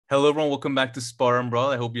Hello, everyone. Welcome back to Spar and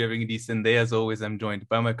Brawl. I hope you're having a decent day. As always, I'm joined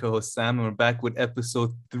by my co-host Sam, and we're back with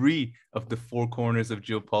episode 3 of the Four Corners of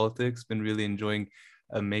Geopolitics. Been really enjoying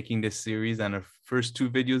making this series, and our first 2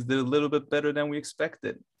 videos did a little bit better than we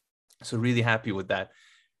expected. So really happy with that.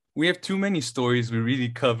 We have too many stories. We really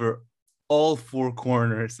cover all 4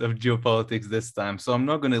 corners of geopolitics this time, so I'm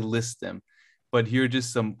not going to list them. But here are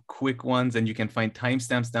just some quick ones, and you can find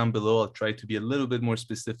timestamps down below. I'll try to be a little bit more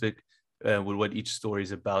specific with what each story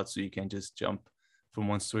is about, so you can just jump from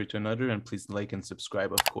one story to another. And please like and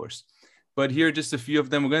subscribe, of course. But here are just a few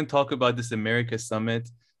of them. We're going to talk about this America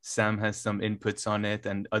summit. Sam has some inputs on it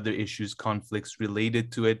and other issues, conflicts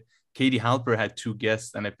related to it. Katie Halper had 2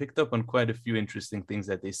 guests, and I picked up on quite a few interesting things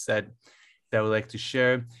that they said that I would like to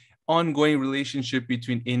share. Ongoing relationship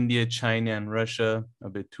between India, China, and Russia. A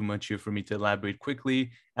bit too much here for me to elaborate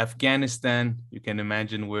quickly. Afghanistan, you can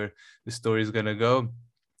imagine where the story is going to go.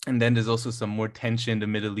 And then there's also some more tension in the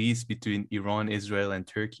Middle East between Iran, Israel, and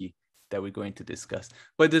Turkey that we're going to discuss.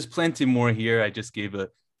 But there's plenty more here. I just gave a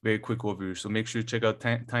very quick overview. So make sure to check out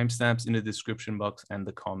timestamps in the description box and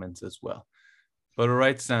the comments as well. But all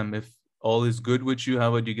right, Sam, if all is good with you, how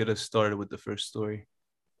about you get us started with the first story?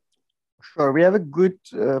 Sure. We have a good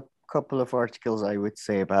couple of articles, I would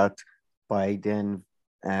say, about Biden,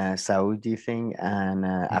 Saudi thing, and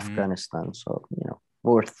Afghanistan. So,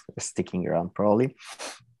 worth sticking around probably.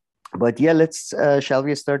 But yeah, let's, shall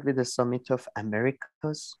we start with the Summit of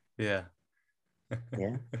Americas? Yeah.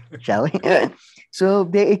 Yeah, shall we? So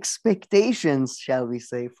the expectations, shall we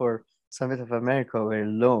say, for Summit of America were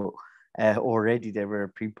low. Already there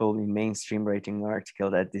were people in mainstream writing an article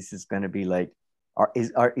that this is going to be like,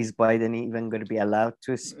 is Biden even going to be allowed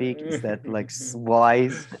to speak? Is that like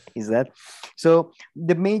wise? Is that so?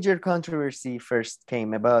 The major controversy first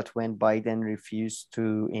came about when Biden refused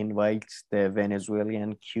to invite the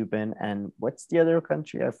Venezuelan, Cuban, and what's the other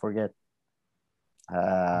country? I forget.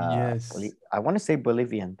 Yes. I want to say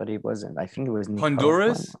Bolivian, but it wasn't. I think it was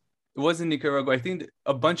Honduras. It wasn't Nicaragua. I think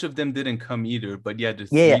a bunch of them didn't come either. But yeah, the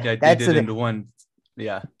 3 that they did in the one.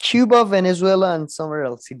 Yeah, Cuba, Venezuela, and somewhere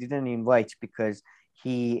else he didn't invite because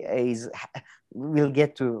we'll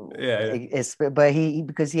get to but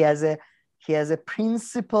because he has a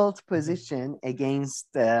principled position against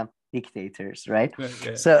dictators, right?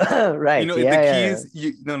 Yeah. So right, the key is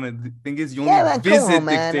the thing is you only visit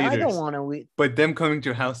dictators. I don't want to. But them coming to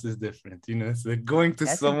your house is different, It's like going to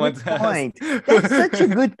someone's house. That's such a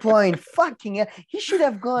good point. Fucking hell. He should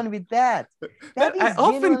have gone with that. I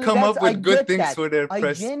often come up with good things for their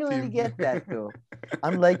press. I genuinely get that though.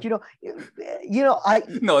 I'm like, No,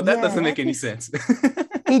 that doesn't make any sense.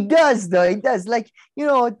 It does though. It does. Like, they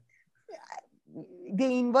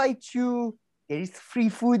invite you. There is free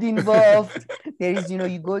food involved. There is,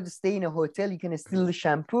 you go to stay in a hotel, you can steal the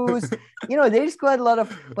shampoos. There is quite a lot of,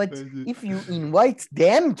 but if you invite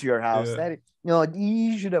them to your house,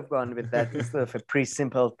 you should have gone with that instead of a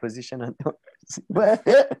principled position.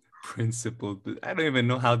 Principled. I don't even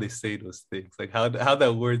know how they say those things. Like how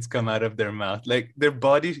the words come out of their mouth. Like their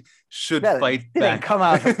body should fight back. Come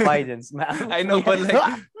out of Biden's mouth. I know, but like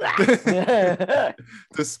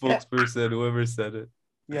the spokesperson, whoever said it.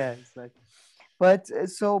 Yeah, it's like. But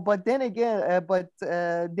then again,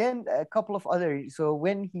 then a couple of other. So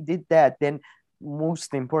when he did that, then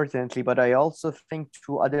most importantly, but I also think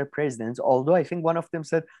 2 other presidents, although I think one of them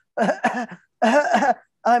said,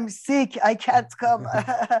 I'm sick, I can't come.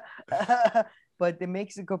 But the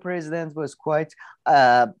Mexico president was quite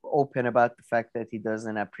open about the fact that he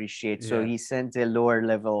doesn't appreciate. So he sent a lower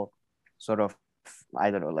level sort of, I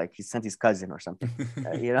don't know, like he sent his cousin or something,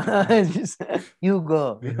 just, you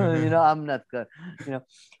go, I'm not good,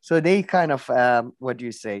 So they kind of, what do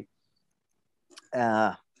you say?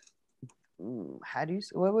 How do you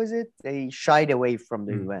say, what was it? They shied away from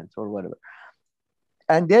the event or whatever.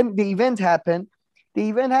 And then the event happened.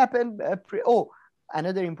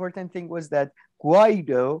 Another important thing was that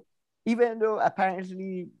Guaido, even though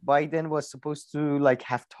apparently Biden was supposed to like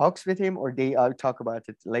have talks with him, or I'll talk about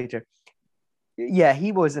it later. Yeah,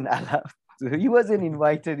 he wasn't allowed. He wasn't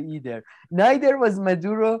invited either. Neither was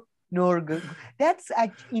Maduro nor good. That's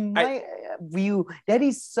in my view, that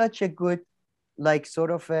is such a good, like sort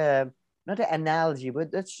of not an analogy,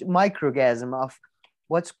 but that's microgasm of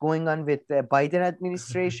what's going on with the Biden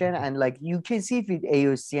administration. And like you can see it with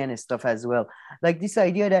AOC and stuff as well. Like this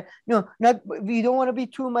idea that we don't want to be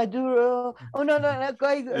too Maduro. Oh no,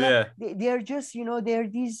 guys. Yeah. They're just they're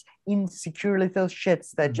these insecure little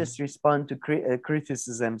shits that just respond to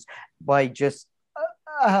criticisms by just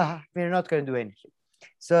we're not going to do anything.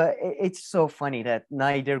 So it's so funny that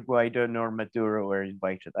neither Guaido nor Maduro were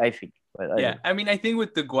invited, I think. But I Yeah, don't know. I mean, I think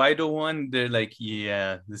with the Guaido one, they're like,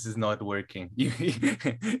 yeah, this is not working,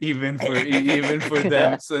 even for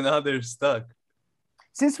them. So now they're stuck.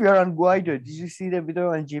 Since we are on Guaido, did you see the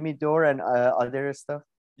video on Jimmy Dore and other stuff?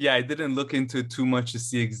 Yeah, I didn't look into it too much to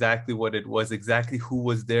see exactly what it was, exactly who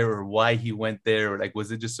was there or why he went there, or like,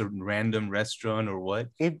 was it just a random restaurant or what?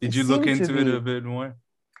 It Did you look seemed to into it a be. bit more?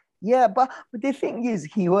 Yeah, but the thing is,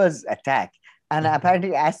 he was attacked. And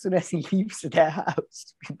apparently, as soon as he leaves the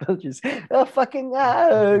house, people just, oh, fucking,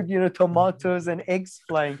 tomatoes and eggs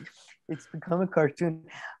flying. It's become a cartoon.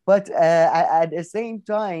 But at the same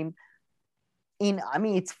time, I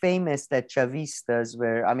mean, it's famous that Chavistas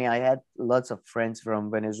were, I mean, I had lots of friends from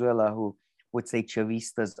Venezuela who would say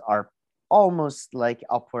Chavistas are almost like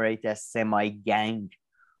operate as semi-gang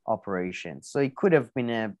operations. So it could have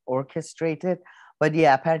been orchestrated. But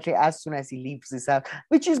yeah, apparently, as soon as he leaves this out,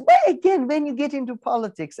 which is, but again, when you get into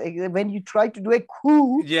politics, when you try to do a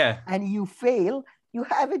coup Yeah, and you fail, you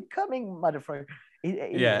have it coming, motherfucker.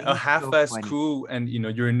 yeah, a It's so half-ass funny. coup, and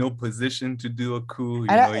you're in no position to do a coup.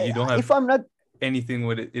 And You don't have if I'm not, anything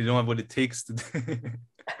with it. You don't have what it takes to to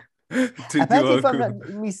do apparently, a if I'm not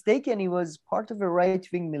coup. mistaken, he was part of a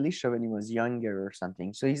right-wing militia when he was younger or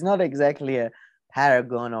something. So he's not exactly a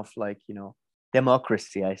paragon of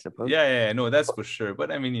democracy, I suppose. Yeah, no, that's for sure. But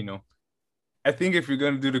I mean, I think if you're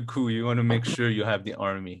gonna do the coup, you want to make sure you have the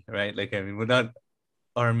army, right? Like, I mean, without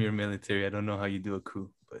army or military, I don't know how you do a coup,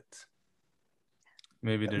 but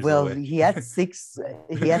maybe there's a Well, way. he had six.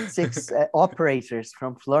 He had six operators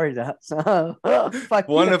from Florida. So fuck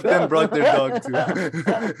One you. of them brought their dog too.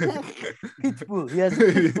 Pitbull. He has a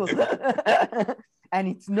pitbull, and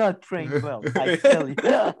it's not trained well. I tell you.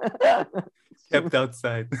 Kept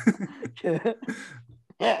outside.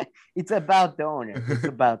 It's about the owner. It's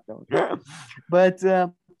about the owner. But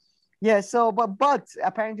yeah. So, but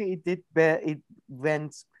apparently it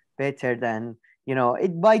went better than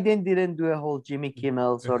Biden didn't do a whole Jimmy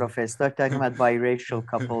Kimmel sort of start talking about biracial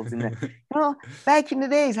couples back in the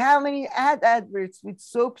days, how many adverts with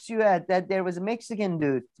soaps you had that there was a Mexican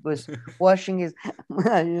dude was washing his,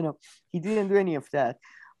 he didn't do any of that.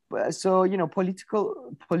 So,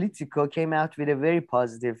 Politico came out with a very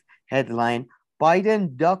positive headline.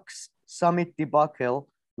 Biden ducks summit debacle,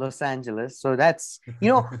 Los Angeles. So that's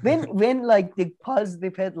when like the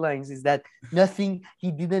positive headlines is that nothing,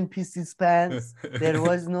 he didn't piss his pants. There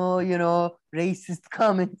was no, racist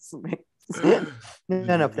comments.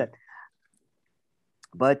 None of that.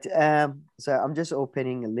 But so I'm just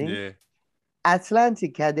opening a link. Yeah.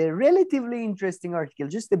 Atlantic had a relatively interesting article.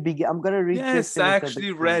 Just a big. I'm gonna read just Yes, a I little bit.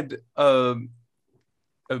 actually read a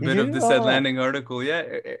Did bit of you? this Oh, Atlantic article. Yeah,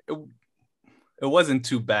 it wasn't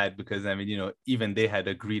too bad because I mean, even they had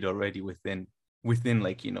agreed already within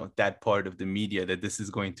like, that part of the media that this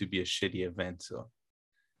is going to be a shitty event. So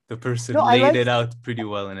the no, person I laid liked. it out pretty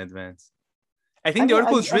well in advance. I I think the mean,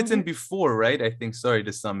 article was written before, right? I think, sorry,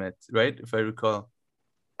 the summit, right? If I recall.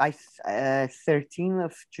 13th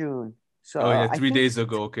of June. So Oh yeah, I 3 days think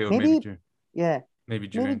ago. Okay, or maybe maybe June. yeah, Maybe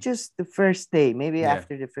maybe June. just the first day, maybe Yeah.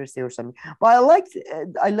 after the first day or something. But I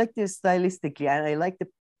liked this stylistically, and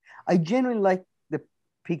I genuinely liked the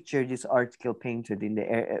picture this article painted in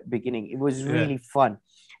the beginning. It was Yeah. really fun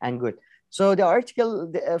and good. So the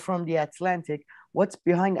article from the Atlantic, what's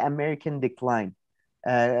behind American decline?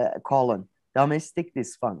 Colon, domestic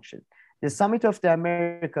dysfunction. The Summit of the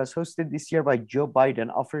Americas, hosted this year by Joe Biden,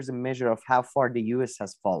 offers a measure of how far the US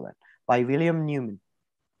has fallen, by William Newman.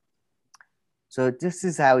 So this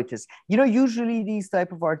is how it is. Usually these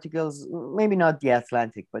type of articles, maybe not the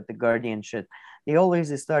Atlantic, but the Guardian should, they always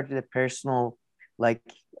start with a personal like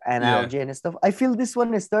analogy and stuff. I feel this one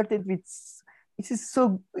started with, it's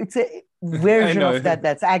a version of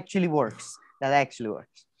that actually works. That actually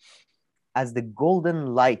works. As the golden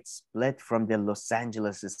light split from the Los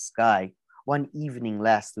Angeles sky one evening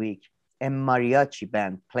last week, a mariachi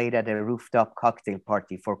band played at a rooftop cocktail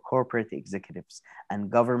party for corporate executives and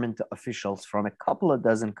government officials from a couple of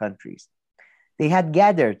dozen countries. They had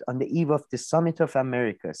gathered on the eve of the Summit of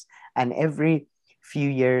Americas, and every few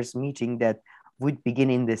years meeting that would begin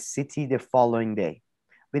in the city the following day.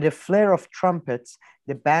 With a flare of trumpets,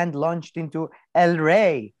 the band launched into El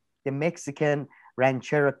Rey, the Mexican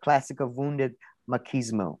ranchero classic of wounded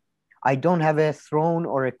machismo. I don't have a throne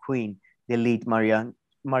or a queen, the lead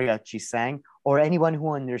mariachi sang, or anyone who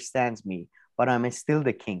understands me, but I'm still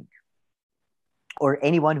the king. Or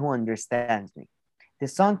anyone who understands me. The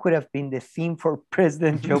song could have been the theme for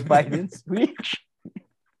President Joe Biden's speech.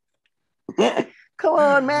 Come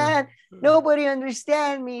on, man. Nobody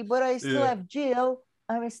understands me, but I still have Jill.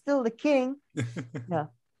 I'm still the king. No.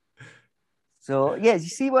 So yes, you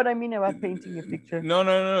see what I mean about painting a picture?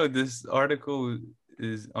 No. This article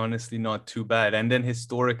is honestly not too bad. And then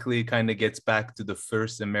historically kind of gets back to the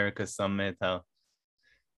first America summit, how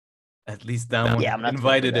at least that one Yeah, I'm not gonna go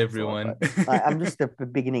invited that far, everyone. but I'm just the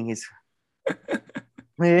beginning is.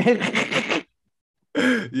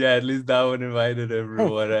 Yeah, at least that one invited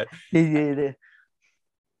everyone. Yeah.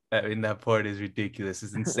 I mean, that part is ridiculous.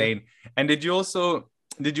 It's insane. And did you also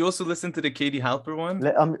listen to the Katie Halper one?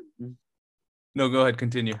 No, go ahead,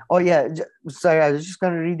 continue. Oh yeah, sorry, I was just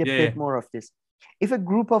gonna read a Yeah, bit yeah. more of this. If a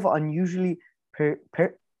group of unusually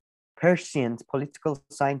prescient political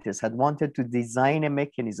scientists had wanted to design a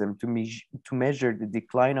mechanism to measure the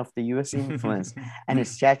decline of the US influence and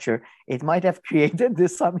its stature, it might have created the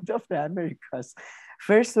Summit of the Americas.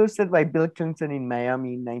 First hosted by Bill Clinton in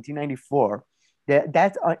Miami in 1994,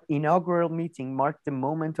 that inaugural meeting marked the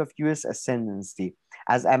moment of US ascendancy,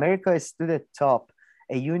 as America stood atop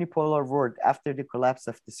a unipolar world after the collapse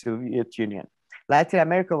of the Soviet Union. Latin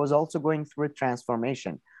America was also going through a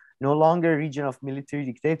transformation. No longer a region of military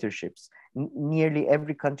dictatorships. Nearly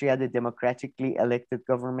every country had a democratically elected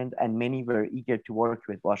government, and many were eager to work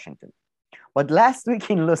with Washington. But last week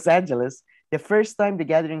in Los Angeles, the first time the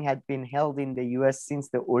gathering had been held in the US since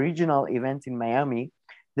the original event in Miami,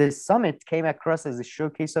 the summit came across as a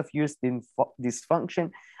showcase of US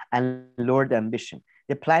dysfunction and lowered ambition.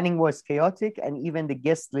 The planning was chaotic, and even the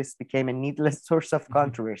guest list became a needless source of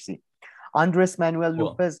controversy. Andres Manuel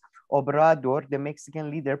Lopez Obrador, the Mexican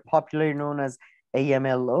leader, popularly known as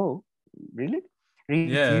AMLO, really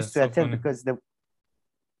refused to attend because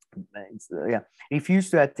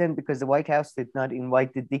the White House did not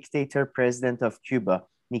invite the dictator president of Cuba,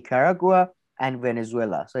 Nicaragua, and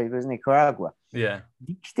Venezuela. So it was Nicaragua. Yeah.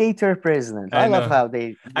 Dictator president. I love how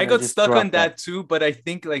they. I got stuck on that too, but I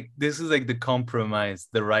think like this is like the compromise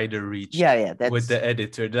the writer reached. Yeah, that's... with the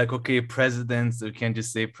editor. They're like, okay, presidents, we can't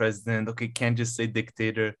just say president. Okay, can't just say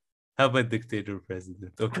dictator. How about dictator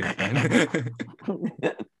president? Okay, fine.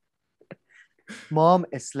 Mom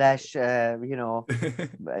 / sister.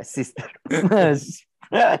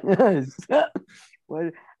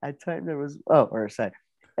 Well, at time there was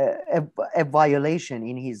a violation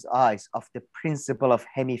in his eyes of the principle of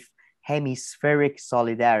hemispheric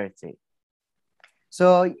solidarity.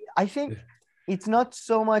 So I think it's not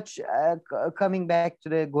so much going back to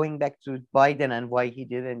Biden and why he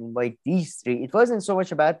didn't invite these three. It wasn't so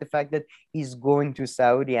much about the fact that he's going to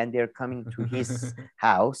Saudi and they're coming to his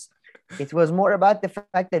house. It was more about the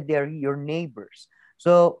fact that they're your neighbors.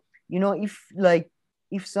 So,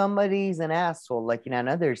 if somebody is an asshole, like in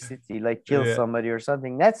another city, like kill somebody or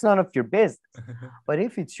something, that's none of your business. But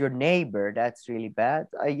if it's your neighbor, that's really bad,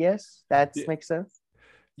 I guess. That makes sense.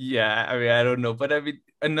 Yeah, I mean, I don't know. But I mean,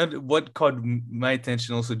 what caught my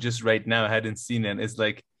attention also just right now, I hadn't seen it, is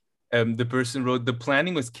like the person wrote, the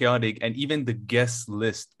planning was chaotic and even the guest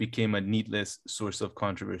list became a needless source of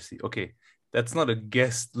controversy. Okay, that's not a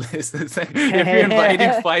guest list. It's like if you're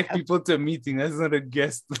inviting 5 people to a meeting, that's not a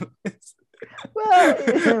guest list. Well,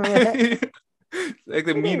 like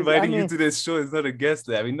me inviting you to this show is not a guest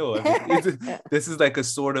list. I mean, no, this is like a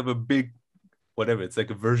sort of a big, whatever. It's like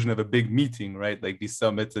a version of a big meeting, right? Like these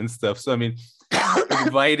summits and stuff. So I mean,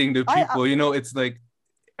 inviting the people, it's like,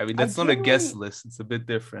 I mean, that's not a guest list. It's a bit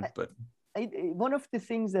different, but. One of the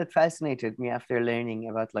things that fascinated me after learning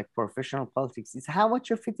about like professional politics is how much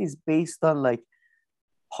of it is based on like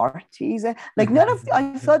parties. Like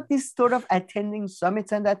I thought this sort of attending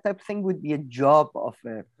summits and that type of thing would be a job of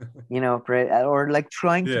or like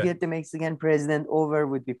trying to get the Mexican president over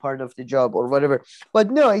would be part of the job or whatever.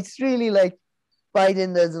 But no, it's really like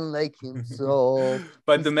Biden doesn't like him, so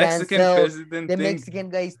but the Mexican president, Mexican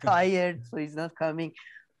guy is tired, so he's not coming.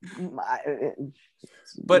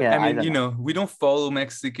 But I mean, we don't follow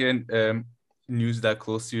Mexican news that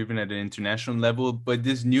closely, even at an international level. But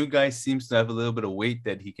this new guy seems to have a little bit of weight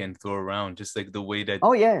that he can throw around, just like the way that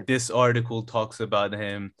this article talks about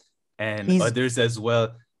him and others as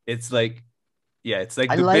well. It's like, it's like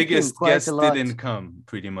the biggest guest didn't come,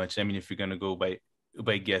 pretty much. I mean, if you're gonna go by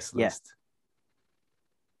guest list.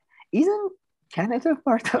 Isn't Canada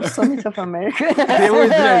part of Summit of America? They were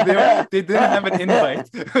there. They didn't have an invite.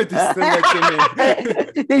 They still let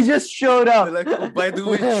them in. They just showed up. They're like, oh, by the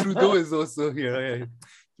way, Trudeau is also here.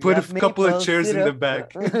 Put a couple of chairs in the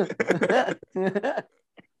back.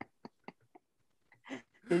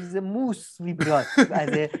 There's a moose we brought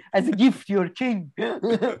as a gift to your king.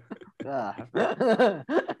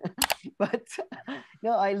 But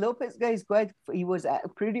no, Lopez guy is he was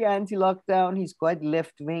pretty anti-lockdown. He's quite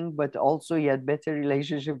left-wing, but also he had better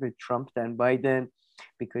relationship with Trump than Biden.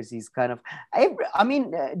 because he's kind of,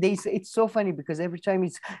 they say it's so funny because every time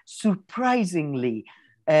it's surprisingly,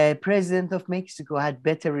 President of Mexico had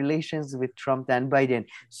better relations with Trump than Biden.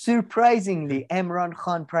 Surprisingly, Imran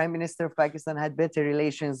Khan, Prime Minister of Pakistan, had better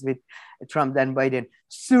relations with Trump than Biden.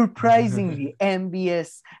 Surprisingly,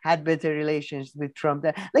 MBS had better relations with Trump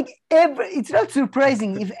than, it's not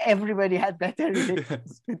surprising if everybody had better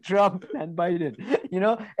relations with Trump than Biden,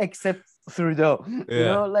 except Trudeau.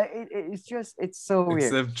 It's so weird.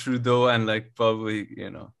 Except Trudeau and probably,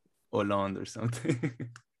 Hollande or something.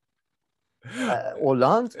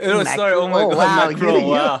 Hollande? Sorry, oh my God, wow, Macron,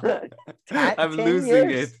 wow. I'm losing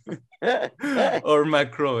it. Or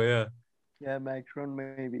Macron, yeah. Yeah, Macron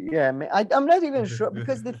maybe. Yeah, I'm not even sure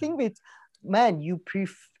because the thing with,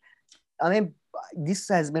 this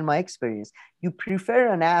has been my experience. You prefer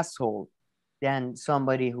an asshole than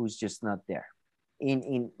somebody who's just not there.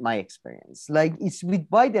 In my experience, it's with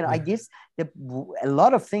Biden, I guess a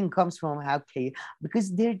lot of thing comes from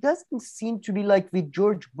because there doesn't seem to be with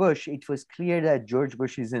George Bush. It was clear that George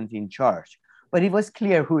Bush isn't in charge, but it was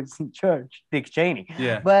clear who's in charge, Dick Cheney.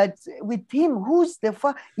 Yeah. But with him, who's the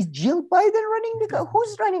fuck? Is Jill Biden running?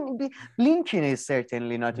 Who's running? Lincoln is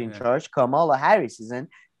certainly not in charge. Kamala Harris isn't.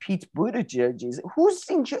 Pete Buttigieg is. Who's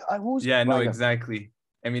in charge? Yeah, no, exactly.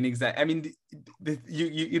 Exactly.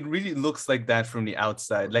 It really looks like that from the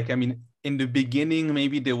outside. In the beginning,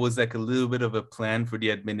 maybe there was a little bit of a plan for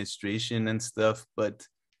the administration and stuff, but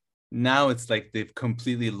now it's they've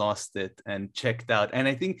completely lost it and checked out. And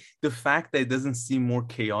I think the fact that it doesn't seem more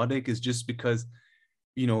chaotic is just because,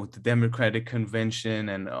 the Democratic Convention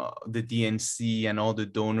and the DNC and all the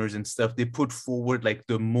donors and stuff, they put forward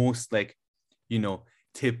the most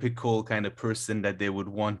typical kind of person that they would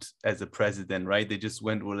want as a president, right? They just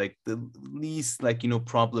went with the least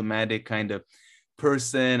problematic kind of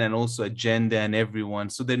person and also agenda and everyone.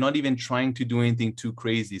 So they're not even trying to do anything too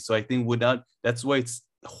crazy. So I think that's why it's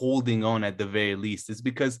holding on at the very least. It's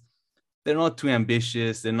because they're not too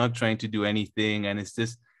ambitious. They're not trying to do anything. And it's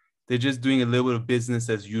just, they're just doing a little bit of business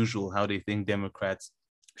as usual, how they think Democrats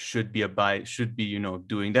should be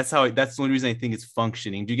doing. That's the only reason I think it's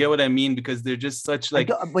functioning. Do you get what I mean? Because they're just such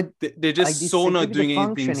they're just so not doing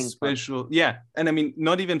anything special. Yeah. And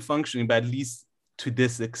not even functioning, but at least to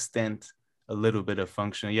this extent, a little bit of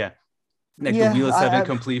functioning. Yeah. The wheels haven't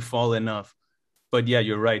completely fallen off. But yeah,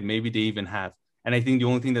 you're right. Maybe they even have. And I think the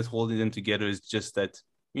only thing that's holding them together is just that,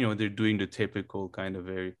 they're doing the typical kind of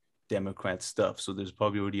very Democrat stuff. So there's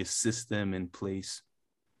probably already a system in place.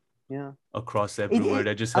 Yeah, across everywhere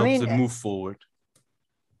that just helps it move forward.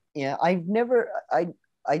 Yeah, I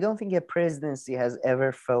don't think a presidency has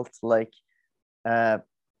ever felt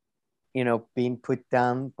being put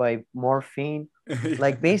down by morphine.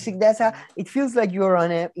 That's how it feels. You're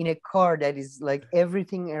in a car that is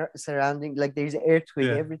everything surrounding, there's an earthquake,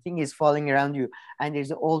 everything is falling around you, and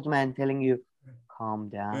there's an old man telling you, calm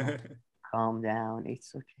down. Calm down.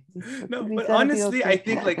 It's okay. No, but honestly, okay. I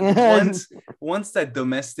think once that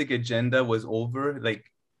domestic agenda was over, they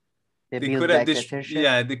could have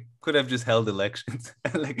they could have just held elections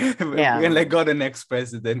and got a next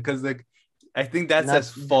president, because I think that's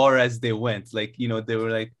as far as they went. They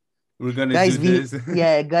were we're gonna do this.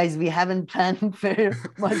 Yeah, guys, we haven't planned very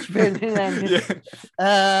much further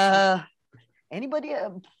than anybody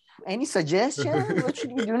any suggestion? What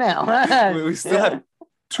should we do now? We still have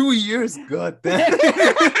 2 years, god damn.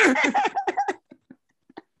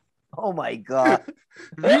 Oh my god.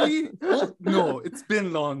 Really? No, it's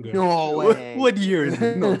been longer. No way. What years?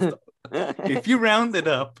 No, stop. Okay, if you round it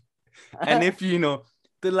up, and if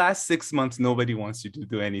the last 6 months nobody wants you to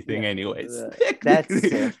do anything anyways. That's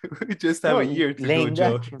we just have a year to go,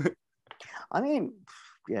 Joe.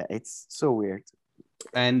 It's so weird.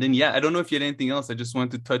 And then I don't know if you had anything else. I just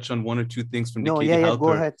wanted to touch on one or two things from the Katie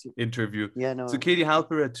Halper interview. So Katie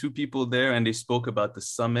Halper had two people there, and they spoke about the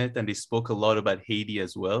summit, and they spoke a lot about Haiti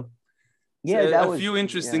as well. Yeah, so a few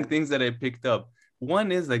interesting things that I picked up.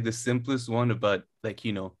 One is the simplest one about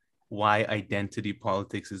why identity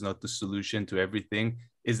politics is not the solution to everything,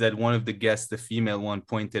 is that one of the guests, the female one,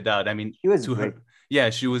 pointed out, she was her. Yeah,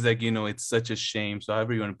 she was it's such a shame. So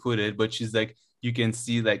however you want to put it, but she's you can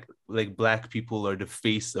see Black people are the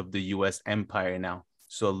face of the US empire now.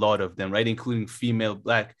 So a lot of them, right? Including female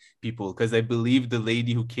Black people. Because I believe the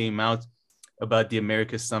lady who came out about the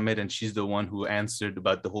America Summit, and she's the one who answered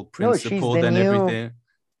about the whole principle and everything.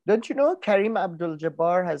 Don't you know Karim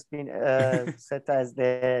Abdul-Jabbar has been set as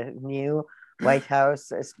the new White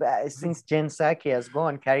House since Jen Psaki has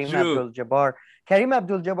gone? Karim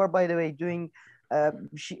Abdul-Jabbar, by the way, doing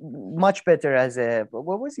much better as a,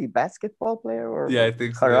 what was he, basketball player or Yeah, I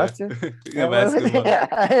think so. karate? Yeah, basketball.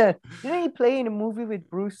 Didn't he play in a movie with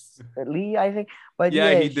Bruce Lee, I think? But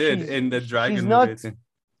Yeah, yeah, he did in the she's Dragon movie, I not. think.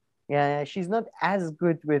 Yeah, she's not as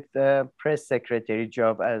good with the press secretary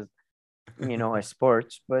job as a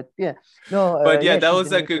sports. But yeah, no, But yeah, yeah, that she's was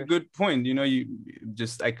the new like a person. good point. You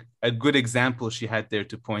just like a good example she had there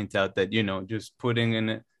to point out that, just putting in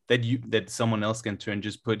it that someone else can turn,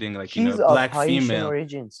 just putting like, a She's of black Haitian female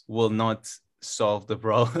origins. will not solve the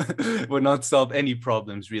problem, will not solve any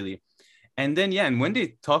problems really. And then, yeah, and when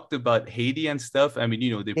they talked about Haiti and stuff, I mean,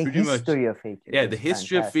 they The pretty much, history of Haiti yeah, the was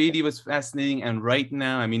history of fantastic. Haiti was fascinating. And right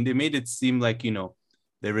now, I mean, they made it seem like,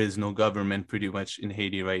 there is no government pretty much in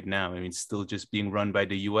Haiti right now. I mean, it's still just being run by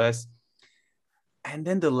the US. And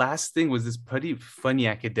then the last thing was this pretty funny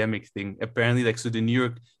academic thing. Apparently, like, so the New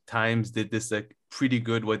York Times did this like pretty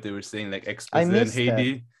good, what they were saying, like I expose in missed that.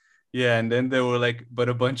 Haiti. Yeah, and then they were like, but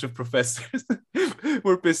a bunch of professors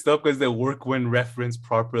were pissed off because their work went referenced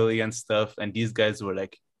properly and stuff. And these guys were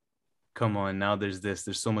like, come on, now there's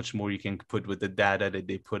so much more you can put with the data that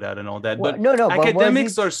they put out and all that. Well, But no, but was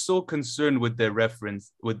academics it? are so concerned with their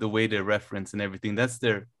reference, with the way they reference and everything. That's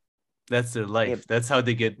their Yeah, life. That's how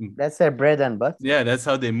they get. that's their bread and butter. Yeah, that's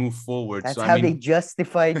how they move forward. So That's I how they mean,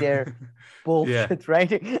 justify their yeah. bullshit, right?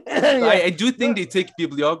 So Yeah. I do think No. they take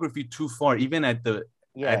bibliography too far, even at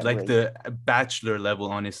Yeah. like Wait. the bachelor level.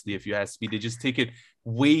 Honestly, if you ask me, they just take it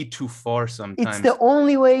way too far It's sometimes. the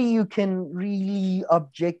only way you can really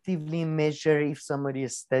objectively measure if somebody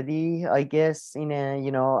is steady, I guess,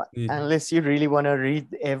 Yeah. unless you really want to read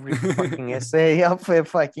every fucking essay of a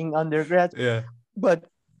fucking undergrad. Yeah. But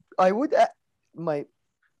I would, my,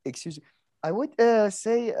 excuse me, I would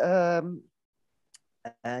say,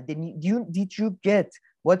 did you get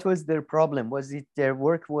what was their problem? Was it their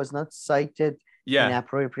work was not cited in Yeah.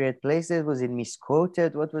 appropriate places? Was it misquoted?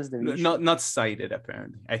 What was the issue? Not cited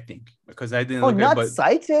apparently, I think, because I didn't Oh, look at, not but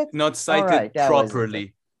cited? not All right, cited that was it then. properly.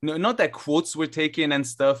 No, not that quotes were taken and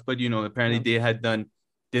stuff, but apparently No. they had done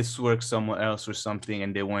this work somewhere else or something,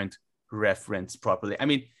 and they weren't referenced properly. I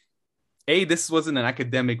mean, this wasn't an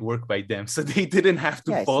academic work by them, so they didn't have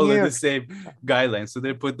to Yeah, it's New follow the York. same guidelines. So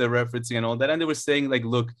they put the referencing and all that, and they were saying like,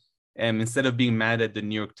 look, instead of being mad at the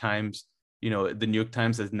New York Times, the New York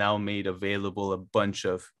Times has now made available a bunch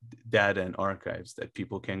of data and archives that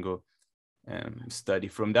people can go study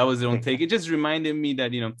from. That was their own take. It just reminded me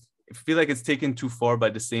that, I feel like it's taken too far, but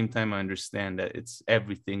at the same time, I understand that it's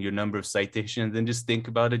everything, your number of citations, and just think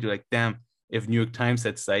about it. You're like, damn, if New York Times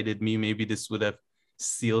had cited me, maybe this would have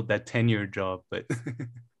sealed that tenure job, but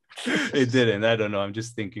it didn't. I don't know. I'm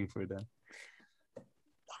just thinking for them.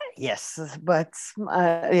 Yes, but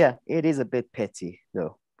yeah, it is a bit petty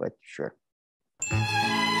though, but sure.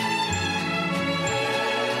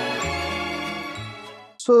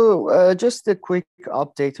 So just a quick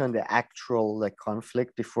update on the actual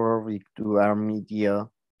conflict before we do our media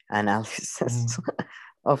analysis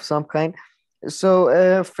of some kind.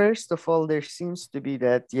 So first of all, there seems to be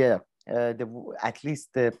that at least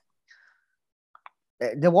the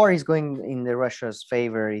war is going in the Russia's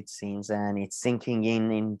favor, it seems, and it's sinking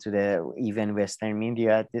into the even Western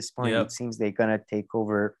media at this point. Yep. It seems they're gonna take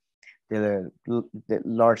over the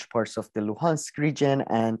large parts of the Luhansk region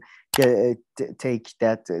and take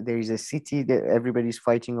that. There is a city that everybody's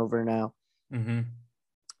fighting over now. Mm-hmm.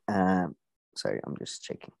 Sorry, I'm just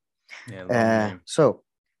checking. Yeah, so,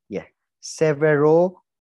 yeah, Severodonetsk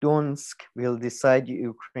will decide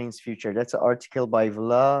Ukraine's future. That's an article by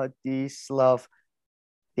Vladislav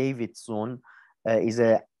Davidson. Is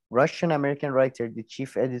a Russian-American writer, the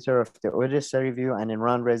chief editor of the Odessa Review, and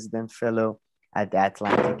Iran resident fellow at the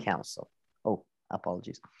Atlantic Council. Oh,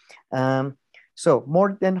 apologies. So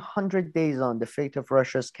more than 100 days on, the fate of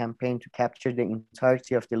Russia's campaign to capture the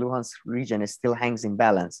entirety of the Luhansk region still hangs in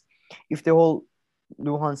balance. If the whole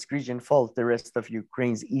Luhansk region falls, the rest of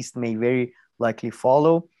Ukraine's east may very likely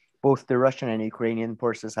follow. Both the Russian and Ukrainian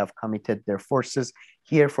forces have committed their forces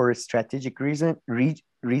here for strategic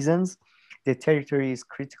reasons. The territory is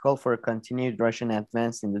critical for a continued Russian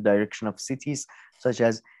advance in the direction of cities such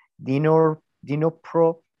as Dnipro.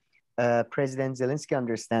 President Zelensky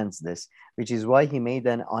understands this, which is why he made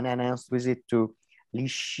an unannounced visit to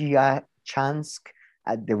Lysychansk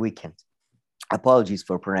at the weekend. Apologies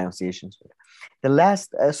for pronunciations. The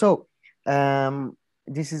last,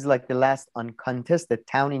 this is like the last uncontested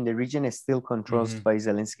town in the region is still controlled by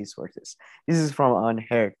Zelensky's forces. This is from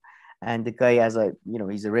Unheard. And the guy,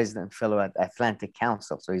 he's a resident fellow at Atlantic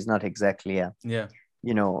Council, so he's not exactly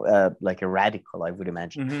like a radical, I would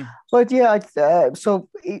imagine. But yeah, so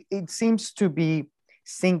it seems to be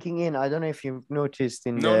sinking in. I don't know if you've noticed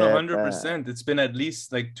in No, no, the 100%. It's been at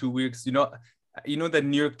least like 2 weeks. You know that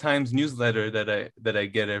New York Times newsletter that I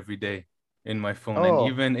get every day in my phone, and oh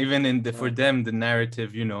even in for oh, them the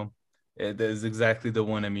narrative, that is exactly the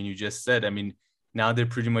one. I mean, you just said. I mean, now they're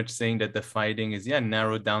pretty much saying that the fighting is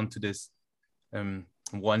narrowed down to this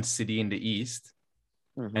one city in the east,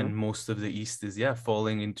 mhm. and most of the east is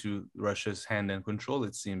falling into Russia's hand and control.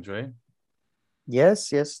 It seems, right?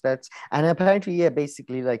 Yes, yes, that's and apparently, yeah,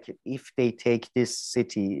 basically, like if they take this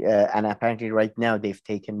city, and apparently right now they've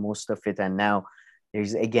taken most of it, and now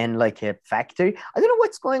there's again like a factory. I don't know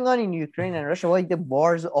what's going on in Ukraine and Russia. Why the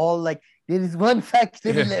wars all like there is one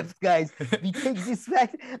factory Yeah. left, guys. We take this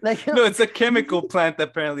factory, like No, it's a chemical plant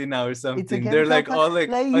apparently now or it's a something. They're chemical like plant. all like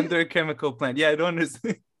Like under a chemical plant. Yeah, I don't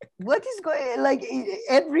understand. what is going like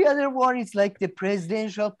every other war is like the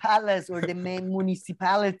presidential palace or the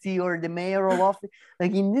municipality or the mayoral office.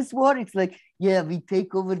 Like in this war it's like, yeah, we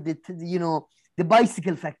take over the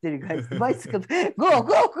bicycle factory, guys. The bicycle go.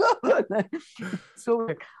 So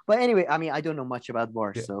weird. But anyway, I mean, I don't know much about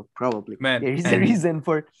war, Yeah, so probably man. there is a And reason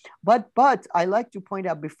for it. But I like to point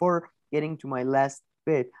out before getting to my last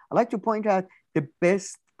bit, I like to point out the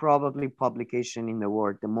best probably publication in the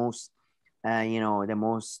world, the most the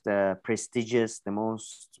most prestigious, the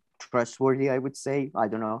most trustworthy, I would say. I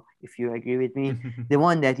don't know if you agree with me. The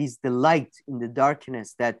one that is the light in the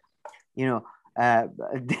darkness that, you know, uh,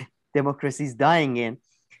 democracy is dying in.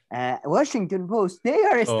 Washington Post, they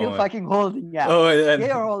are oh still my, fucking holding out. oh They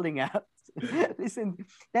and are holding out. Listen,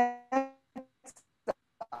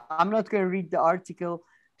 I'm not going to read the article,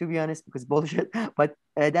 to be honest, because bullshit, but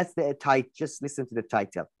that's the title. Just listen to the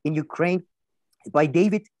title. In Ukraine, by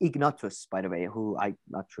David Ignatius, by the way, who I'm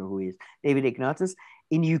not sure who is. David Ignatius.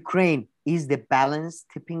 In Ukraine, is the balance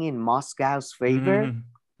tipping in Moscow's favor?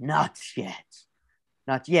 Not yet.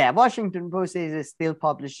 Not yet. Washington Post is still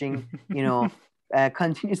publishing,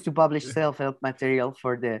 continues to publish self-help material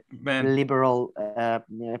for the man, liberal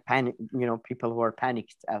panic, people who are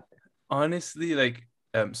panicked out there. honestly, like,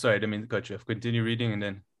 sorry, I didn't mean to cut you off. Continue reading and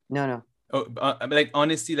then. No, no. Oh, like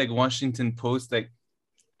honestly, like Washington Post, like,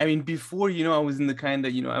 I mean, before, I was in the kind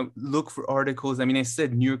that, I look for articles. I mean, I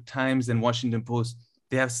said New York Times and Washington Post,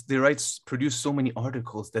 produce so many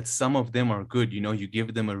articles that some of them are good, you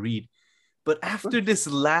give them a read. But after this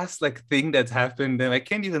last like thing that's happened, then I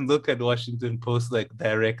can't even look at Washington Post like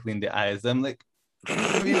directly in the eyes. I'm like,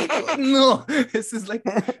 really? No, this is like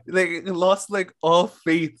lost like all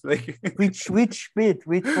faith. Like which bit?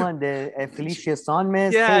 Which one? The Felicia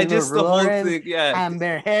Sonmez, yeah, Taylor just the whole Lawrence, thing. Yeah.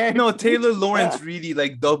 Amber Heard. No, Taylor Lawrence really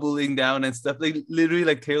like doubling down and stuff. Like literally,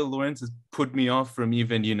 like Taylor Lawrence has put me off from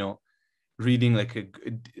even, reading like a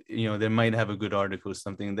they might have a good article or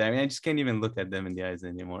something there. I mean, I just can't even look at them in the eyes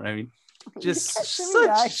anymore. I mean, just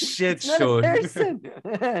such shit show. Yes.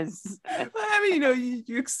 I mean,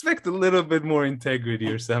 you expect a little bit more integrity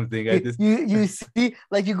or something. You see,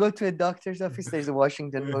 like you go to a doctor's office, there's a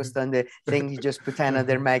Washington Post on the thing, you just put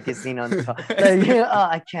another magazine on top. Like,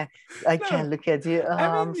 I can't look at you. Oh, I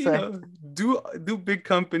mean, I'm sorry. Do big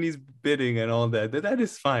companies bidding and all that. That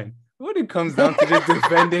is fine. When it comes down to just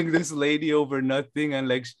defending this lady over nothing and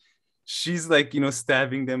like she's like,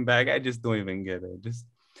 stabbing them back, I just don't even get it. Just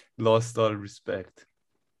lost all respect.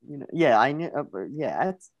 Yeah, I know.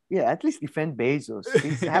 At least defend Bezos.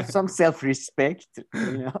 Please have some self-respect,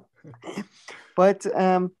 But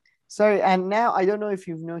sorry, and now I don't know if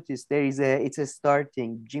you've noticed it's a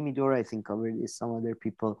starting. Jimmy Dore, I think, covered this. Some other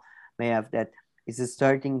people may have that. It's a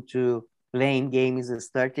starting to blame game is a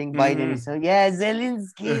starting. Biden is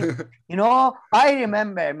Zelensky. I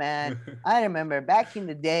remember, man. I remember back in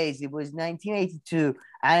the days. It was 1982,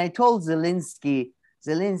 and I told Zelensky,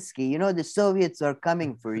 the Soviets are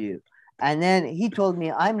coming for you. And then he told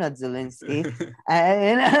me, I'm not Zelensky.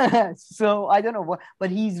 And so I don't know what, but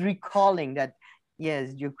he's recalling that,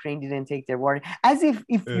 yes, Ukraine didn't take their warning. As if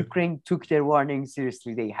Ukraine took their warning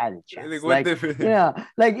seriously, they had a chance.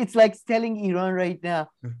 Like it's like telling Iran right now,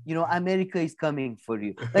 America is coming for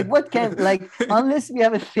you. Like what can, unless we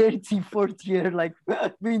have a 30, 40 year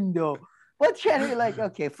window, what can we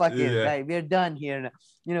okay, fuck it, right? We're done here now.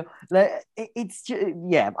 It's just,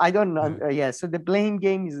 I don't know. So the blame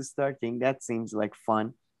game is starting. That seems like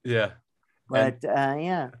fun. Yeah. But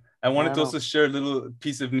I wanted to also share a little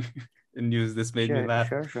piece of news. This made me laugh.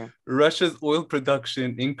 Sure. Russia's oil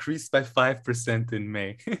production increased by 5% in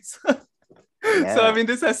May. So I mean,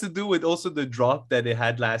 this has to do with also the drop that it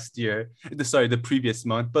had last year. The previous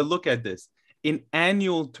month. But look at this. In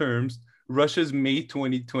annual terms, Russia's May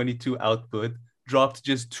 2022 output dropped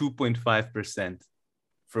just 2.5%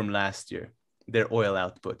 from last year, their oil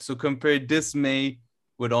output. So compared this May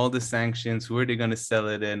with all the sanctions, who are they going to sell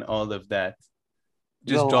it in? All of that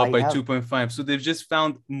just Well, dropped by 2.5. So they've just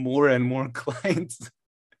found more and more clients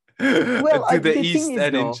well, to the the thing east is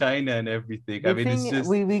and in though, China and everything. I the mean, it's thing just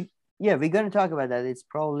we're gonna talk about that. It's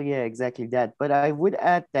probably exactly that. But I would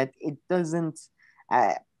add that it doesn't.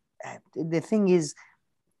 Uh, the thing is,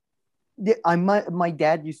 my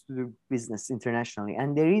dad used to do business internationally, and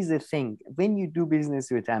there is a thing when you do business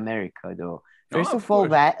with America, though. First of of all,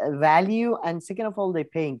 course. value, and second of all, they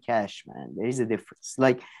pay in cash, man. There is a difference.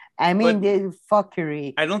 Like, I But mean, the fuckery.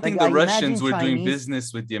 I don't Like, think the I imagine Russians were doing Chinese. business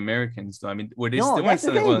with the Americans, though. I mean, were they? No, They weren't that's the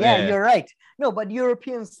selling. thing. Well, Yeah, yeah, you're right. No, but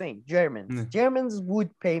Europeans think yeah. Germans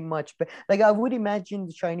would pay much. Like I would imagine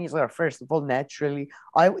the Chinese are first of all naturally.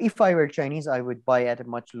 If I were Chinese, I would buy at a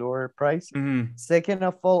much lower price. Mm-hmm. Second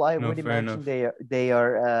of all, I No, would fair imagine enough. they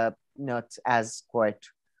are not as quite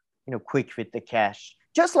quick with the cash.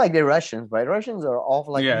 Just like the Russians, right? Russians are off.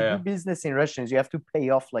 Like Yeah, you do yeah. business in Russians, you have to pay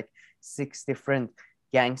off like 6 different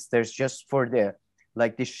gangsters just for the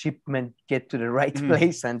shipment get to the right Mm-hmm.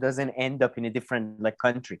 place and doesn't end up in a different like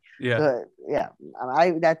country. Yeah. So yeah,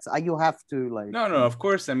 that's you have to like. No, no, of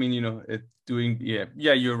course. I mean, it doing, yeah,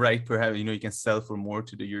 you're right. Perhaps, you can sell for more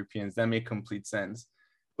to the Europeans. That makes complete sense.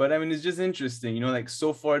 But I mean, it's just interesting, like so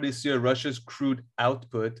far this year, Russia's crude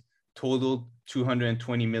output totaled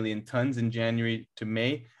 220 million tons in January to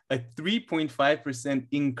May, a 3.5%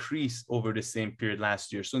 increase over the same period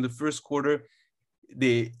last year. So in the first quarter,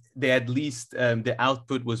 they at least the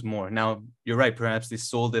output was more. Now, you're right. Perhaps they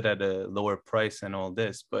sold it at a lower price and all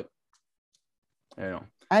this, but I don't know.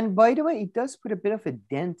 And by the way, it does put a bit of a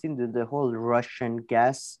dent into the whole Russian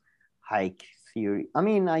gas hike theory. I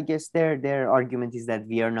mean, I guess their argument is that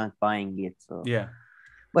we are not buying it. So Yeah.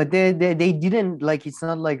 but they didn't like. It's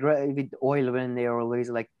not like with oil when they are always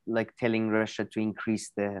like telling Russia to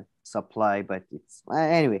increase the supply. But it's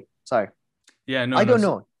anyway. Sorry. Yeah. No. I No. don't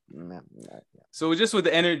know. So just with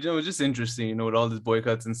the energy, it was just interesting, with all these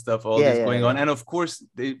boycotts and stuff, all Yeah, this yeah, going on. yeah. And of course,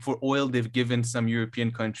 for oil, they've given some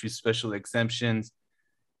European countries special exemptions.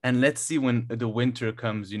 And let's see when the winter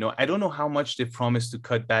comes. I don't know how much they promised to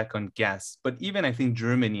cut back on gas, but even I think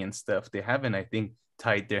Germany and stuff, they haven't, I think,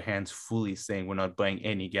 tied their hands fully, saying we're not buying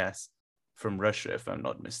any gas from Russia, if I'm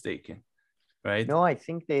not mistaken. Right? No, I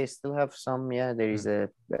think they still have some. Yeah, there is a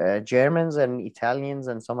Germans and Italians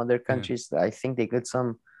and some other countries. I think they got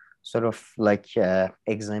some sort of like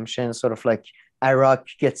exemption, sort of like Iraq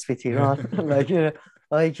gets with Iran, like because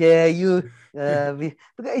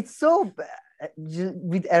it's so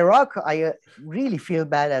with Iraq. I really feel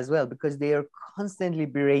bad as well because they are constantly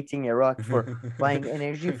berating Iraq for buying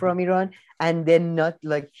energy from Iran, and then not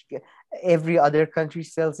like every other country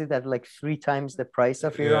sells it at like 3 times the price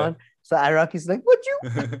of Iran. So Iraq is like, what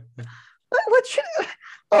should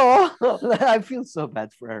oh, I feel so bad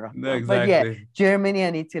for Iraq. No, But yeah, exactly. Germany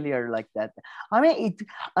and Italy are like that. I mean,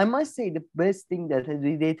 I must say the best thing that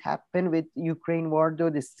did happen with Ukraine war, though,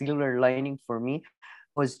 the silver lining for me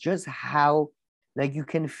was just how like you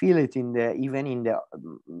can feel it even in the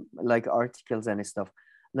like articles and stuff.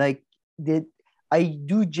 Like I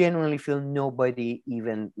do genuinely feel nobody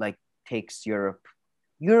even like takes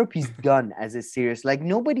Europe is gone as a serious, like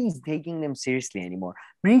nobody is taking them seriously anymore.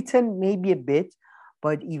 Britain maybe a bit,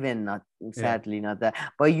 but even not, sadly not that.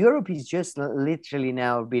 But Europe is just literally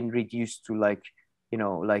now been reduced to like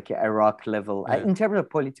Iraq level in terms of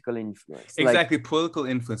political influence. Exactly, political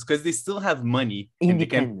influence, because they still have money and they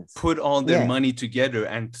can Independence. put all their money together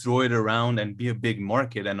and throw it around and be a big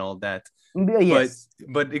market and all that. Yes.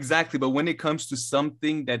 But exactly, but when it comes to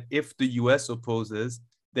something that if the US opposes,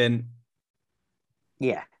 then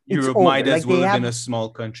Europe might as well have been a small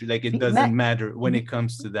country. Like it doesn't matter when it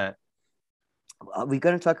comes to that. We're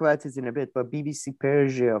going to talk about this in a bit, but BBC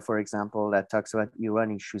Persia, for example, that talks about Iran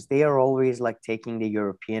issues, they are always like taking the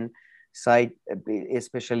European side,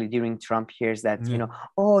 especially during Trump years, that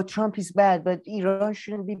oh, Trump is bad, but Iran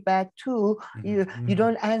shouldn't be bad too. You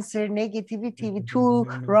don't answer negativity with two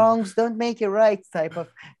wrongs, don't make it right type of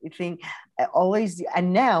thing. Always.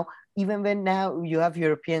 And now, even when now you have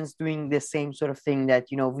Europeans doing the same sort of thing, that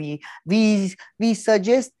we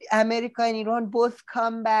suggest America and Iran both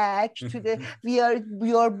come back to the we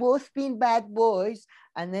are both being bad boys,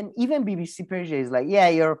 and then even BBC Persia is like, yeah,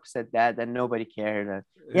 Europe said that and nobody cared.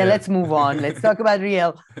 Let's move on. Let's talk about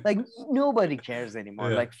real. Like nobody cares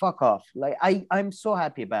anymore. Like fuck off. Like I'm so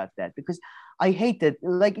happy about that because I hate it.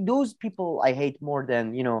 Like those people I hate more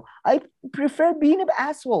than I prefer being an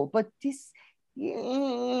asshole, but this.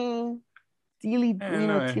 I feel you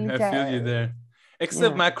there.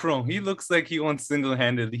 Except Macron, he looks like he wants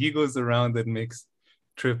single-handed. He goes around and makes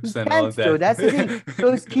trips and all that. Though. That's the thing.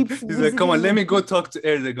 Those keeps He's like, come on, let me go talk to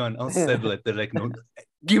Erdogan. I'll settle it. They're like, no,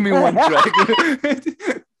 Give me one try.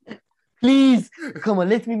 Please, come on,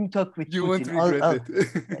 let me talk with You won't Putin.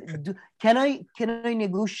 regret it. Can I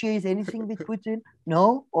negotiate anything with Putin?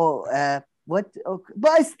 No? Or what? Okay.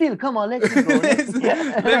 But still, come on, let me go.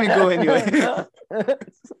 Let me go anyway.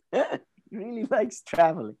 He really likes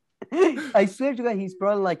traveling. I swear to God, he's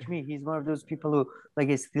probably like me. He's one of those people who like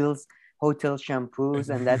he steals hotel shampoos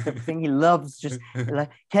and that type of thing. He loves just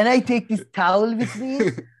like, can I take this towel with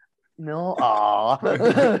me? No,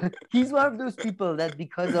 he's one of those people that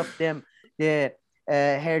because of them, the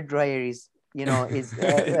hair dryer is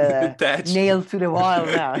Attached. nailed to the wall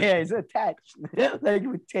now. Yeah, it's attached, like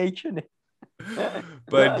we've taken it.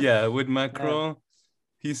 But yeah, with Macron,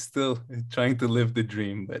 he's still trying to live the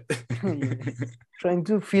dream, but trying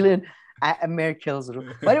to fill in Merkel's role.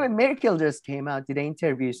 By the way, Merkel just came out in the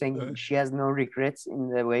interview saying she has no regrets in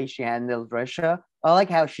the way she handled Russia. I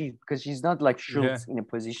like how because she's not like Schultz in a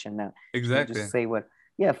position now. Exactly. Just say what.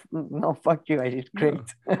 Yeah, no, fuck you. I did great.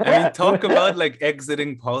 No. I mean, talk about like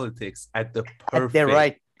exiting politics at the perfect at the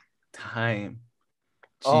right time.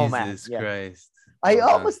 Oh, Jesus Christ. I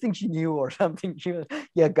almost think she knew or something. She was,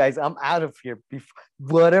 guys, I'm out of here.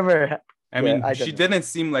 Whatever. I mean, she didn't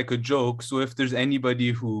seem like a joke. So if there's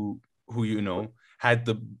anybody who had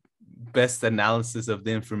the best analysis of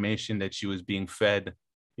the information that she was being fed,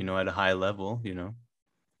 at a high level,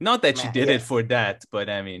 not that she did it for that, but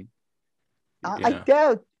I mean, I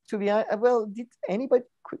doubt, to be honest. Well, did anybody?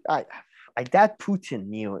 I doubt Putin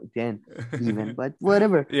knew then, even, but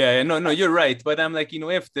whatever. No, you're right. But I'm like,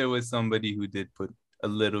 if there was somebody who did put a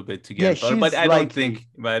little bit together, but I don't think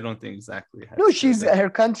exactly. No, her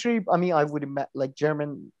country. I mean, I would imagine like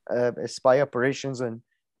German spy operations and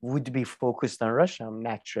would be focused on Russia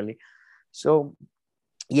naturally. So,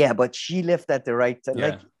 yeah, but she left at the right time.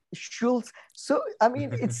 Like Schultz. So, I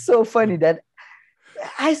mean, it's so funny that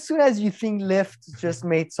as soon as you think left just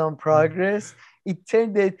made some progress, it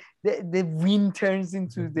turned the win turns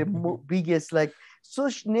into the biggest like. So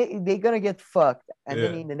they're gonna get fucked, and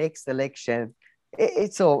then in the next election,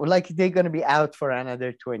 it's all like they're gonna be out for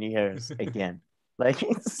another 20 years again. Like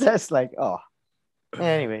it's just like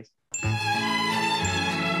Anyways.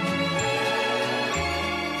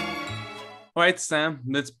 All right, Sam,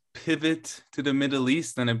 let's pivot to the Middle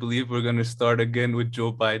East. And I believe we're going to start again with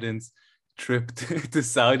Joe Biden's trip to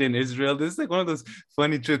Saudi and Israel. This is like one of those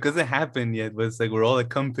funny trips because it happened yet, but it's like we're all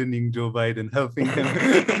accompanying Joe Biden, helping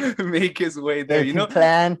him make his way there.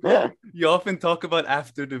 Plan. You often talk about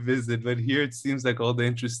after the visit, but here it seems like all the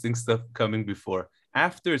interesting stuff coming before.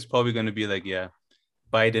 After, it's probably going to be like,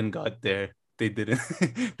 Biden got there. They didn't.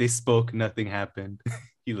 They spoke. Nothing happened.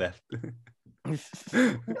 He left.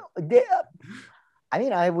 I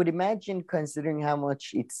mean, I would imagine, considering how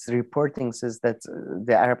much its reporting says that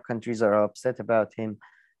the Arab countries are upset about him,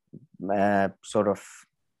 sort of,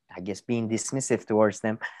 I guess, being dismissive towards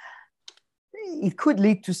them, it could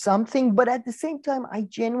lead to something. But at the same time, I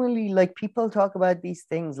genuinely, like, people talk about these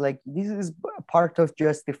things, like, this is part of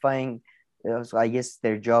justifying, so I guess,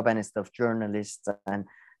 their job and stuff, journalists and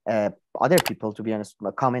other people, to be honest,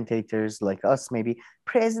 commentators like us, maybe.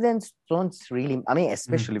 Presidents don't really, I mean,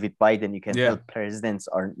 especially with Biden, you can tell presidents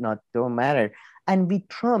don't matter. And with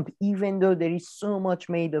Trump, even though there is so much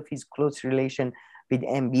made of his close relation with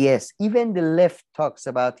MBS, even the left talks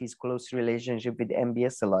about his close relationship with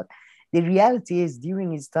MBS a lot. The reality is,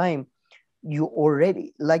 during his time, you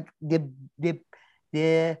already, like, the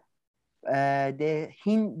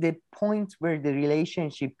point where the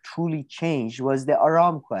relationship truly changed was the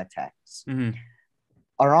Aramco attacks. Mm-hmm.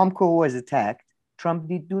 Aramco was attacked. Trump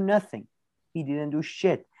did do nothing. He didn't do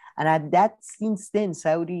shit. And since then,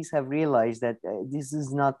 Saudis have realized that this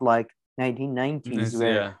is not like 1990s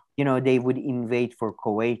where they would invade for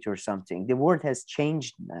Kuwait or something. The world has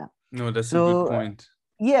changed now. No, that's a good point.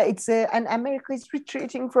 Yeah, and America is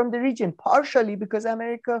retreating from the region, partially because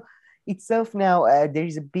America itself now, there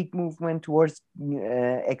is a big movement towards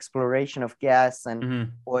exploration of gas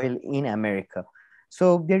and oil in America.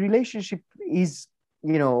 So the relationship is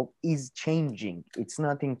changing. It's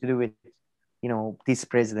nothing to do with, this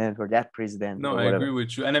president or that president. No, I agree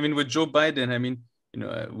with you. And I mean, with Joe Biden, I mean, we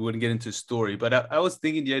wouldn't get into a story, but I was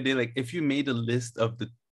thinking the other day, like, if you made a list of the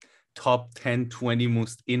top 10, 20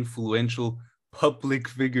 most influential public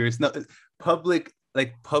figures, not public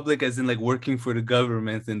as in like working for the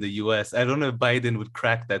government in the US, I don't know if Biden would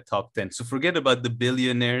crack that top 10. So forget about the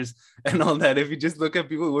billionaires and all that. If you just look at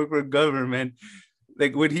people who work for government,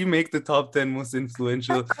 like, would he make the top 10 most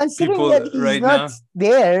influential people right now?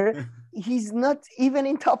 There, he's not even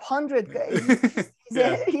in top 100.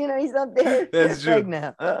 He's not there. That's true. Right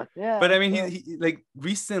now. But I mean, he like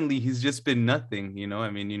recently he's just been nothing. I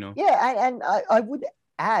mean, Yeah, and I would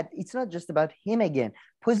add, it's not just about him again.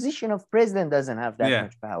 Position of president doesn't have that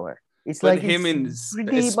much power. It's but like him it's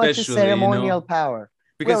pretty much a ceremonial power.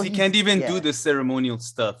 Because he can't even do the ceremonial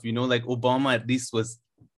stuff, like Obama at least was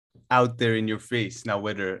out there in your face. Now,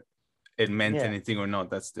 whether it meant anything or not,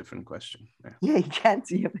 that's a different question. Yeah, he can't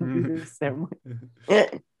even do the ceremony.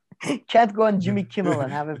 Can't go on Jimmy Kimmel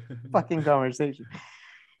and have a fucking conversation.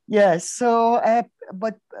 Yeah, so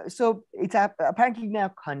it's apparently now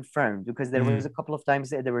confirmed, because there was a couple of times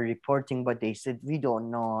that they were reporting, but they said we don't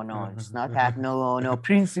know. No, it's not that. No.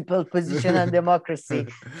 Principled position on democracy.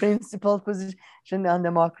 Principled position on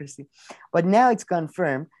democracy. But now it's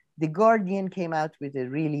confirmed. The Guardian came out with a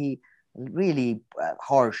really, really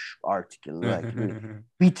harsh article, like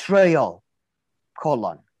betrayal,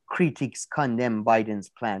 critics condemn Biden's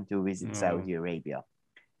plan to visit Saudi Arabia.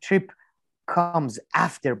 Trip comes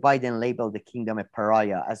after Biden labeled the kingdom a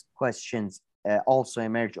pariah, as questions also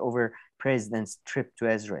emerge over president's trip to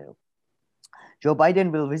Israel. Joe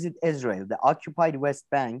Biden will visit Israel, the occupied West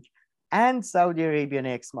Bank, and Saudi Arabia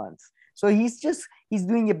next month. So he's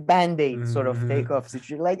doing a Bandaid sort of takeoff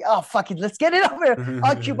situation, like, oh, fuck it, let's get it over.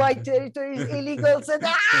 Occupied territories, illegals, and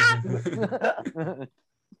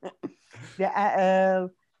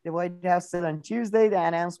the White House said on Tuesday the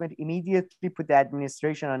announcement immediately put the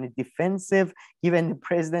administration on a defensive, given the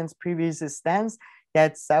president's previous stance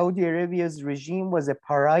that Saudi Arabia's regime was a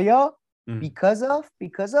pariah because of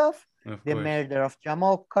the murder of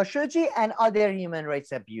Jamal Khashoggi and other human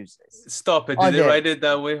rights abuses. Stop it. Did they write it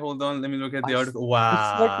that way? Hold on. Let me look at the article.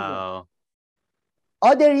 Wow.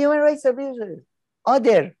 Other human rights abuses.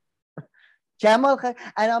 Jamal Khashoggi.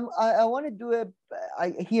 And I want to do I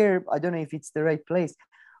don't know if it's the right place,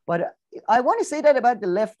 but I want to say that about the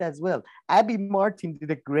left as well. Abby Martin did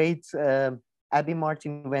a great. Abby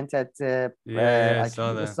Martin went at the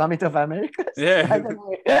Summit of America. Yeah,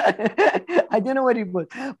 I don't know what it was,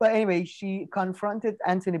 but anyway, she confronted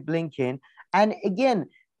Anthony Blinken, and again,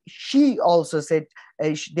 she also said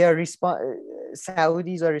Saudis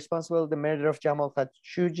are responsible for the murder of Jamal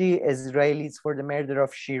Khashoggi, Israelis for the murder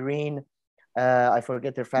of Shireen. I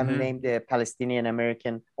forget her family name, the Palestinian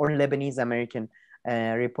American or Lebanese American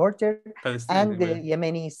reporter, and the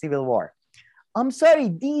Yemeni civil war. I'm sorry,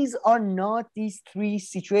 these three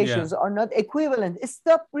situations are not equivalent.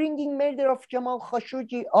 Stop bringing murder of Jamal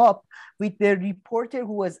Khashoggi up with the reporter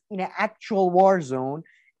who was in an actual war zone.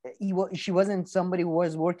 She wasn't somebody who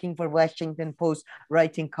was working for Washington Post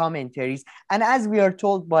writing commentaries. And as we are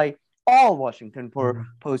told by all Washington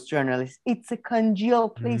Post journalists, it's a congeal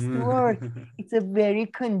place to work. It's a very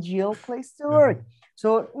congeal place to work.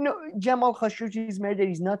 So no, Jamal Khashoggi's murder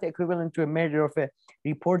is not equivalent to a murder of a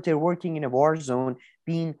reporter working in a war zone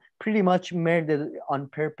being pretty much murdered on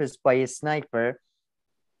purpose by a sniper.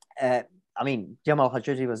 I mean, Jamal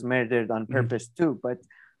Khashoggi was murdered on purpose too, but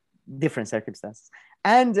different circumstances.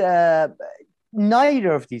 And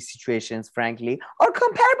neither of these situations, frankly, are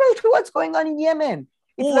comparable to what's going on in Yemen.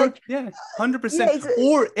 It's 100%.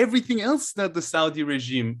 Or everything else that the Saudi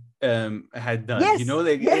regime had done.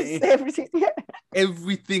 Everything. Yeah.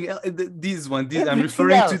 Everything else, I'm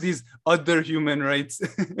referring to these other human rights.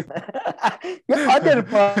 Other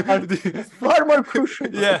part, far more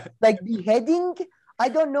crucial. Yeah. Like beheading. I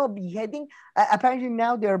don't know, beheading. Apparently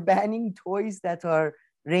now they're banning toys that are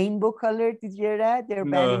rainbow colored. Did you hear that? They're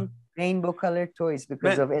banning rainbow colored toys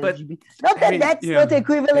because of LGBT. That's not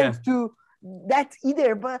equivalent to that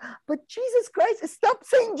either, but Jesus Christ, stop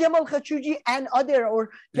saying Jamal Khashoggi and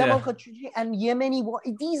Jamal Khashoggi and Yemeni.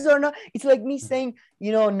 These are not. It's like me saying,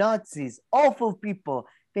 Nazis, awful people.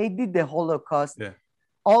 They did the Holocaust. Yeah.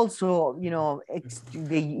 Also,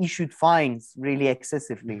 they issued fines really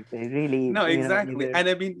excessively. They really exactly. And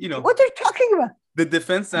I mean, what they're talking about. The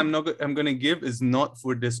defense I'm going to give is not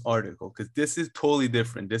for this article, because this is totally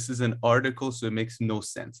different. This is an article, so it makes no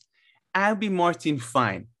sense. Abby Martin,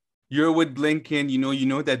 fine. You're with Blinken, you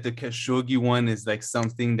know that the Khashoggi one is like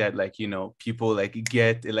something that people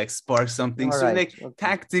get, it sparks something.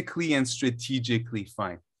 Tactically and strategically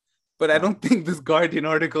fine. But I don't think this Guardian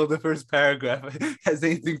article, the first paragraph, has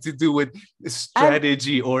anything to do with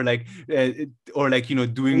strategy or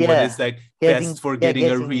doing what is best for getting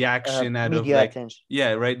a reaction out of attention.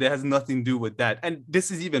 Yeah, right. That has nothing to do with that. And this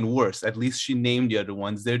is even worse. At least she named the other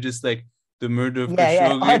ones. They're just like the murder of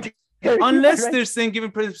Khashoggi. Unless they're saying given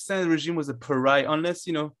President the regime was a pariah, unless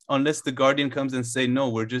the Guardian comes and say, no,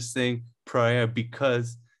 we're just saying pariah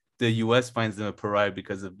because the US finds them a pariah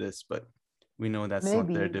because of this, but we know that's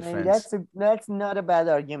not their defense. That's not a bad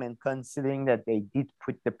argument, considering that they did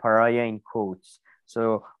put the pariah in quotes. So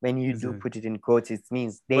when you do put it in quotes, it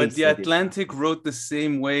means they But the said Atlantic wrote the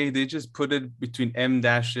same way. They just put it between M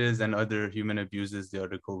dashes and other human abuses, the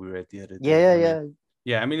article we read the other day.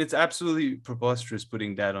 Yeah, I mean, it's absolutely preposterous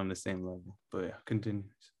putting that on the same level. But yeah, continue.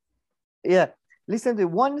 Yeah. Listen to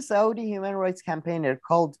one Saudi human rights campaigner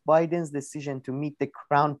called Biden's decision to meet the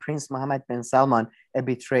Crown Prince Mohammed bin Salman a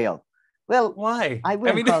betrayal. Well, why? I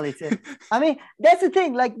wouldn't call it. I mean, that's the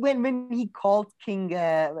thing. Like when he called King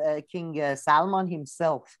Salman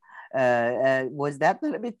himself, was that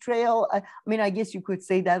not a betrayal? I mean, I guess you could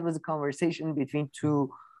say that was a conversation between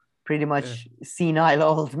two pretty much senile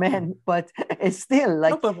old men, but it's still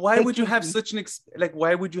like. No, but why would you have such an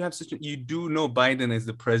why would you have such you do know Biden is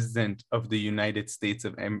the president of the United States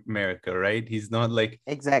of America, right? He's not like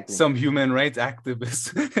some human rights activist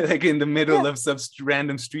like in the middle of some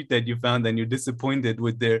random street that you found and you're disappointed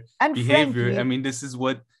with their behavior. Frankly, I mean, this is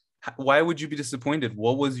what. Why would you be disappointed?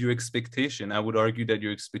 What was your expectation? I would argue that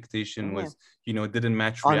your expectation was, didn't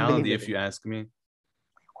match reality, if you ask me.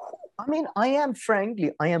 I mean, I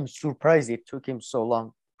am surprised it took him so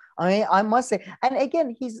long. I must say, and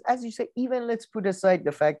again, he's, as you say, even let's put aside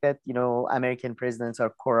the fact that, American presidents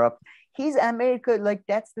are corrupt. He's America. Like,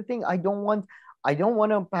 that's the thing. I don't want to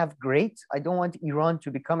have I don't want Iran to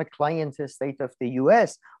become a client state of the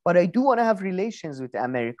US, but I do want to have relations with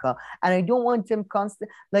America. And I don't want them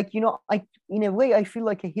in a way, I feel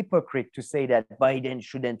like a hypocrite to say that Biden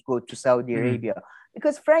shouldn't go to Saudi Arabia,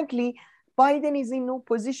 because frankly, Biden is in no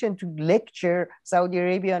position to lecture Saudi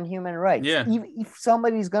Arabia on human rights. Yeah. If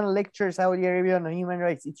somebody is going to lecture Saudi Arabia on human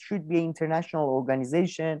rights, it should be an international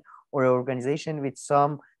organization or an organization with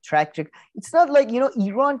some track record. It's not like,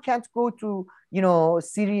 Iran can't go to,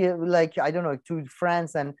 Syria, like, I don't know, to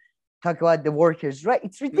France and talk about the workers, right?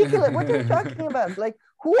 It's ridiculous. What are you talking about? Like,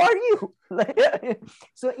 who are you?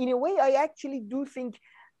 So in a way, I actually do think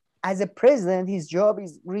as a president, his job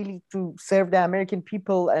is really to serve the American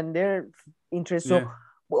people and their interests. So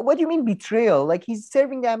what do you mean betrayal? Like, he's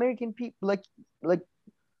serving the American people,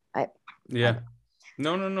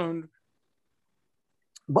 No.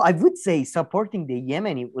 But I would say supporting the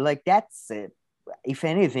Yemeni, like, that's, if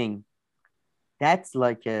anything, that's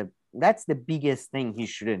the biggest thing he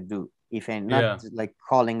shouldn't do. If any, not like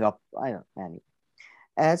calling up, I don't know.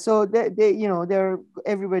 So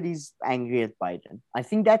everybody's angry at Biden. I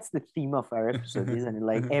think that's the theme of our episode, isn't it?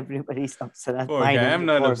 Like, everybody's upset at Biden. Guy. I'm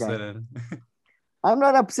not upset at him. I'm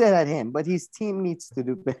not upset at him, but his team needs to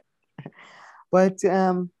do better. But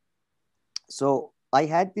so I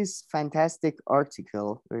had this fantastic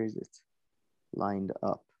article. Where is it? Lined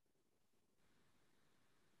up.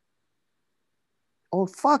 Oh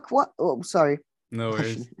fuck! What? Oh, sorry. No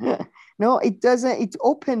worries. No, it doesn't. It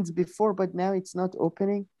opened before, but now it's not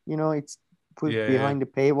opening. It's put behind the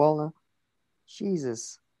paywall now.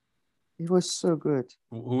 Jesus, it was so good.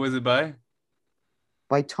 Who was it by?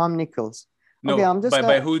 By Tom Nichols. No, okay, I'm just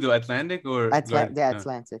by who? The Atlantic or the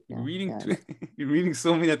Atlantic? Yeah. You're reading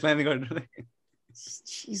so many Atlantic articles.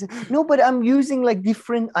 Jesus. No, but I'm using like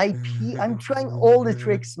different IP. I'm trying all the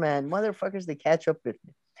tricks, man. Motherfuckers, they catch up with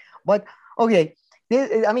me. But okay.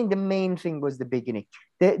 The main thing was the beginning.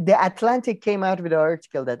 The Atlantic came out with an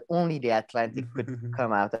article that only the Atlantic could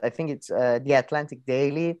come out. I think it's the Atlantic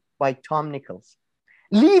Daily by Tom Nichols.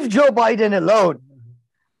 Leave Joe Biden alone.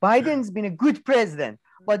 Biden's been a good president,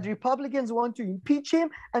 but Republicans want to impeach him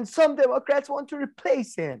and some Democrats want to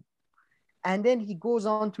replace him. And then he goes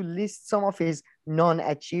on to list some of his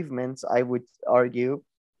non-achievements, I would argue.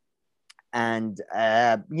 And,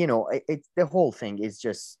 the whole thing is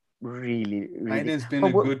just really. Biden's been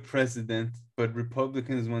a good president, but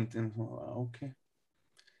Republicans want him. Okay.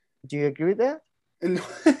 Do you agree with that? No.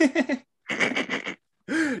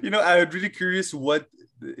 I'm really curious what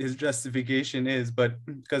his justification is, but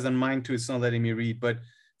because on mine too, it's not letting me read. But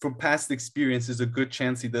from past experience, there's a good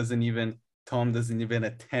chance Tom doesn't even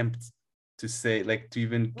attempt to say, to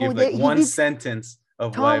even give one sentence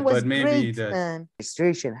of why, but maybe he does.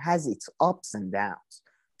 Administration has its ups and downs.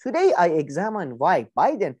 Today, I examine why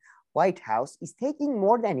Biden White House is taking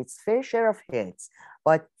more than its fair share of hits.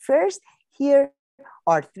 But first, here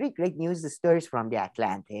are 3 great news stories from the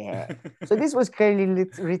Atlantic. So this was clearly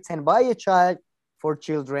written by a child for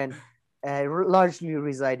children, largely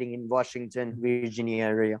residing in Washington, Virginia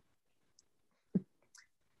area.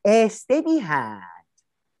 A steady hand.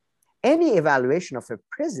 Any evaluation of a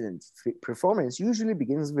president's performance usually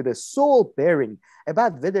begins with a soul bearing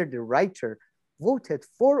about whether the writer voted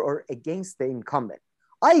for or against the incumbent.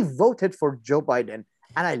 I voted for Joe Biden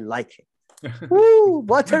and I like him. Woo,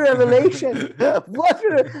 what a revelation.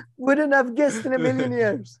 Wouldn't have guessed in a million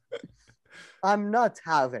years. I'm not,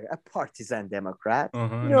 however, a partisan Democrat. No,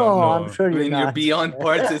 No, I'm no. sure I you're mean, you're not. beyond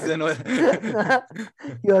partisan.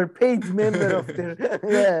 You're a paid member of the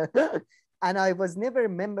yeah. And I was never a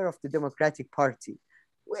member of the Democratic Party.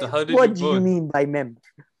 So how did you What do you vote? mean by member?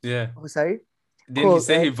 Yeah. Oh, sorry. Didn't he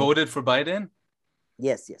say he voted for Biden?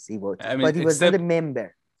 Yes, he voted, I mean, but he was not a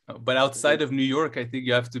member. but outside of New York, I think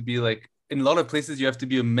you have to be like, in a lot of places, you have to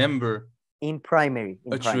be a member. In primary.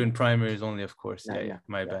 True, in primaries only, of course. No, yeah,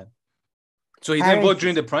 my yeah. bad. So he didn't vote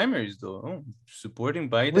during the primaries, though. Oh, supporting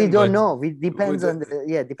Biden. We don't know. It depends on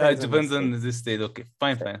the depends on the state. Okay,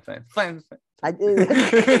 fine. I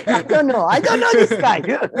don't know. I don't know this guy.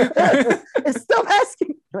 Stop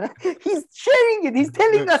asking. He's sharing it. He's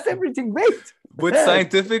telling us everything. Wait. With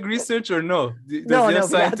scientific research or no? No,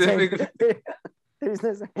 scientific. There's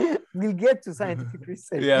no. We'll get to scientific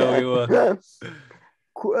research. Yeah, we will.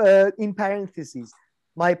 In parentheses,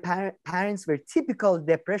 my parents were typical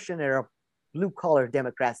Depression era blue-collar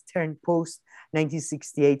Democrats turned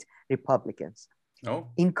post-1968 Republicans. Oh.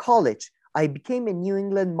 In college, I became a New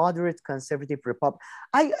England moderate conservative Republican.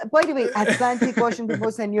 By the way, Atlantic, Washington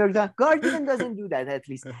Post, and New York Times, Guardian doesn't do that. At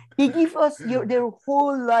least they give us their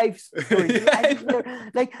whole life story.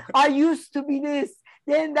 Like, I used to be this,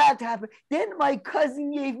 then that happened, then my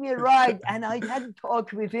cousin gave me a ride, and I had to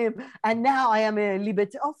talk with him, and now I am a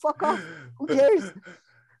libertarian. Oh, fuck off! Who cares?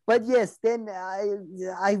 But yes, then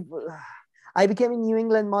I became a New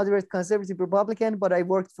England moderate conservative Republican, but I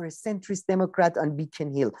worked for a centrist Democrat on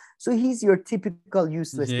Beacon Hill. So he's your typical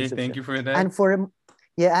useless. Yeah, thank you for that. And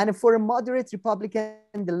for a moderate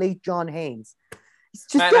Republican, the late John Haynes.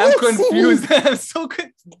 I'm confused. I'm so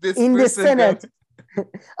confused. In the Senate.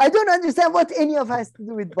 I don't understand what any of has to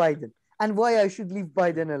do with Biden and why I should leave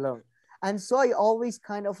Biden alone. And so I always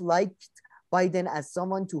kind of liked Biden as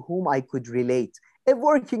someone to whom I could relate. A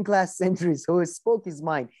working class centrist who spoke his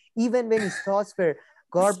mind, even when his thoughts were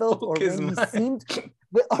garbled or when he seemed,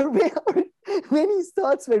 when his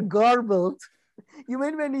thoughts were garbled. You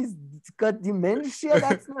mean when he's got dementia?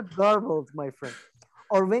 That's not garbled, my friend.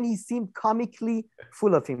 Or when he seemed comically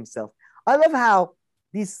full of himself. I love how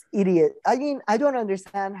this idiot, I mean, I don't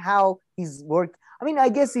understand how his work, I mean, I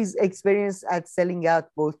guess his experience at selling out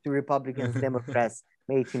both to Republicans and Democrats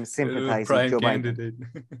made him sympathize with Joe Biden.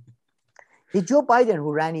 The Joe Biden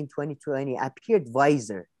who ran in 2020 appeared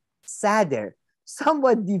wiser, sadder,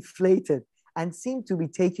 somewhat deflated, and seemed to be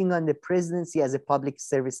taking on the presidency as a public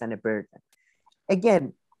service and a burden.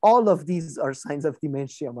 Again, all of these are signs of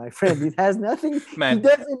dementia, my friend. It has nothing. Man, he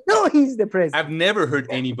doesn't know he's the president. I've never heard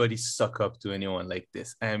anybody suck up to anyone like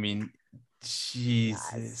this. I mean,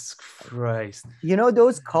 Jesus Christ. You know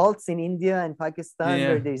those cults in India and Pakistan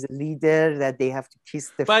where there's a leader that they have to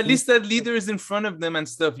kiss the But at least that leader is in front of them and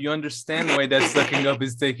stuff. You understand why that sucking up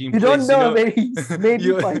is taking place. You don't know where he's maybe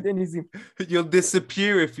Bidenism. You'll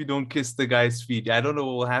disappear if you don't kiss the guy's feet. I don't know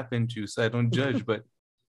what will happen to you, so I don't judge, but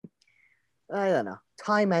I don't know.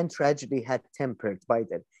 Time and tragedy had tempered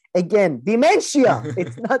Biden. Again, dementia.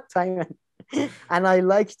 It's not time. And I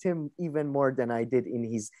liked him even more than I did in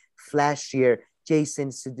his flashier Jason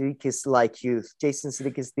Sudeikis-like youth. Jason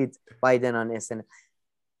Sudeikis did Biden on SNL,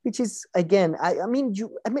 which is, again, I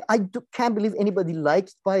can't believe anybody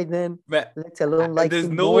liked Biden, let alone like there's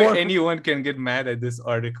him no more. way anyone can get mad at this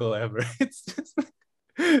article ever. It's just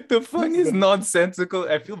the fun is nonsensical.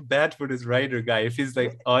 I feel bad for this writer guy if he's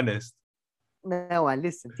like honest. No, and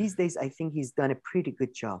listen, these days, I think he's done a pretty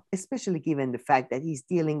good job, especially given the fact that he's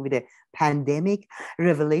dealing with a pandemic,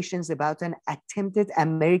 revelations about an attempted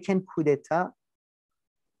American coup d'etat.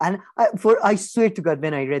 And I swear to God,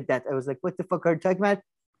 when I read that, I was like, what the fuck are you talking about?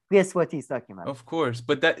 Guess what he's talking about. Of course.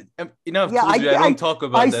 But that, I don't talk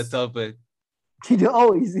about that topic.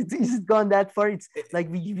 Oh, is it gone that far? It's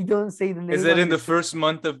like we don't say the name. Is it in the first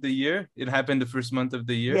month of the year? It happened the first month of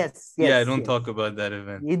the year? Yes. Yeah, I don't talk about that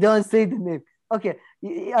event. You don't say the name. Okay.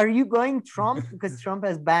 Are you going Trump? Because Trump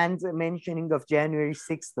has banned mentioning of January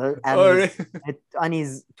 6th on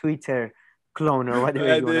his Twitter clone or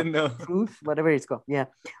whatever. I didn't know. Truth, whatever it's called. Yeah.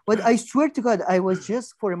 But I swear to God, I was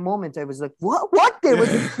just for a moment, I was like, what? There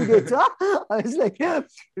was a coup d'etat? I was like,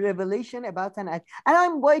 revelation about an act. And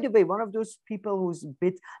I'm, by the way, one of those people who's a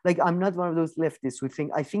bit, like, I'm not one of those leftists who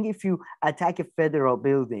think, I think if you attack a federal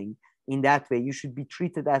building in that way, you should be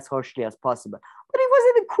treated as harshly as possible. But it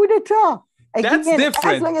wasn't a coup d'etat. That's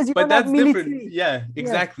different. As long as you but that's different. Yeah,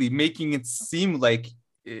 exactly. Yeah. Making it seem like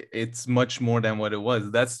it's much more than what it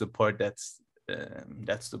was. That's the part that's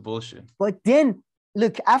the bullshit. But then,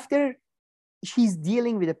 look, after he's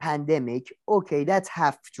dealing with a pandemic, okay, that's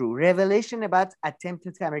half true. Revelation about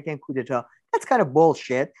attempted American coup d'etat, that's kind of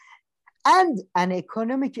bullshit. and an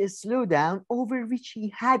economic slowdown over which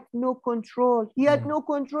he had no control. He had no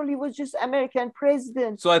control. He was just American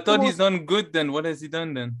president. So I thought he's done good then. What has he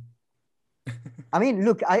done then? I mean,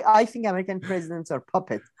 look, I think American presidents are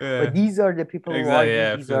puppets, but these are the people who are.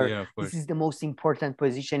 This is the most important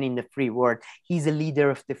position in the free world. He's a leader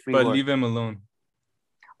of the free world. But leave him alone.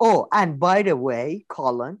 Oh, and by the way,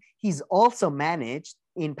 Colin, he's also managed,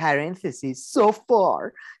 in parentheses, so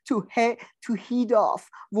far to head off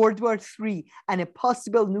World War III and a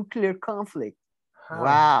possible nuclear conflict. How?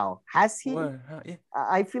 Wow. Has he? Yeah.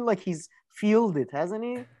 I feel like he's fueled it, hasn't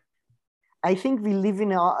he? I think we live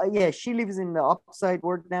in she lives in the upside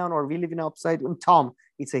world now, or we live in the upside. Tom,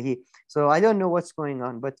 it's a he. So I don't know what's going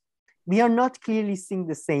on, but we are not clearly seeing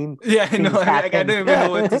the same. Yeah, I know. I don't even know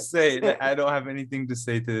what to say. Like, I don't have anything to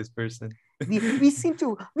say to this person. we seem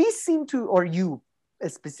to, or you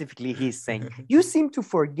specifically, he's saying, you seem to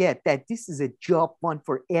forget that this is a job one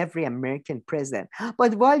for every American president.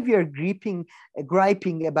 But while we are griping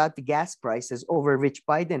about the gas prices over which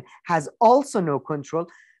Biden has also no control,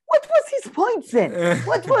 what was his point then?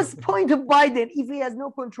 What was the point of Biden if he has no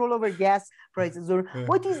control over gas prices? Or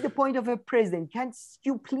what is the point of a president? Can't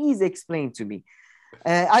you please explain to me?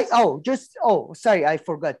 Sorry, I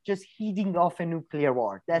forgot. Just heading off a nuclear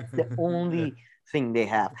war. That's the only thing they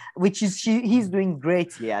have, which is he's doing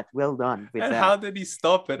greatly at. Well done with and that. How did he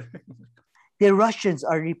stop it? The Russians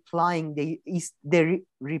are replaying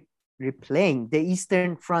the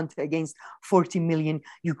Eastern Front against 40 million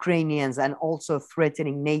Ukrainians and also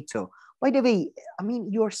threatening NATO. By the way, I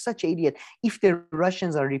mean, you're such an idiot. If the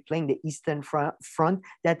Russians are replaying the Eastern Front,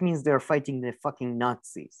 that means they're fighting the fucking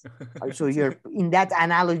Nazis. So you're in that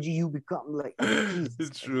analogy, you become like,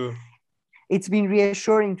 it's true. It's been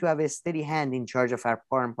reassuring to have a steady hand in charge of our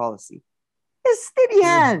foreign policy. A steady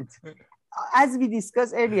hand. As we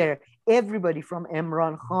discussed earlier, everybody from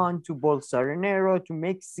Imran Khan to Bolsonaro to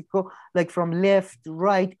Mexico, like from left,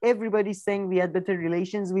 right, everybody's saying we had better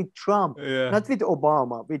relations with Trump, not with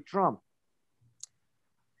Obama, with Trump.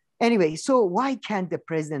 Anyway, so why can't the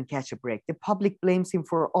president catch a break? The public blames him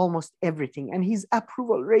for almost everything, and his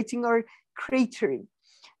approval rating are cratering.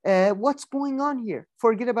 What's going on here?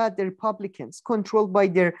 Forget about the Republicans, controlled by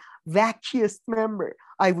their wackiest member.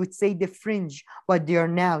 I would say the fringe, but they are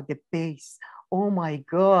now the base. Oh my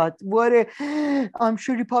God, I'm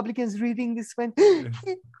sure Republicans reading this went,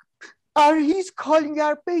 he's calling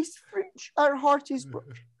our base fringe. Our heart is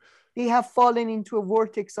broken. They have fallen into a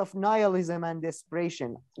vortex of nihilism and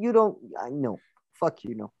desperation. I know, fuck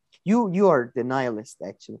you know. You are the nihilist,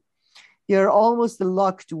 actually. They are almost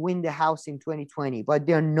luck to win the House in 2020, but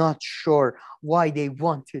they're not sure why they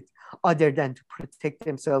want it, other than to protect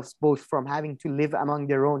themselves both from having to live among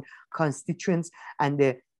their own constituents and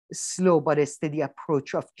the slow but a steady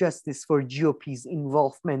approach of justice for GOP's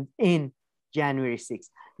involvement in January 6th.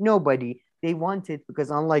 Nobody, they want it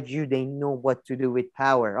because unlike you, they know what to do with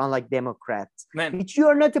power, unlike Democrats. Man. Which you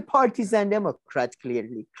are not a partisan Democrat,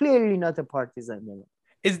 clearly not a partisan Democrat.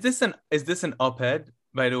 Is this an op-ed,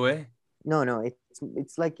 by the way? No,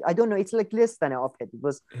 it's like, I don't know, it's like less than an op-ed. It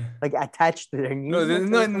was like attached to their news.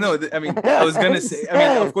 No. I mean, I was gonna say, I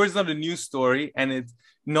mean, of course, it's not a news story, and it's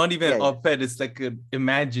not even an op-ed. It's like an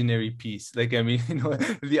imaginary piece. Like, I mean,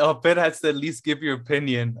 the op-ed has to at least give your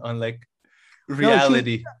opinion on like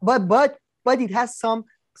reality. But it has some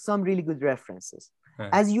really good references.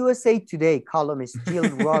 As USA Today columnist Jill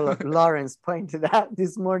Lawrence pointed out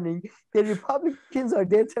this morning, the Republicans are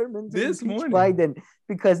determined to impeach Biden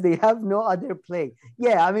because they have no other play.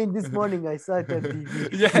 Yeah, I mean, this morning I saw it on TV.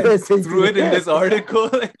 Yeah, threw it in this article.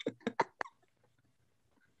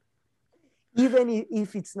 Even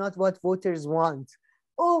if it's not what voters want.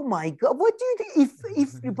 Oh my God, what do you think?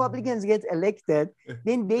 If Republicans get elected,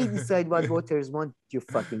 then they decide what voters want, you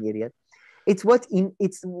fucking idiot. It's what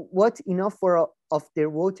enough of their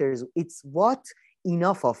voters. It's what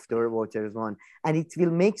enough of their voters want, and it will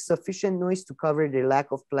make sufficient noise to cover their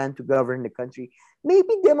lack of plan to govern the country.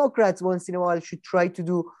 Maybe Democrats once in a while should try to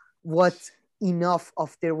do what enough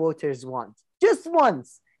of their voters want. Just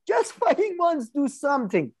once, just fucking once, do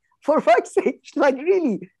something for fuck's sake. Like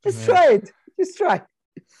really, just try it. Just try.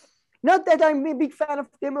 Not that I'm a big fan of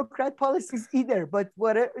Democrat policies either, but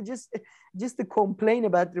just to complain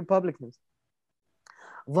about Republicans.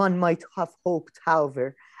 One might have hoped,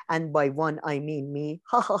 however, and by one I mean me,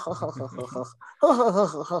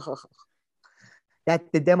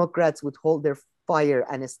 that the Democrats would hold their fire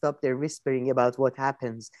and stop their whispering about what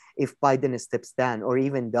happens if Biden steps down or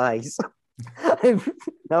even dies.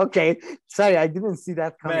 Okay, sorry, I didn't see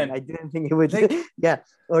that coming. Man. I didn't think it would.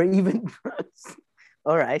 Or even.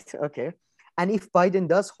 All right, okay. And if Biden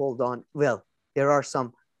does hold on, well, there are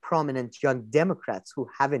some prominent young Democrats who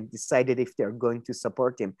haven't decided if they're going to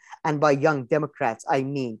support him. And by young Democrats, I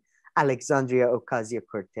mean Alexandria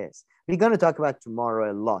Ocasio-Cortez. We're going to talk about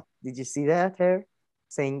tomorrow a lot. Did you see that, her?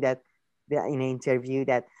 Saying that in an interview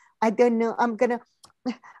that, I don't know,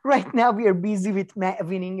 right now we are busy with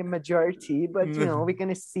winning a majority, but, we're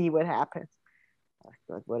going to see what happens.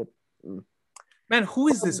 Oh, God, Man, who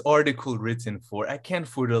is this article written for? I can't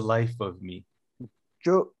for the life of me.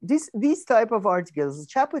 Joe, these type of articles,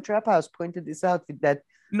 Chapo Trap House pointed this out with that.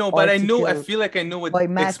 No, but I feel like I know what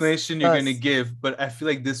explanation you're going to give, but I feel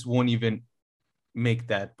like this won't even make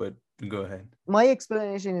that, but go ahead. My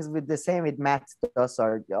explanation is with the same with Matt Duss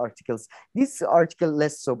articles. This article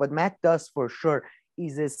less so, but Matt Duss for sure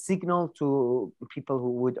is a signal to people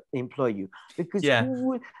who would employ you. Because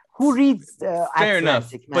who reads Fair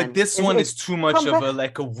enough, man? But this one is too much of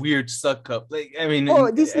a weird suck up. Like, I mean,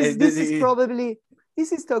 this is probably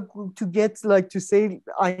to get to say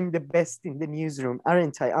I'm the best in the newsroom,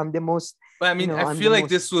 aren't I? I'm the most. But I mean, I feel like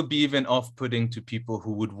this would be even off-putting to people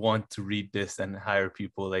who would want to read this and hire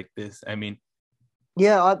people like this. I mean,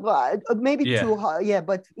 maybe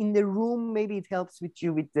but in the room, maybe it helps with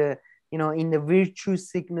you with the in the virtue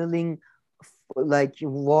signaling.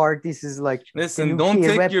 War, this is listen, don't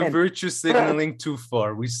take your virtue signaling too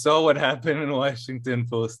far. We saw what happened in Washington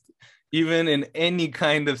Post. Even in any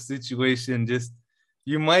kind of situation, just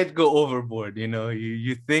you might go overboard.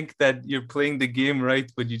 You think that you're playing the game right,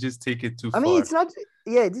 but you just take it too far. I mean, it's not.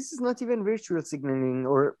 Yeah, this is not even virtual signaling,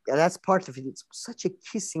 or that's part of it. It's such a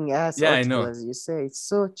kissing ass article, I know, as you say. It's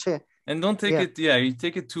such a. And don't take it, you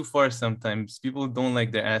take it too far sometimes. People don't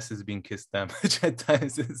like their asses being kissed that much at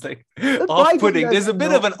times. It's off-putting. There's a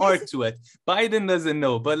bit of an art to it. Biden doesn't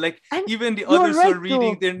know, but even the others who are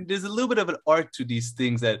reading, there's a little bit of an art to these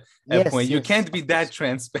things at a point. You can't be that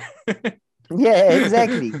transparent. Yeah,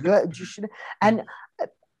 exactly. You should, and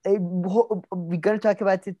we're going to talk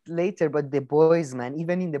about it later, but the boys, man,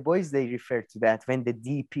 even in the boys, they refer to that when the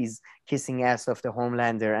Deep is kissing ass of the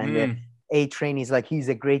Homelander and the A-Train is he's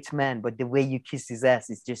a great man, but the way you kiss his ass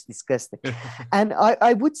is just disgusting. And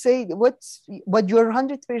I would say but you're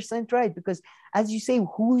 100% right, because as you say,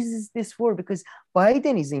 who is this for? Because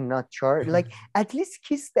Biden is in not charge. At least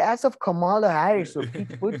kiss the ass of Kamala Harris or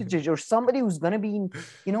Pete Buttigieg or somebody who's going to be in,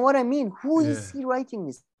 you know what I mean? Who is he writing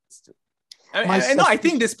this to? I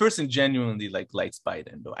think this person genuinely likes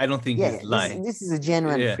Biden, though. I don't think he's lying. This is a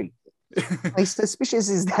genuine freak. My suspicion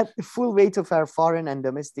is that the full weight of our foreign and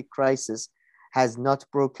domestic crisis has not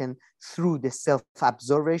broken through the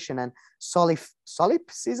self-absorption and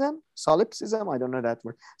solipsism, I don't know that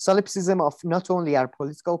word, solipsism of not only our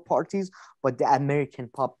political parties, but the American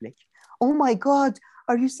public. Oh my God,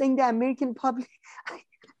 are you saying the American public?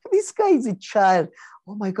 This guy is a child.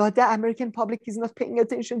 Oh my God, the American public is not paying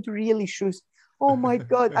attention to real issues. Oh my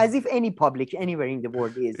God, as if any public anywhere in the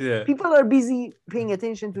world is. Yeah. People are busy paying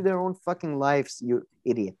attention to their own fucking lives, you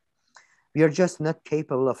idiot. We are just not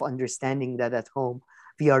capable of understanding that at home.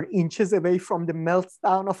 We are inches away from the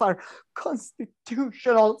meltdown of our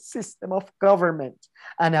constitutional system of government.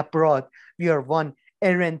 And abroad, we are one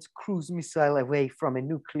errant cruise missile away from a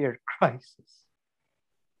nuclear crisis.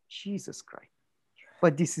 Jesus Christ.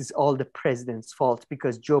 But this is all the president's fault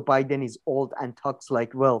because Joe Biden is old and talks Joe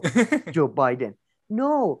Biden.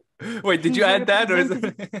 No. Wait, did you add that? Or is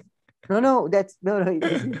it... No, that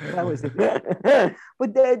was it.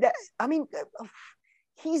 But I mean,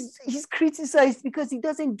 he's criticized because he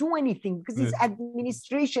doesn't do anything, because his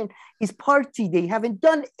administration, his party, they haven't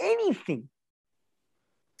done anything.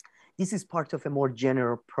 This is part of a more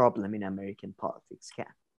general problem in American politics, Kam.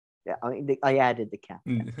 Yeah, I added the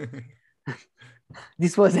Kam.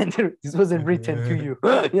 This wasn't written to you.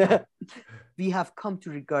 Yeah. We have come to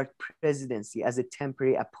regard presidency as a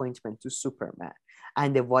temporary appointment to Superman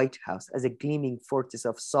and the White House as a gleaming fortress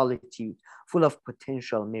of solitude full of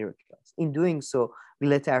potential miracles. In doing so, we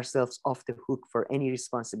let ourselves off the hook for any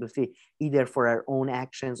responsibility, either for our own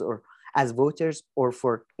actions or as voters, or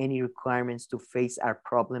for any requirements to face our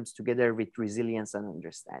problems together with resilience and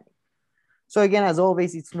understanding. So again, as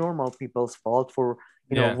always, it's normal people's fault for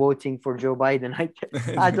voting for Joe Biden.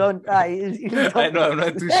 I know I'm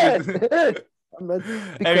not too sure.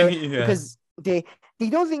 Because they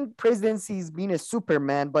don't think presidency is being a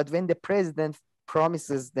Superman, but when the president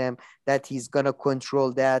promises them that he's gonna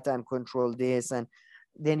control that and control this, and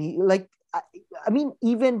then he I mean,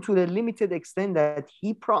 even to the limited extent that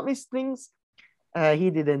he promised things, he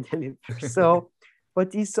didn't deliver. So,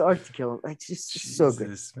 but this article, it's just so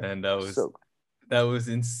good. Man, that was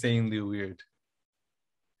insanely weird.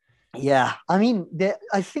 Yeah, I mean,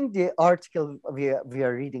 I think the article we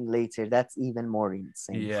are reading later, that's even more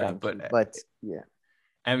insane. Yeah, but yeah.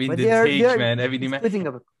 I mean, But the take, man, everything, man. splitting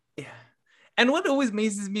up. Yeah. And what always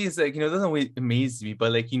amazes me is like, it doesn't always amaze me,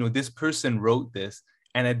 but like, this person wrote this,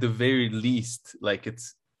 and at the very least, like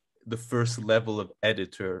it's the first level of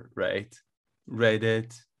editor, right? Read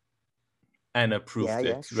it and approved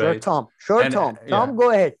Yeah. it, Sure, right? Tom. Sure, And Tom. yeah, Tom,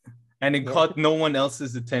 go ahead. and it Yeah. caught no one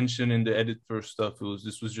else's attention in the editor stuff.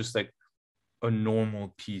 This was just like a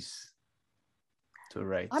normal piece to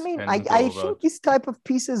write I mean, and I go think about. this type of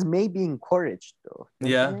pieces may be encouraged, though. Don't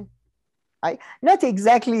you Yeah. think? I not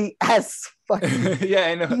exactly as fucking. Yeah,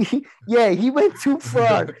 I know. He went too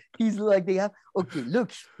far. He's like, they have. Okay,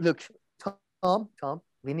 look, Tom.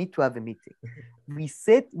 We need to have a meeting. We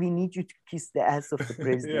said we need you to kiss the ass of the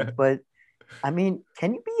president, Yeah, but I mean,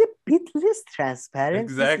 can you be a bit less transparent?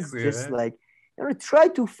 This is exactly, just man. like, try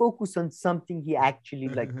to focus on something he actually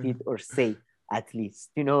like did or say at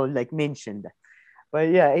least, like mention that. But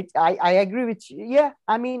yeah, I agree with you. Yeah,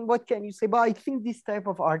 I mean, what can you say? But I think this type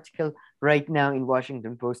of article right now in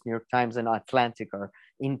Washington Post, New York Times, and Atlantic are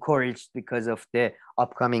encouraged because of the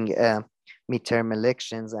upcoming midterm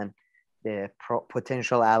elections and the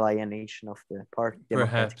potential alienation of the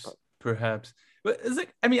Democratic Party. Perhaps. But it's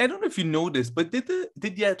like, I mean, I don't know if you know this, but did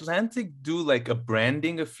the Atlantic do like a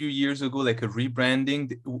branding a few years ago, like a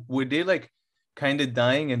rebranding? Were they like kind of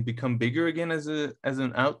dying and become bigger again as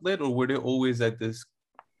an outlet, or were they always at this?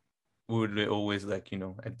 Were they always like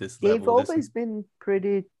at this They've level? always been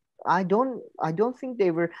pretty. I don't think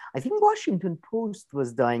they were. I think Washington Post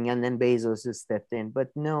was dying and then Bezos stepped in. But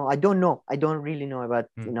no, I don't know. I don't really know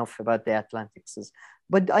enough about the Atlantics.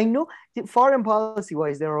 But I know foreign policy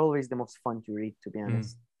wise, they're always the most fun to read, to be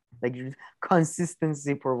honest. Like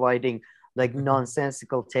consistency providing like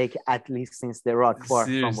nonsensical take, at least since the Rock War,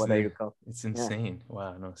 from what I Seriously, recall. it's insane.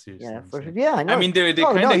 Wow, no, seriously. Yeah, for sure. Insane. Yeah, I know. I mean, they're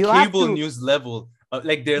No, kind of you have cable to. news level.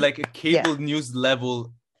 Like they're like a Yeah, cable news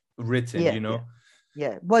level written,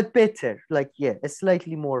 yeah, but better. Like, yeah, it's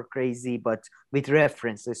slightly more crazy, but with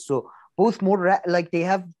references. So both more like they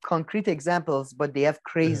have concrete examples, but they have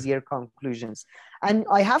crazier conclusions. And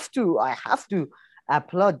I have to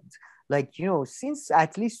applaud, like, since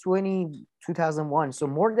at least 2001, so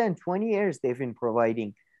more than 20 years, they've been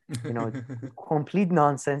providing, complete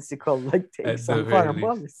nonsensical like At takes the on very foreign least.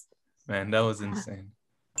 policy. Man, that was insane.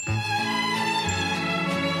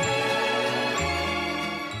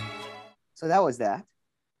 So that was that.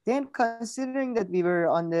 Then, considering that we were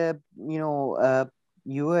on the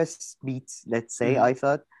U.S. beat, let's say, I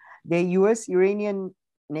thought the U.S.-Iranian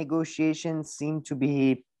negotiations seem to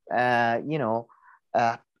be,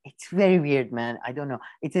 it's very weird, man. I don't know.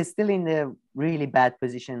 It is still in the really bad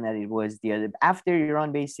position that it was the other. After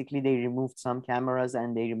Iran, basically, they removed some cameras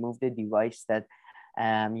and they removed the device that,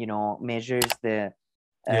 measures the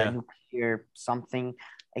Yeah. nuclear something.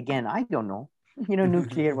 Again, I don't know.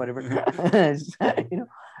 Nuclear, whatever.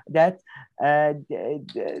 That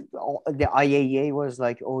the IAEA was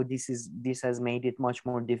like, oh, this has made it much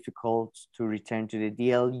more difficult to return to the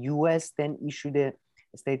deal. US then issued a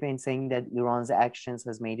statement saying that Iran's actions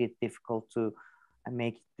has made it difficult to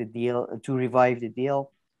make the deal, to revive the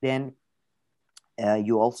deal. Then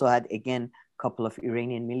you also had again a couple of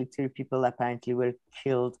Iranian military people apparently were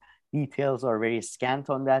killed. Details are very scant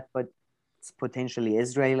on that, but it's potentially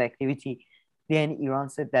Israel activity. Then Iran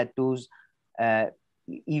said that those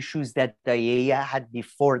issues that the IAEA had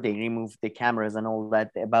before they removed the cameras and all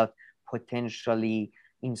that, about potentially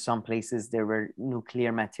in some places there were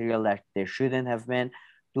nuclear material that there shouldn't have been.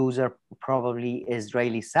 Those are probably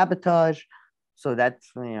Israeli sabotage. So that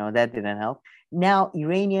didn't help. Now,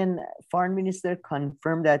 Iranian foreign minister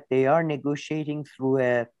confirmed that they are negotiating through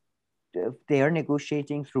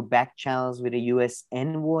back channels with a U.S.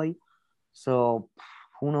 envoy. So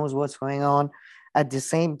who knows what's going on? At the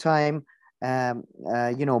same time,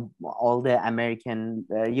 all the American,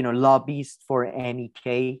 lobbyists for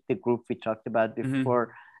MEK, the group we talked about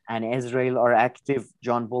before, and Israel are active.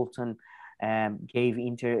 John Bolton gave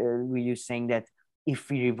interview saying that if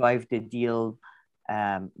we revive the deal,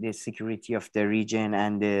 the security of the region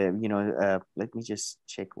and let me just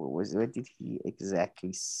check what did he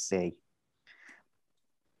exactly say?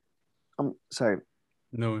 I'm sorry.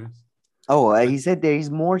 No worries. Oh, he said there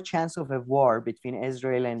is more chance of a war between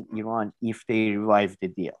Israel and Iran if they revive the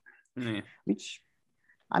deal. Yeah. Which,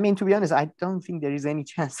 I mean, to be honest, I don't think there is any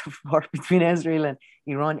chance of war between Israel and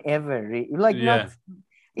Iran ever. Like, not.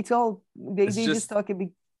 It's all they just talk a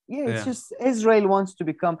bit. Yeah, it's just Israel wants to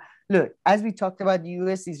become. Look, as we talked about, the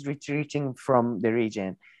US is retreating from the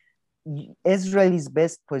region. Israel is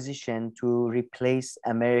best positioned to replace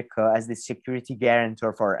America as the security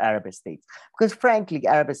guarantor for Arab states. Because frankly,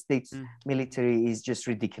 Arab states military is just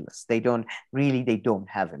ridiculous. They don't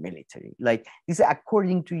have a military. Like this,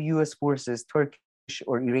 according to US forces, Turkish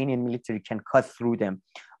or Iranian military can cut through them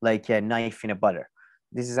like a knife in a butter.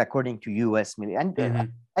 This is according to US military.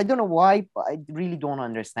 And I don't know why, but I really don't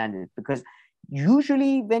understand it, because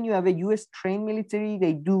usually when you have a US trained military,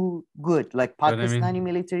 they do good. Like But I Pakistani mean,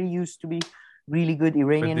 military used to be really good. but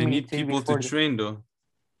Iranian they need military people to before train though.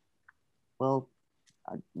 well,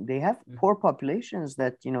 they have poor populations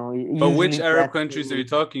that But which usually Arab that countries are you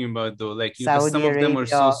talking about though? Like, because Saudi some of them are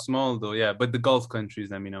so Arabia. small though. Yeah, but the Gulf countries,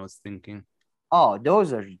 I mean, I was thinking. Oh, those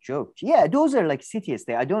are jokes. Yeah, those are like city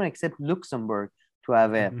states. I don't accept Luxembourg to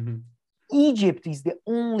have a. Egypt is the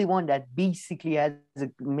only one that basically has a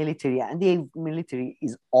military, and their military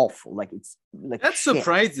is awful. Like it's like That shit.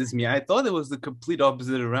 surprises me. I thought it was the complete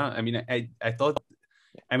opposite around. I mean, I thought,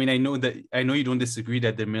 I mean, I know you don't disagree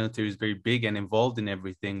that the military is very big and involved in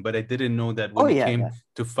everything, but I didn't know that when Oh it yeah, came yeah.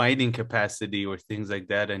 to fighting capacity or things like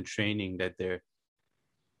that and training, that they're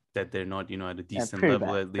not, at a They're decent pretty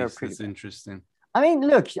level bad. at They're least. pretty It's bad. interesting. I mean,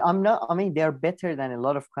 look, I'm not. I mean, they're better than a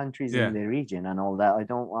lot of countries in Yeah. the region and all that. I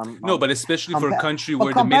don't. No, but especially for a country but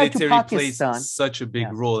where the compared to military plays Pakistan, such a big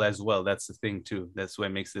yeah, role as well. That's the thing too. That's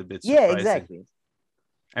what makes it a bit yeah, surprising. exactly.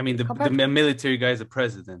 I mean, the Compared to military guy is a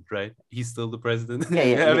president, right? He's still the president. yeah,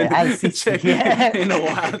 We yeah, yeah. haven't Al-Sisi, checked yeah. in a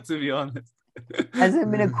while, to be honest. Has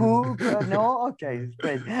it been a coup? No, okay,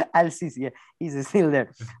 great. Al-Sisi, yeah, he's still there.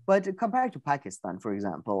 But compared to Pakistan, for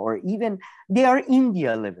example, or even they are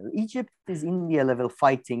India level. Egypt is India level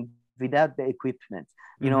fighting without the equipment,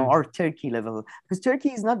 or Turkey level, because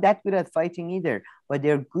Turkey is not that good at fighting either, but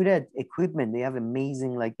they're good at equipment. They have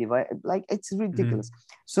amazing like device, like it's ridiculous.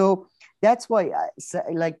 So that's why,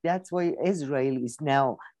 that's why Israel is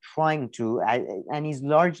now trying to, and is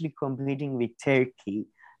largely competing with Turkey,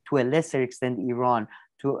 to a lesser extent Iran,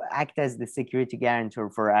 to act as the security guarantor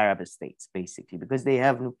for Arab states, basically, because they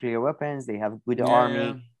have nuclear weapons, they have good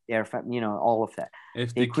army, they're all of that.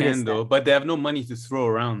 If they can though, but they have no money to throw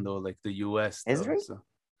around though, like the US though. Israel? So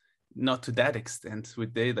not to that extent,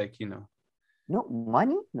 would they No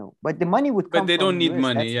money, no, but the money would come But they from don't need US.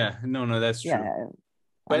 money. Yeah, no, that's true. Yeah,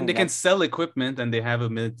 But they can sell equipment, and they have a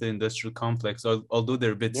military industrial complex, although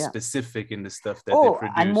they're a bit specific in the stuff that they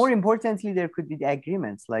produce. And more importantly, there could be the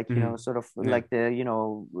agreements, like sort of like the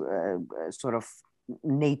sort of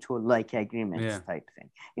NATO-like agreements type thing.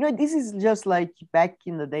 This is just like back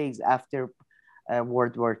in the days after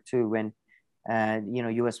World War II, when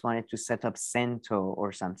US wanted to set up CENTO or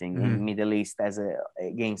something in Middle East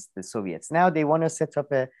against the Soviets. Now they want to set up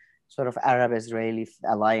a sort of Arab-Israeli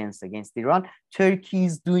alliance against Iran. Turkey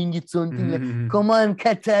is doing its own thing. Like, come on,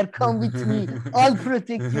 Qatar, come with me. I'll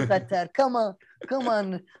protect you, Qatar. Come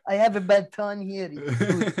on. I have a baton here.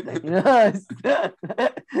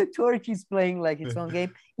 Turkey's playing like its own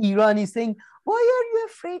game. Iran is saying, why are you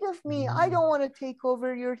afraid of me? I don't want to take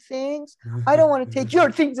over your things. I don't want to take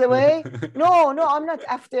your things away. No, I'm not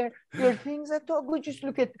after your things at all. We just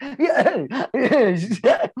look at Iran.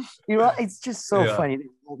 It's just so funny,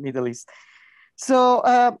 the Middle East. So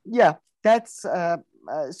that's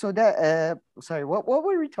sorry, what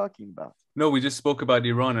were we talking about? No, we just spoke about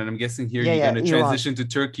Iran, and I'm guessing here you're going to transition to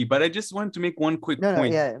Turkey. But I just wanted to make one quick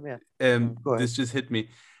point. This just hit me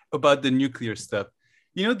about the nuclear stuff.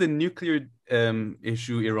 The nuclear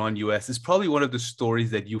issue, Iran-US, is probably one of the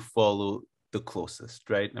stories that you follow the closest,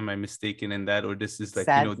 right? Am I mistaken in that? Or this is like,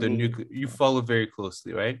 Sadly, the nuclear, you follow very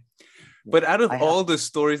closely, right? But out of all the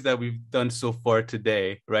stories that we've done so far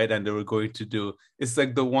today, right, and that we're going to do, it's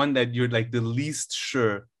like the one that you're like the least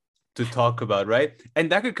sure to talk about, right?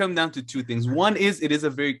 And that could come down to two things. One is it is a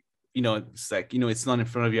very, it's like, it's not in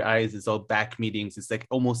front of your eyes. It's all back meetings. It's like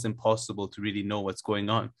almost impossible to really know what's going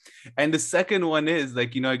on. And the second one is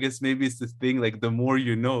like, I guess maybe it's this thing, like the more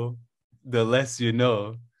you know, the less you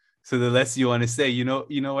know. So the less you want to say, you know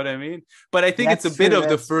what I mean? But I think it's a bit of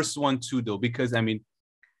the first one too, though, because I mean,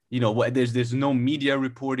 there's no media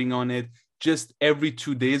reporting on it. Just every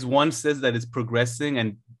 2 days, one says that it's progressing,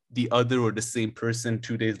 and the other or the same person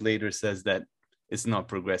 2 days later says that it's not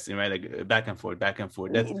progressing, right? Like back and forth.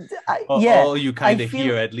 That's all you kind of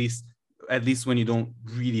hear, at least when you don't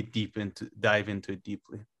really dive into it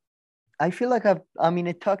deeply. I feel like I'm in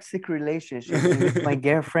a toxic relationship in which my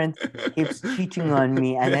girlfriend keeps cheating on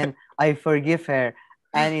me, and then I forgive her.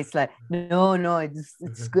 And it's like, no,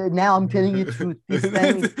 it's good. Now I'm telling you the truth. This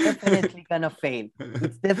time it's definitely gonna fail.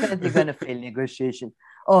 It's definitely gonna fail negotiation.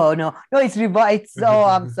 Oh no, it's revised. Oh,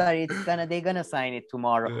 I'm sorry. They're gonna sign it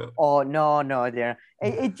tomorrow. Yeah. Oh no,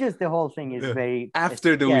 it just the whole thing is very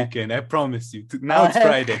after the yeah. weekend. I promise you. Now it's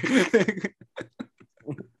Friday.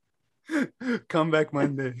 Come back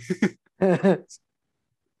Monday.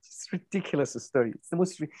 It's ridiculous story. It's the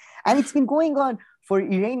most, and it's been going on for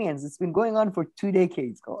Iranians. It's been going on for 2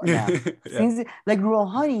 decades now. Since like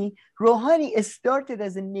Rouhani started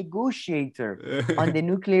as a negotiator on the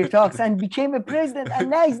nuclear talks and became a president, and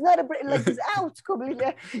now he's not he's out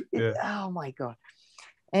completely. Oh my god.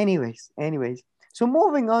 Anyways. So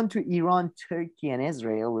moving on to Iran, Turkey, and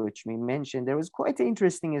Israel, which we mentioned, there was quite an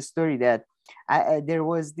interesting story that there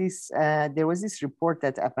was this report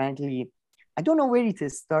that apparently, I don't know where it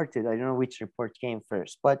has started. I don't know which report came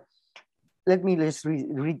first, but let me just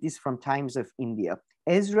read this from Times of India.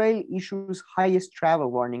 Israel issues highest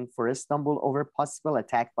travel warning for Istanbul over possible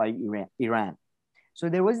attack by Iran. So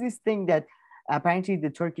there was this thing that apparently the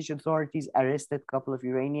Turkish authorities arrested a couple of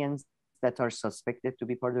Iranians that are suspected to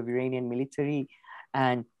be part of Iranian military,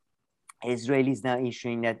 and Israel is now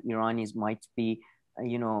issuing that Iranis might be,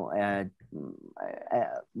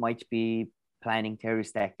 might be planning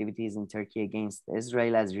terrorist activities in Turkey against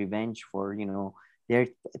Israel as revenge for, their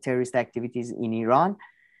terrorist activities in Iran.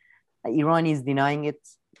 Iran is denying it,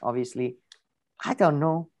 obviously. I don't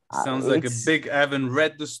know. Sounds like a big, I haven't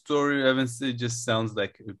read the story. It just sounds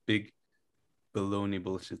like a big baloney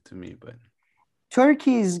bullshit to me, but.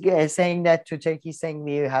 Turkey is saying that to Turkey, saying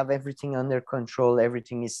we have everything under control,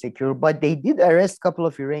 everything is secure, but they did arrest a couple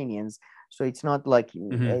of Iranians. So it's not like,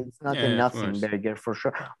 it's not a nothing burger for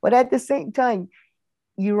sure. But at the same time,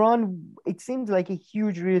 Iran, it seems like a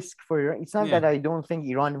huge risk for Iran. It's not that I don't think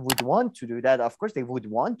Iran would want to do that. Of course, they would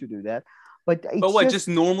want to do that. But what, just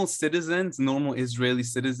normal citizens, normal Israeli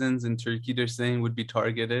citizens in Turkey, they're saying would be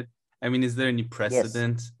targeted? I mean, is there any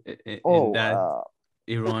precedent in that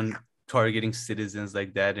Iran targeting citizens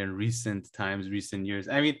like that in recent years?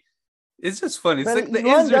 I mean, it's just funny. It's like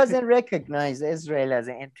Iran doesn't recognize Israel as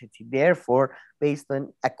an entity. Therefore,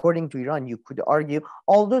 according to Iran, you could argue,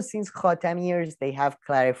 although since Khatami years, they have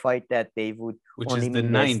clarified that they would which only is the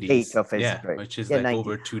mean 90s. The state of Israel. Which is like 90s.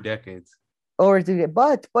 Over 2 decades.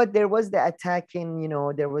 But there was the attack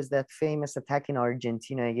there was that famous attack in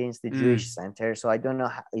Argentina against the Jewish center. So I don't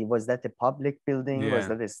know, was that a public building? Was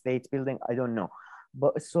that a state building? I don't know.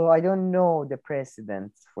 But so I don't know the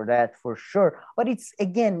precedent for that for sure. But it's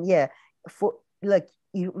again, for like,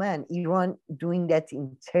 man, Iran doing that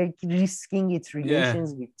in Turkey, risking its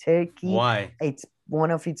relations with Turkey. Why? It's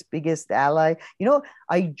one of its biggest ally.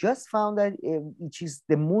 I just found that, which is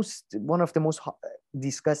one of the most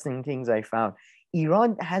disgusting things I found.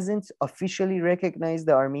 Iran hasn't officially recognized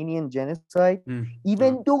the Armenian genocide,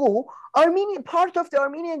 even though part of the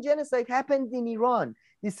Armenian genocide happened in Iran.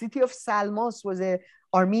 The city of Salmas was a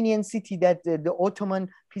Armenian city that the Ottoman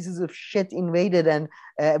pieces of shit invaded, and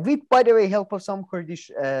with, by the way, help of some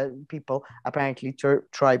Kurdish people, apparently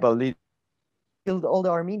tribal leaders, killed all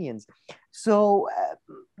the Armenians. So,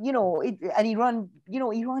 and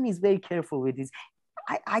Iran is very careful with this.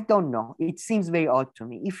 I don't know. It seems very odd to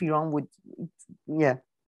me. If Iran would,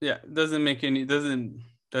 doesn't make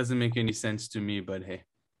any sense to me. But hey.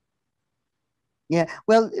 Yeah,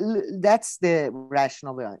 well, that's the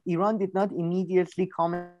rationale. Iran did not immediately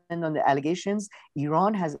comment on the allegations.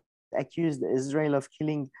 Iran has accused Israel of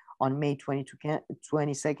killing on May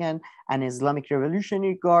 22nd an Islamic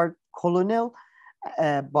Revolutionary Guard colonel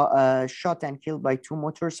shot and killed by 2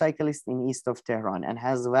 motorcyclists in east of Tehran, and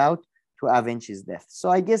has vowed to avenge his death. So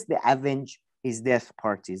I guess the avenge his death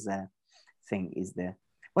part is thing is there.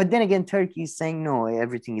 But then again, Turkey is saying, no,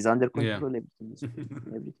 everything is under control. Everything is.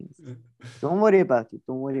 Don't worry about it.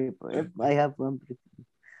 Don't worry about it. I have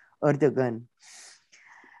Erdogan.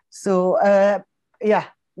 So,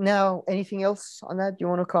 now, anything else on that you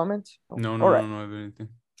want to comment? No, I don't have anything.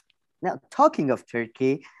 Now, talking of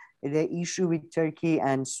Turkey, the issue with Turkey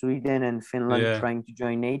and Sweden and Finland trying to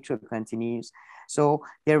join NATO continues. So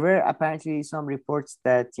there were apparently some reports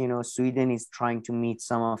that, Sweden is trying to meet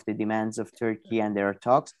some of the demands of Turkey, and there are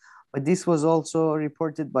talks. But this was also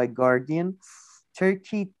reported by Guardian.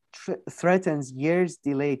 Turkey threatens years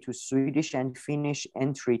delay to Swedish and Finnish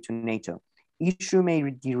entry to NATO. Issue may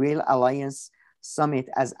derail alliance summit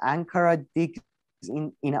as Ankara digs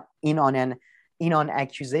in on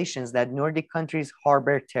accusations that Nordic countries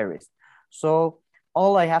harbor terrorists. So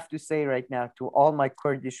all I have to say right now to all my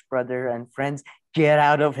Kurdish brother and friends, get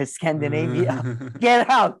out of Scandinavia. Get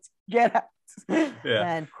out. Yeah.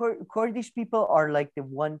 Man, Kurdish people are like the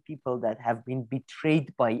one people that have been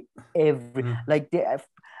betrayed by every, like they have,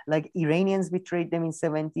 like Iranians betrayed them in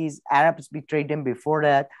 70s, Arabs betrayed them before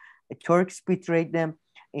that, Turks betrayed them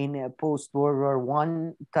in a post-World War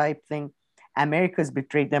I type thing. America's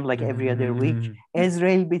betrayed them like every other week.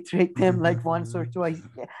 Israel betrayed them like once or twice.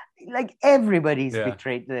 Like everybody's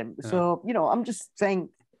betrayed them. So, you know, I'm just saying.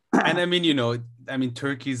 And I mean, you know,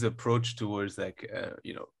 Turkey's approach towards like,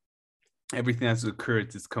 you know, everything that's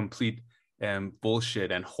occurred is complete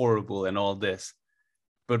bullshit and horrible and all this.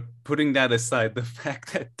 But putting that aside, the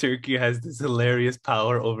fact that Turkey has this hilarious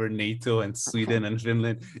power over NATO and Sweden and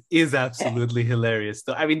Finland is absolutely hilarious.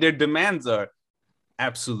 So, I mean, their demands are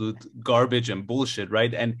absolute garbage and bullshit,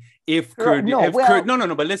 right? And if but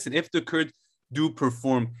listen, if the Kurds do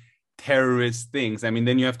perform terrorist things, I mean,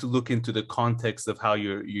 then you have to look into the context of how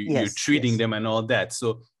you're treating them and all that.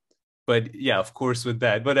 So, but yeah, of course with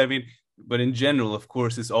that. But I mean, but in general, of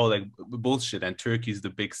course, it's all like bullshit, and Turkey's the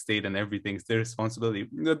big state and everything's their responsibility.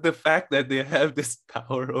 The fact that they have this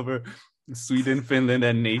power over Sweden, Finland,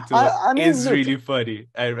 and NATO is really funny.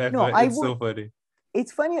 It's so funny.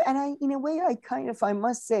 It's funny, and in a way, I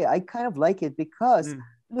must say, I kind of like it because,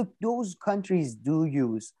 look, those countries do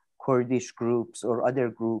use Kurdish groups or other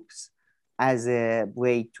groups as a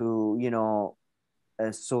way to, you know,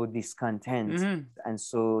 sow discontent and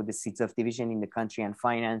sow the seeds of division in the country and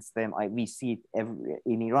finance them. We see it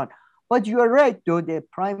in Iran. But you are right, though, the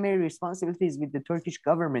primary responsibility is with the Turkish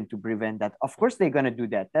government to prevent that. Of course, they're going to do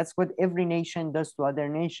that. That's what every nation does to other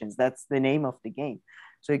nations. That's the name of the game.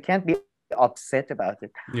 So you can't be upset about it.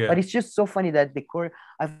 But it's just so funny that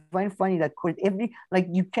I find funny that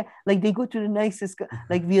you can, like, they go to the nicest,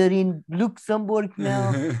 like, we are in Luxembourg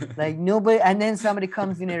now, like nobody, and then somebody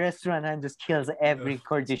comes in a restaurant and just kills every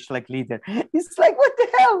Kurdish like leader. It's like, what the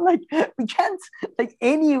hell? Like, we can't, like,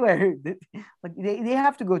 anywhere. Like, they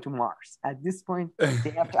have to go to Mars at this point.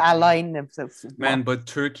 They have to align themselves with Mars. Man, but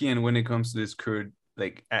Turkey, and when it comes to this Kurd,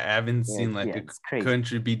 like, I haven't seen like a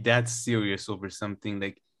country be that serious over something.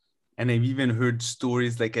 Like, and I've even heard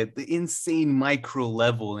stories like at the insane micro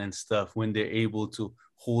level and stuff when they're able to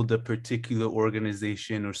hold a particular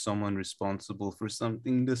organization or someone responsible for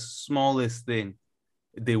something, the smallest thing,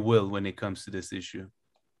 they will when it comes to this issue.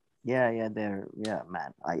 Man.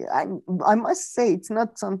 I must say it's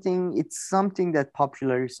something that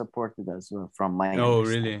popularly supported as well from my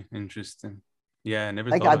really? Interesting. Yeah, I never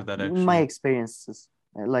thought of that actually. My experiences,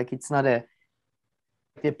 like, it's not the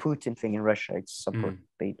Putin thing in Russia. It's support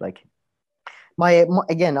like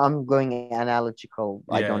again, I'm going analogical.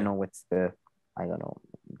 I don't know what's the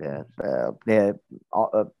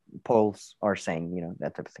polls are saying, you know,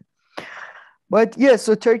 that type of thing. But yeah,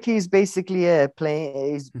 so Turkey is basically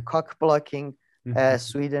cock blocking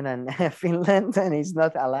Sweden and Finland, and he's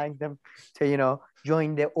not allowing them to, you know,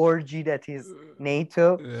 join the orgy that is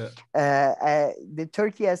NATO. The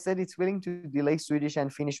Turkey has said it's willing to delay Swedish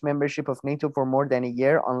and Finnish membership of NATO for more than a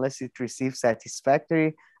year unless it receives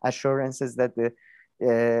satisfactory assurances that the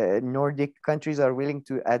Nordic countries are willing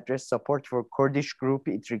to address support for Kurdish group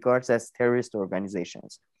it regards as terrorist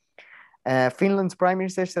organizations. Finland's prime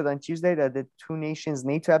minister said on Tuesday that the two nations'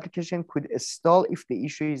 NATO application could stall if the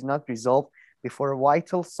issue is not resolved before a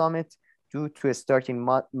vital summit due to a start in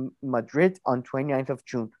Madrid on 29th of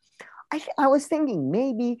June. I was thinking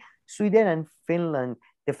maybe Sweden and Finland,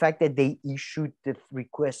 the fact that they issued the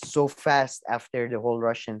request so fast after the whole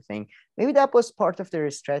Russian thing, maybe that was part of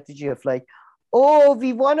their strategy of like, oh,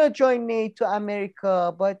 we want to join NATO,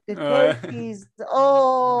 America, but the Turkeys,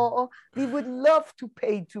 we would love to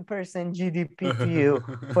pay 2% GDP to you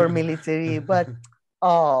for military, but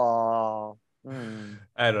I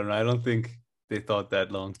don't know. I don't think they thought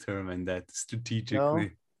that long term and that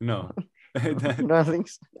strategically. No. Nothing.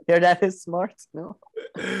 They're that smart, no?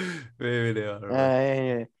 Maybe they are.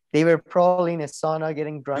 Right. They were probably in a sauna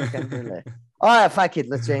getting drunk and they're like, oh, fuck it,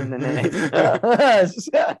 let's join the NATO.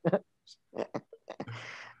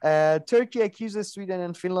 Turkey accuses Sweden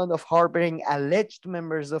and Finland of harboring alleged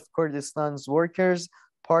members of Kurdistan's Workers'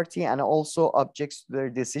 Party and also objects to their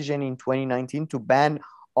decision in 2019 to ban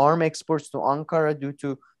arms exports to Ankara due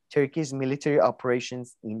to Turkey's military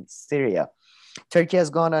operations in Syria. Turkey has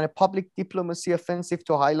gone on a public diplomacy offensive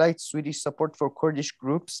to highlight Swedish support for Kurdish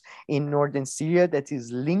groups in northern Syria that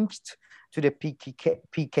is linked to the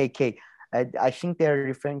PKK. I think they're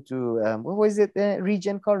referring to, what was it, the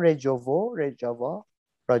region called Rojava.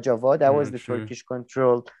 That was the Turkish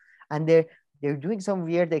control. And they're doing some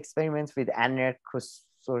weird experiments with anarchic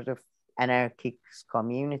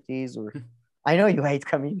communities. Or I know you hate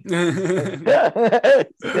communities. No,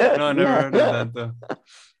 I never heard of that though.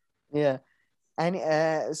 Yeah. And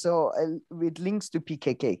with links to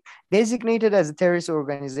PKK, designated as a terrorist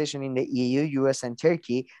organization in the EU, US, and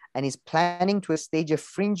Turkey, and is planning to stage a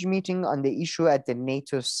fringe meeting on the issue at the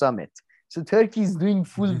NATO summit. So Turkey is doing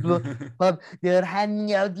full blown. They're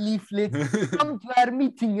handing out leaflets. Come to our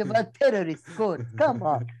meeting about terrorist code. Come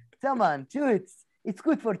on, do it. It's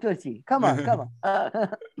good for Turkey. Come on.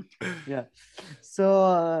 Yeah.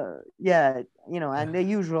 So yeah, and the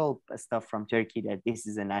usual stuff from Turkey that this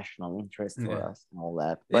is a national interest for us and all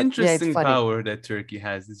that. But interesting it's funny. Power that Turkey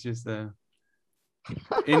has. It's just a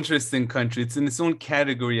interesting country. It's in its own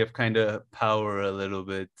category of kind of power a little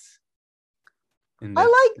bit.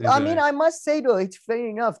 I must say though, it's fair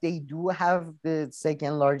enough. They do have the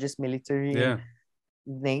second largest military in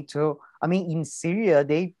NATO. I mean, in Syria,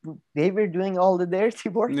 they were doing all the dirty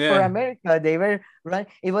work for America. They were right.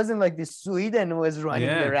 It wasn't like the Sweden was running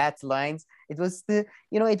the rat lines. It was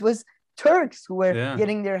it was Turks who were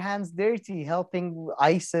getting their hands dirty, helping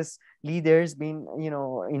ISIS leaders being,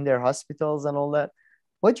 in their hospitals and all that.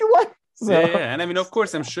 What you want? So. Yeah, and I mean, of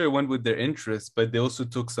course, I'm sure it went with their interests, but they also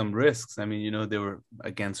took some risks. I mean, they were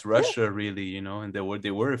against Russia, really, and there were a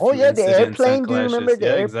few the airplane. Do you remember the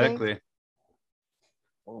airplane? Exactly.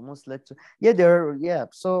 Almost led to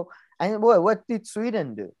So, and what did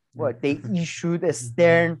Sweden do? What they issued a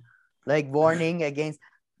stern warning against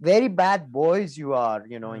very bad boys you are,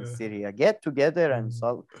 in Syria. Get together and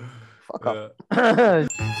solve. Fuck up.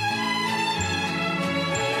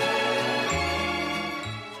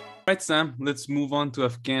 Right, Sam, let's move on to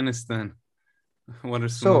Afghanistan. What are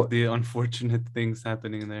some of the unfortunate things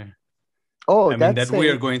happening there? That we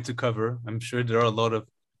are going to cover. I'm sure there are a lot of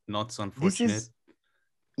not so unfortunate.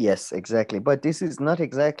 Yes, exactly. But this is not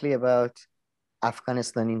exactly about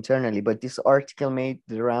Afghanistan internally, but this article made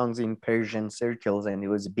the rounds in Persian circles and it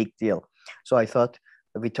was a big deal. So I thought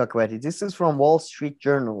we talk about it. This is from Wall Street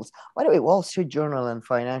Journals. By the way, Wall Street Journal and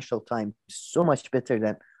Financial Times so much better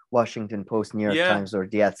than Washington Post, New York Times, or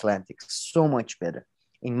The Atlantic. So much better,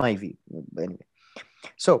 in my view. Anyway.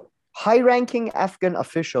 So, high-ranking Afghan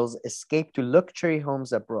officials escape to luxury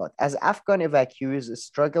homes abroad. As Afghan evacuees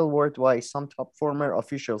struggle worldwide, some top former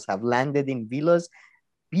officials have landed in villas,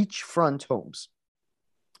 beachfront homes.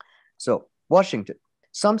 So, Washington.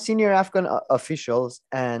 Some senior Afghan officials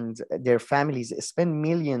and their families spend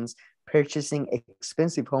millions purchasing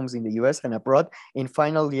expensive homes in the US and abroad in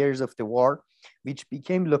final years of the war, which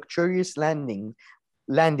became luxurious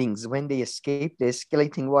landings when they escaped the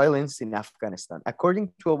escalating violence in Afghanistan.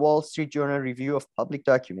 According to a Wall Street Journal review of public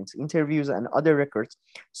documents, interviews, and other records,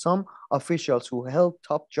 some officials who held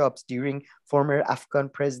top jobs during former Afghan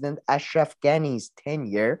President Ashraf Ghani's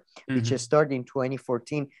tenure, which started in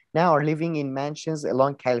 2014, now are living in mansions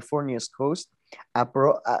along California's coast.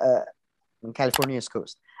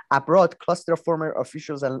 Abroad, cluster of former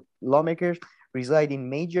officials and lawmakers reside in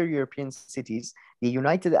major European cities, the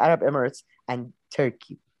United Arab Emirates, and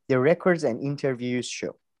Turkey. The records and interviews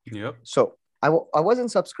show. Yep. So I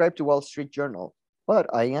wasn't subscribed to Wall Street Journal,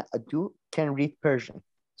 but I can read Persian.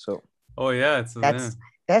 So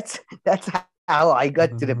that's how I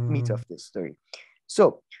got to the meat of this story.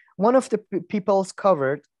 So one of the people's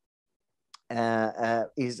covered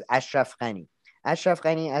is Ashraf Ghani. Ashraf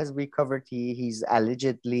Ghani, as we covered, he's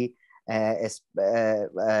allegedly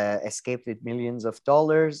escaped with millions of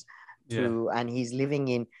dollars and he's living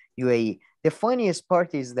in UAE. The funniest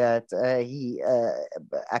part is that he,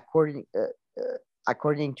 according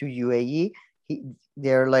to UAE,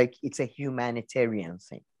 they're like, it's a humanitarian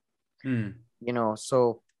thing.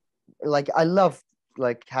 So I love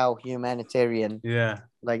how humanitarian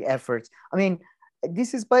efforts. I mean,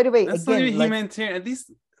 this is, by the way, that's again, not even humanitarian. At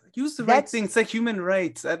least use the right thing. It's like human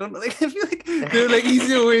rights. I don't know. I feel like there are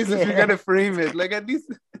easier ways if you're gonna frame it. At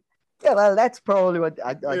least. Yeah, well, that's probably what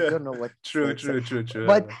I don't know what. True.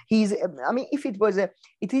 But he's. I mean, if it was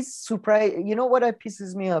it is surprise. You know what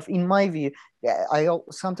pisses me off? In my view,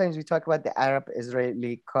 sometimes we talk about the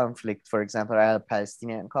Arab-Israeli conflict, for example,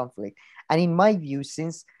 Arab-Palestinian conflict, and in my view,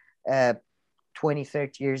 since 20,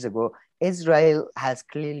 30 years ago, Israel has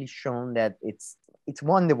clearly shown that it's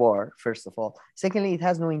won the war, first of all. Secondly, it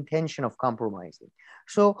has no intention of compromising.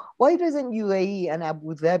 So why doesn't UAE and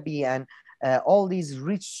Abu Dhabi and all these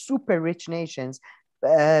super rich nations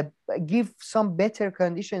give some better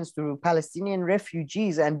conditions to Palestinian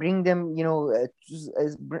refugees and bring them,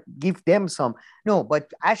 give them some? No, but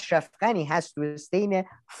Ashraf Ghani has to stay in a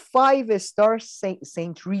 5-star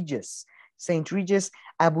St. Regis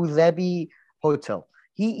Abu Dhabi hotel.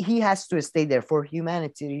 He has to stay there for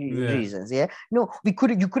humanitarian reasons. Yeah. No, you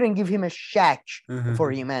couldn't give him a shack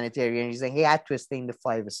for humanitarian reasons. He had to stay in the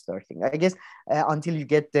 5-star thing. I guess until you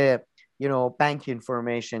get the bank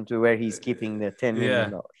information to where he's keeping the $10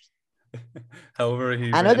 million. However,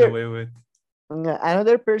 he ran Another away with.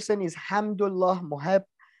 another person is Hamdullah Mohab.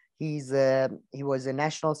 He was a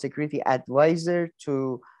national security advisor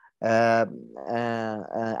to Ashraf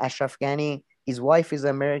Ghani. His wife is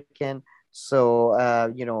American,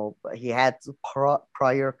 so he had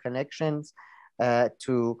prior connections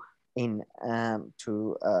to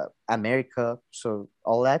America. So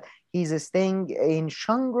all that. He's staying in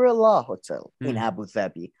Shangri-La Hotel in Abu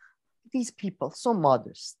Dhabi. These people so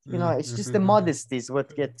modest, it's just the modesty is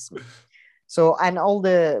what gets me. So, and all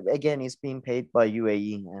again is being paid by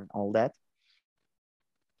UAE and all that.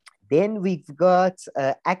 Then we've got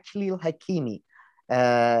Aklil Hakimi.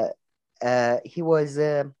 He was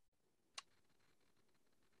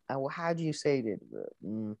how do you say it?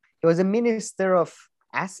 He was a minister of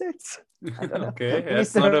assets. I don't know. Okay,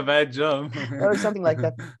 that's not a bad job. Or something like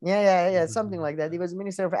that. Yeah, something like that. He was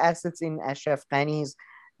minister of assets in Ashraf Ghani's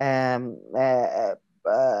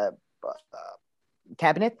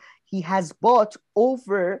cabinet. He has bought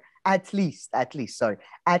over at least 10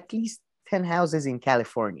 houses in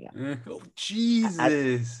California. Oh,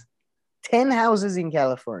 Jesus. 10 houses in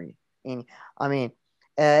California. Him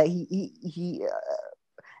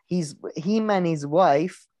and his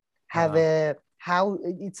wife have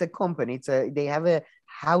it's a company. They have a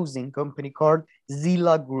housing company called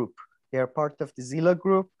Zilla Group. They are part of the Zilla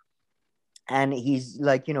Group. And he's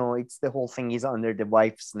like, it's the whole thing is under the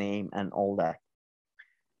wife's name and all that.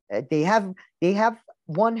 They have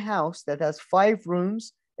one house that has 5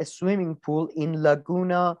 rooms, a swimming pool in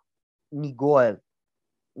Laguna Niguel,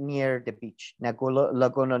 near the beach.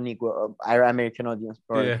 Laguna Niguel. Our American audience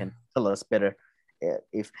probably can tell us better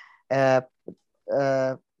if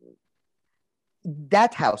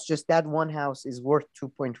that house, just that one house, is worth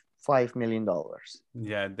 $2.5 million.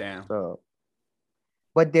 Yeah, damn. So,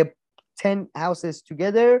 but the 10 houses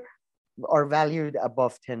together are valued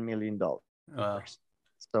above $10 million. Wow.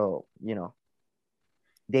 So,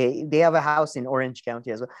 they have a house in Orange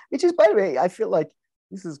County as well, which is, by the way, I feel like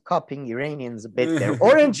this is copying Iranians a bit there.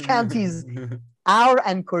 Orange County is our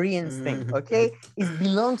and Koreans thing, okay? It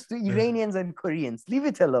belongs to Iranians and Koreans. Leave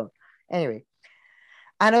it alone. Anyway,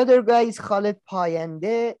 another guy is Khaled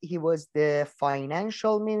Payande. He was the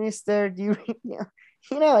financial minister during,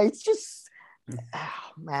 it's just,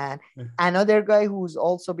 oh, man. Another guy who's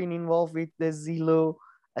also been involved with the Zillow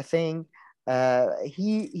thing.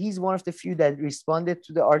 He's one of the few that responded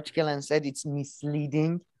to the article and said it's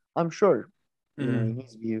misleading. I'm sure, in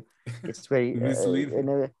his view, it's very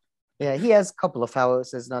misleading. He has a couple of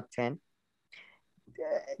houses, not 10.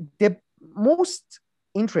 The most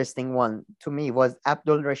interesting one to me was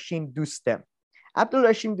Abdul Rashim Dostum. Abdul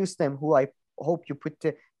Rashim Dostum, who I hope you put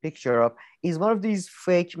the picture up, is one of these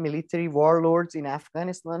fake military warlords in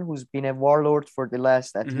Afghanistan who's been a warlord for the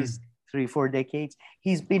last at least 3-4 decades.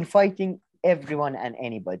 He's been fighting everyone and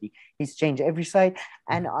anybody. He's changed every side,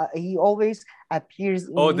 and he always appears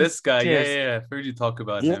in this guy. Yeah. I've heard you talk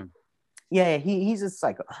about him. Yeah, he's a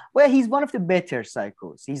psycho. Well, he's one of the better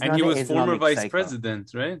psychos. And he was former vice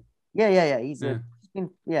president, right?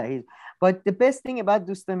 Yeah. But the best thing about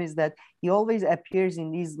Dostum is that he always appears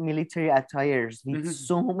in these military attires with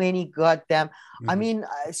so many goddamn,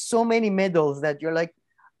 so many medals that you're like,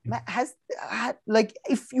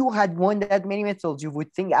 if you had won that many medals, you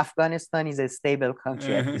would think Afghanistan is a stable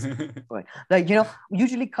country at this point.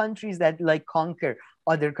 Usually countries that conquer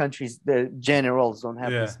other countries, the generals don't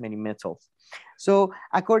have this many medals. So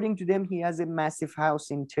according to them, he has a massive house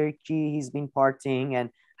in Turkey. He's been partying and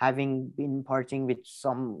having been partying with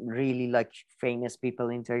some really famous people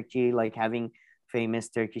in Turkey, having famous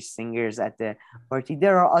Turkish singers at the party.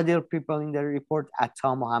 There are other people in the report,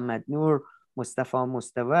 Atta Muhammad Nur, Mustafa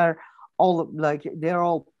Mustawar, they're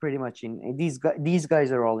all pretty much in these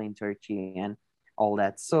guys are all in Turkey and all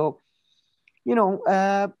that. So, one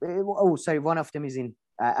of them is in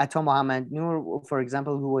Atta Muhammad Nur, for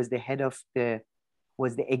example, who was the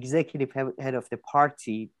executive head of the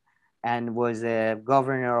party and was a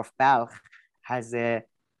governor of Balkh, has a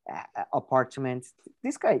apartment.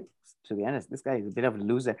 This guy, to be honest, this guy is a bit of a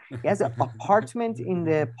loser. He has an apartment in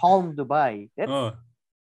the Palm, Dubai. That's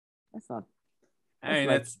not.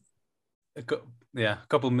 That's a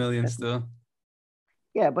couple million still.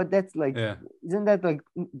 Yeah, but that's isn't that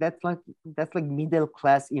that's middle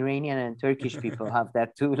class Iranian and Turkish people have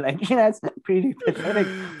that too? That's pretty pathetic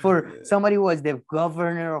for somebody who was the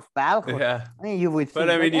governor of Balkh. Yeah, you would. But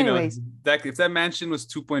anyways, if that mansion was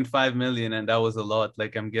 2.5 million and that was a lot,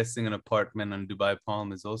 I'm guessing an apartment on Dubai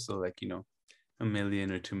Palm is also $1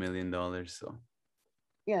 million or $2 million. So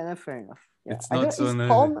yeah, that's fair enough. Yeah. It's not so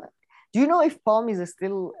Palm. Do you know if Palm is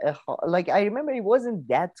still like I remember it wasn't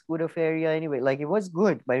that good of area anyway. Like it was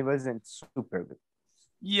good, but it wasn't super good.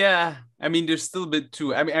 Yeah, I mean, there's still a bit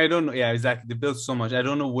too. I mean, I don't know. Yeah, exactly. They built so much. I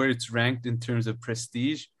don't know where it's ranked in terms of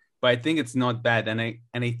prestige, but I think it's not bad. And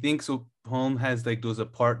I think so. Palm has like those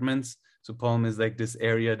apartments. So Palm is like this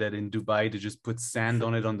area that in Dubai they just put sand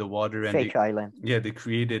on it on the water, and Fake island. they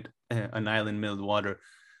created an island milled water.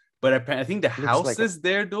 But I think the Looks like houses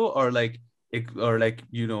there though are like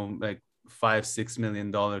like $5-6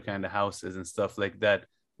 million kind of houses and stuff like that,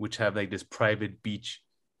 which have like this private beach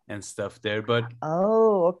and stuff there. But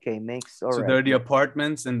oh, okay, makes all so right. there are the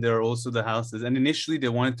apartments and there are also the houses. And initially they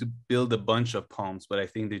wanted to build a bunch of palms, but I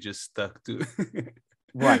think they just stuck to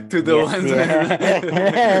One, to the yes, ones.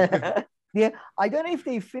 yeah. Yeah, I don't know if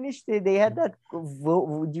they finished it. They had that.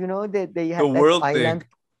 Do you know that they The had that world island? thing.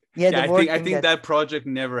 Yeah, Yeah, the world I thing think that project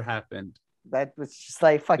never happened. that was just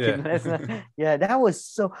like fucking. Yeah. Yeah, that was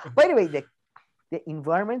so. By the way, the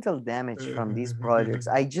environmental damage from these projects,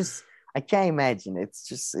 I can't imagine.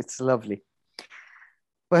 It's lovely.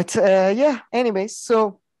 But yeah. Anyways,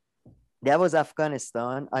 so that was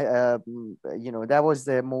Afghanistan. That was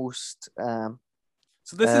the most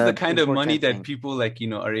So this is the kind of money important that thing. people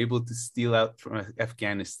are able to steal out from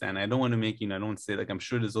Afghanistan. I don't want to make, I don't want to say like, I'm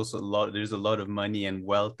sure there's a lot of money and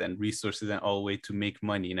wealth and resources and all way to make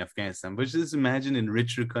money in Afghanistan. But just imagine in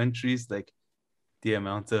richer countries, like the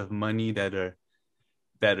amount of money that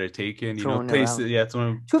are taken, Thrown places, around. yeah, it's one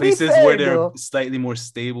of To be places where fair, they're though, slightly more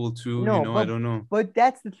stable too, no, I don't know. but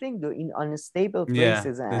that's the thing, though. In unstable Yeah,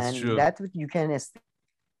 places, that's and true. that's what you can.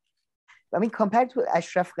 I mean, compared to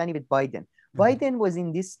Ashraf Ghani with Biden, Mhm. Biden was in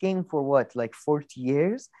this game for what, like 40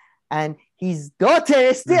 years, and his daughter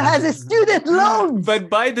still has a student loans. But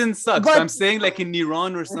Biden sucks. But I'm But saying like in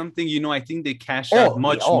Iran or something, I think they cash out oh,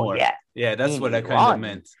 much oh more. yeah, Yeah, that's in what I kind of Iran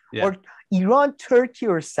meant. Yeah. or Iran, Turkey,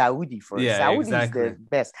 or Saudi. For Yeah, Saudi is exactly. the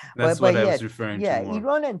best, That's but what I yeah, was referring to yeah, more.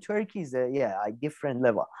 Iran and Turkey is a different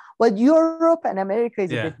level. But Europe and America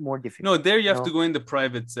is a Yeah. bit more No, difficult. there you have to go in the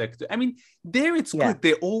private sector. I mean, there it's Yeah, good.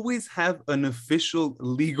 They always have an official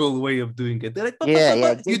legal way of doing it. They're like, yeah,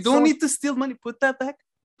 yeah. you It's don't so need to steal money. Put that back.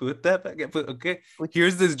 Put that back. Okay. which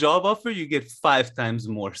Here's this job offer. You get 5 times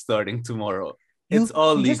more starting tomorrow. It's you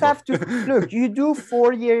all you just legal. have to look. You do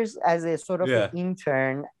 4 years as a sort of an Yeah.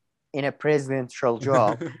 intern in a presidential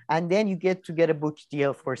job, and then you get a book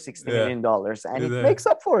deal for 60 Yeah. million dollars, and it Yeah. makes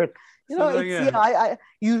up for it. So like, It's yeah. yeah. I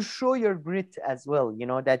you show your grit as well.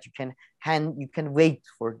 That you can wait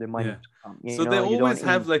for the money Yeah. to come. So they You don't always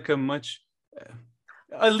have in like a much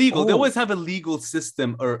they oh always have a legal system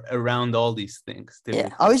around all these things yeah. I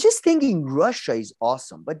typically. was just thinking Russia is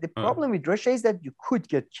awesome, but the Uh. problem with Russia is that you could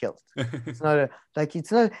get killed. It's not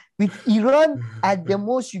with Iran. At the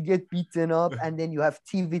most, you get beaten up, and then you have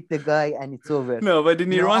tea with the guy, and it's over. No, but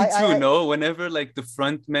in Iran too, I no. Whenever like the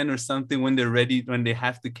front men or something, when they're ready, when they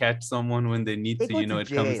have to catch someone, when they need they to, go to it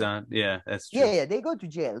comes jail. out. Yeah, that's Yeah, true. yeah, they go to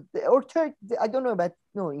jail. Or Turkey, I don't know about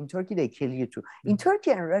no. In Turkey, they kill you too. In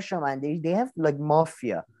Turkey and Russia, man, they have like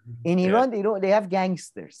mafia. In Yeah, Iran, they don't. They have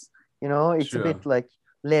gangsters. It's a sure. bit like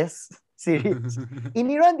less serious. In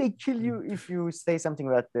Iran, they kill you if you say something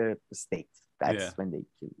about the state. Yeah. That's when they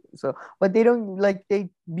kill you. So, but they don't like they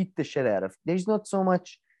beat the shit out of. There's not so much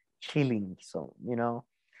killing. So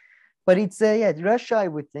but it's yeah, Russia. I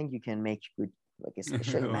would think you can make good. Like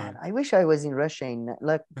especially, man, I wish I was in Russia.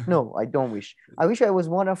 No, I don't wish. I wish I was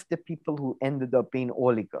one of the people who ended up being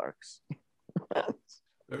oligarchs.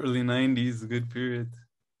 Early 90s, good period.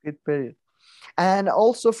 Good period. And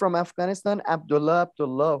also from Afghanistan, Abdullah,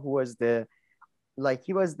 who was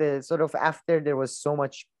he was the sort of after there was so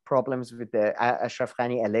much problems with the Ashraf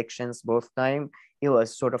Ghani elections both time. He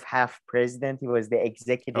was sort of half president. He was the Oh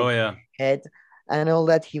executive yeah. head and all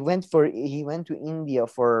that. He went to India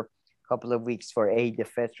for a couple of weeks for aid, the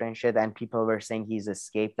veteran shit, and people were saying he's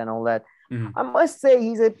escaped and all that. Mhm. I must say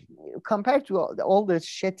compared to all the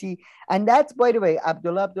shitty, and that's by the way,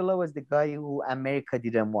 Abdullah was the guy who America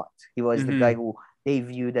didn't want. He was the guy Mhm. who they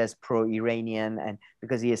viewed as pro-Iranian and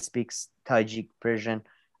because he speaks Tajik Persian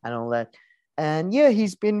and all that. And yeah,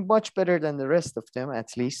 he's been much better than the rest of them, at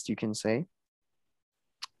least you can say.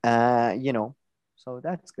 So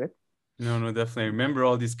that's good. No, no, definitely. I remember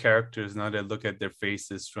all these characters now that I look at their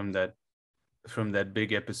faces from that big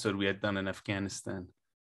episode we had done in Afghanistan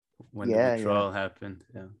when the Yeah, yeah. withdrawal happened.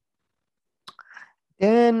 Yeah.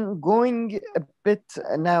 Then going a bit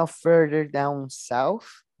now further down south,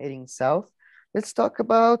 heading south, let's talk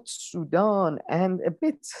about Sudan and a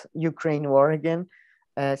bit Ukraine war again.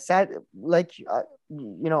 Sad,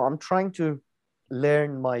 I'm trying to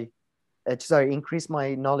learn increase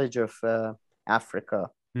my knowledge of Africa.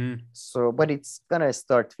 Mm. So, but it's gonna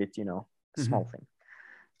start with, a small Hmm. thing.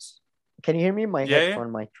 Can you hear me? My Yeah, yeah.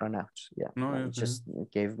 headphone might run out. Yeah, No, no, yeah, it okay. just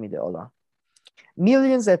gave me the alarm.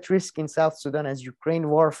 Millions at risk in South Sudan as Ukraine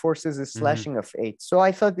war forces a Hmm. slashing of aid. So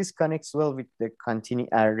I thought this connects well with the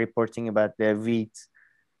reporting about the wheat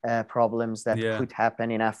problems that Yeah. could happen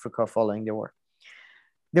in Africa following the war.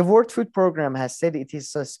 The World Food Programme has said it is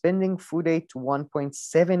suspending food aid to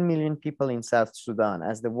 1.7 million people in South Sudan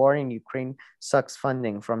as the war in Ukraine sucks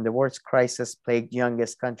funding from the world's crisis plagued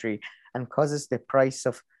youngest country and causes the price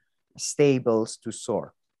of staples to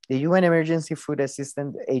soar. The UN Emergency Food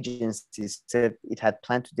Assistance Agency said it had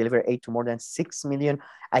planned to deliver aid to more than 6 million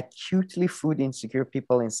acutely food insecure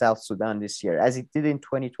people in South Sudan this year, as it did in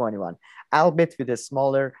 2021, albeit with a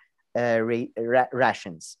smaller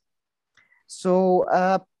rations. So,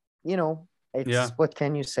 Yeah. it's what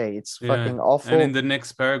can you say? It's Yeah. fucking And in awful. the next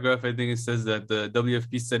paragraph, I think it says that the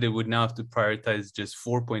WFP said it would now have to prioritize just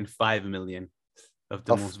 4.5 million of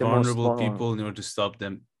the Of most the most vulnerable vulnerable. people in order to stop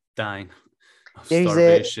them dying of There is a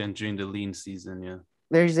starvation during the lean season. Yeah.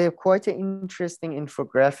 there is a quite an interesting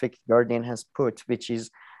infographic Guardian has put, which is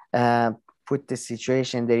uh, put the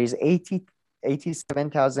situation. There is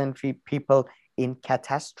 87,000 people in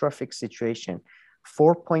catastrophic situation,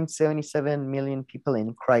 4.77 million people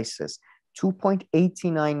in crisis,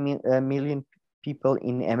 2.89 million people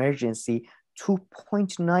in emergency,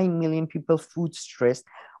 2.9 million people food stressed,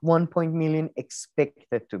 1 million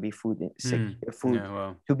expected to be food Yeah.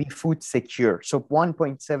 Wow. to be food secure. So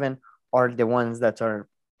 1.7 are the ones that are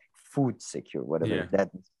food secure, whatever Yeah. that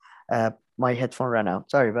is. My headphone ran out.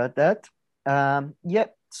 Sorry about that. Yeah.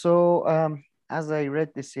 So as I read,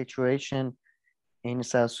 the situation in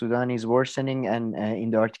South Sudan is worsening, and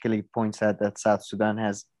in the article it points out that South Sudan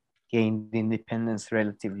has gained independence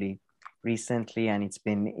relatively recently, and it's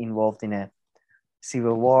been involved in a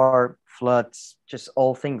civil war, floods, just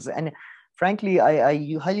all things. And frankly, I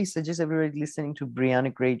highly suggest everybody listening to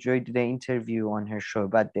Brianna Greyjoy did an interview on her show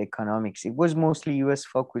about the economics. It was mostly US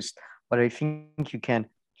focused, but I think you can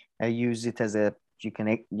use it as you can,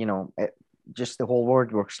 just the whole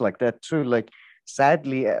world works like that too. Like,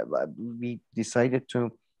 sadly, we decided to,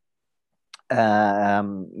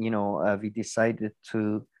 we decided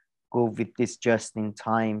to go with this just in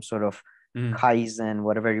time sort of Mm. Kaizen,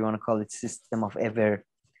 whatever you want to call it, system of ever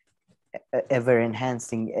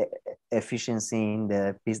enhancing efficiency in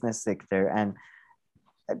the business sector, and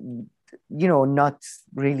uh, not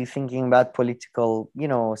really thinking about political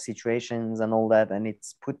situations and all that, and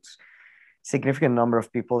it's put significant number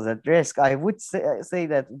of people at risk. I would say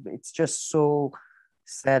that it's just so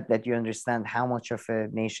sad that you understand how much of a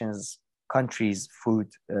nation's country's food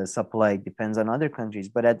supply depends on other countries,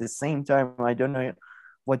 but at the same time I don't know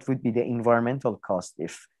what would be the environmental cost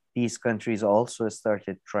if these countries also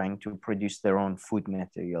started trying to produce their own food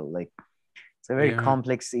material. Like, it's a very Yeah.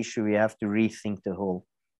 complex issue. We have to rethink the whole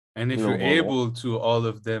And if you're global war. able to all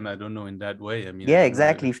of them, I don't know in that way. I mean, I Yeah, don't know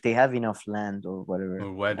exactly. If they have enough land or whatever.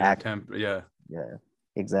 or weather, Act. temp. Yeah. Yeah,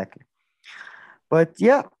 exactly. But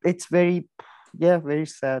yeah, it's very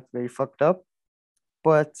sad, very fucked up.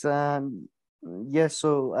 But yeah,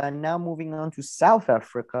 so now moving on to South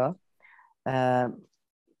Africa. Um,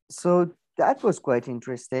 so that was quite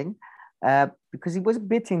interesting because it was a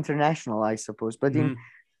bit international, I suppose. But Mm-hmm.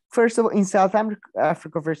 first of all, in South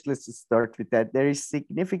Africa, first let's just start with that. There is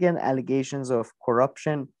significant allegations of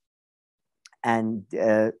corruption and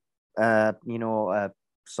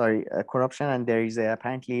corruption, and there is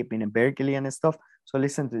apparently been a burglary and stuff. So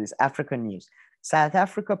listen to this. African news: South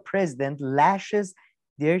Africa president lashes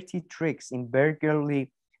dirty tricks in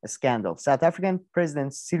burglary scandal. South African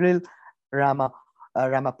President Cyril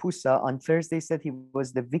Ramaphosa on Thursday said he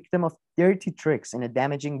was the victim of dirty tricks in a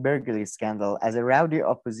damaging burglary scandal as a rowdy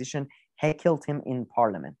opposition heckled him in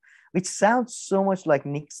parliament, which sounds so much like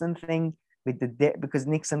Nixon thing with because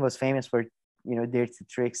Nixon was famous for dirty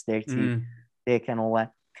tricks, dirty Mm-hmm. dick, and all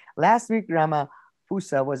that. Last week,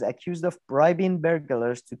 Ramaphosa was accused of bribing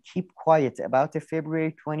burglars to keep quiet about a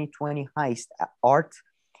February 2020 heist art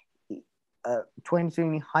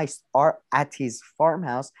 2020 heist are at his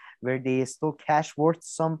farmhouse where they stole cash worth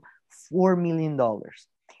some $4 million.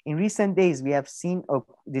 In recent days, we have seen, oh,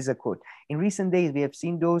 this is a quote. In recent days, we have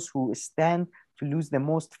seen those who stand to lose the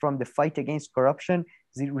most from the fight against corruption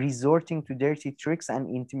resorting to dirty tricks and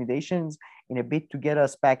intimidations in a bid to get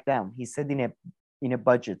us back down, he said in a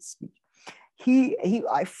budget speech.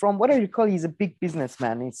 From what I recall, he's a big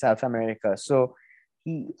businessman in South America. So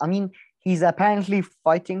he's apparently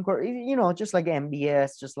fighting, just like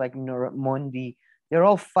MBS, just like Mondi. They're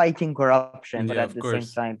all fighting corruption, but Yeah, at of the same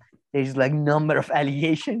course. time, there's like number of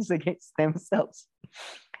allegations against themselves.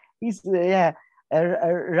 He's yeah.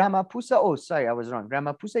 Ramaphosa. Oh, sorry, I was wrong.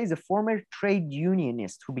 Ramaphosa is a former trade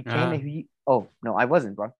unionist who became a. Oh no, I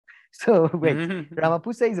wasn't wrong. So wait,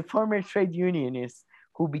 Ramaphosa is a former trade unionist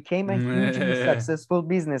who became a hugely successful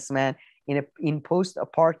businessman in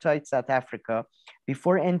post-apartheid South Africa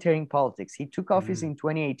before entering politics. He took office in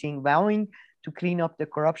 2018, vowing to clean up the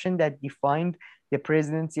corruption that defined the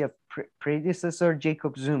presidency of predecessor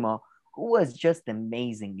Jacob Zuma, who was just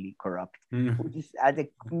amazingly corrupt, just at a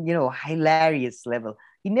hilarious level.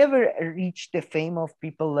 He never reached the fame of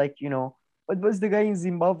people like what was the guy in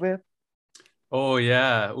Zimbabwe? Oh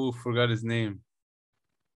yeah, forgot his name.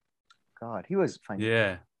 God, he was funny.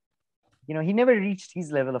 Yeah. He never reached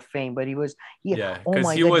his level of fame, but he was.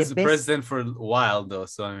 Because he was president for a while, though.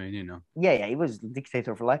 So I mean, Yeah, he was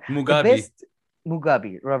dictator for life. Mugabe.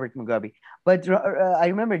 Robert Mugabe. But I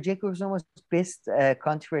remember Jacob Zuma's best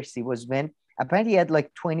controversy was when apparently he had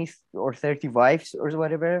like 20 or 30 wives or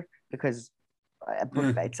whatever, because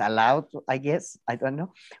it's allowed, I guess. I don't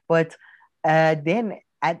know. But then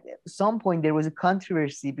at some point there was a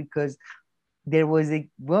controversy because there was a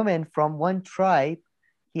woman from one tribe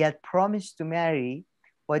he had promised to marry,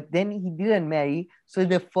 but then he didn't marry. So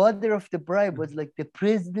the father of the bride was like, the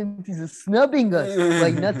president is snubbing us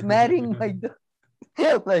by not marrying my daughter.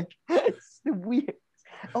 Like, it's weird.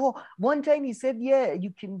 Oh, one time he said, yeah,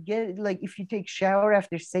 you can get, like, if you take shower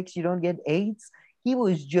after sex, you don't get AIDS. He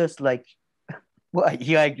was just like, well,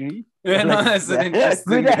 yeah, I agree. Yeah, no, that's an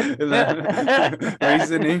interesting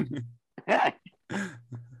reasoning.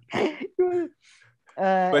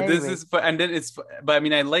 But anyway. But I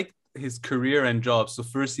mean, I like his career and job. So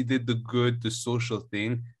first he did the social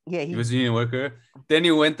thing. Yeah, he was a union worker. Then he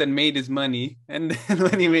went and made his money. And then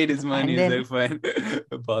when he made his money, he's like,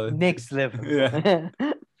 fine. Next level. Yeah.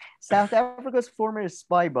 South Africa's former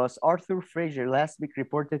spy boss, Arthur Fraser, last week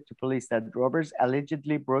reported to police that robbers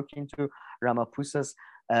allegedly broke into Ramaphosa's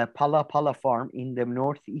Pala Pala farm in the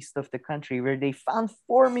northeast of the country, where they found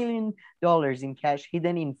 $4 million in cash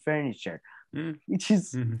hidden in furniture. Which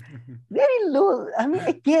is very low. I mean,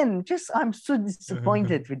 again, I'm so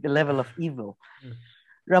disappointed with the level of evil.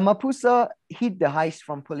 Ramaphosa hid the heist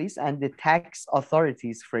from police and the tax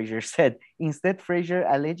authorities, Fraser said. Instead, Fraser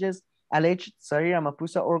alleged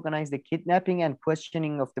Ramaphosa organized the kidnapping and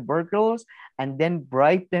questioning of the burglars and then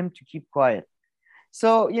bribed them to keep quiet.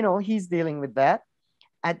 So, he's dealing with that.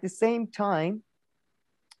 At the same time,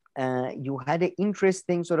 you had an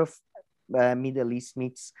interesting sort of Middle East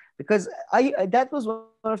meets, because that was one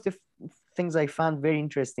of the things I found very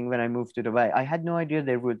interesting when I moved to Dubai. I had no idea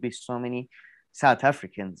there would be so many South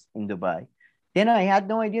Africans in Dubai. Then I had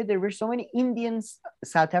no idea there were so many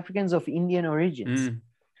South Africans of Indian origins.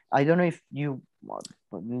 I don't know if you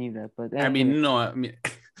knew that, but I mean, no, I mean,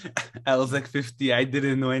 I was like 50. I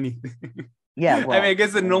didn't know anything. Yeah, well, I mean, I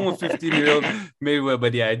guess a normal 15-year-old maybe well,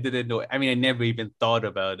 but yeah, I didn't know. I mean, I never even thought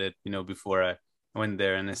about it, before I went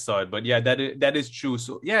there and I saw it. But yeah, that is true.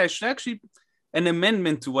 So yeah, it's actually an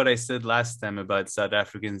amendment to what I said last time about South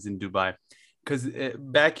Africans in Dubai. Because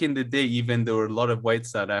back in the day, even there were a lot of white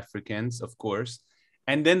South Africans, of course.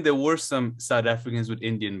 And then there were some South Africans with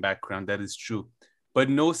Indian background. That is true. But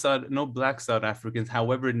no black South Africans.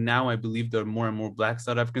 However, now I believe there are more and more black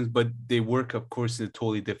South Africans, but they work, of course, in a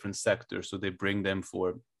totally different sector. So they bring them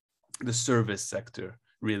for the service sector,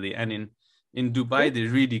 really. And in Dubai, they're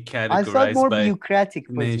really categorized I thought more by bureaucratic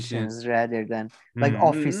positions rather than like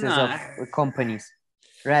offices of companies.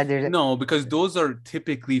 No, because those are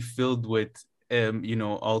typically filled with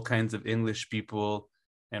all kinds of English people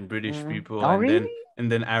and British people, and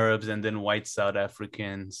then Arabs, and then white South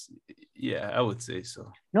Africans. Yeah, I would say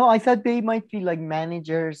so. No, I thought they might be like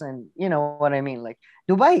managers, and you know what I mean. Like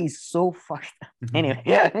Dubai is so fucked up. Anyway,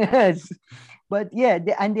 yeah. But yeah,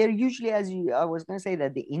 and they're usually, I was gonna say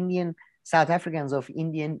that the South Africans of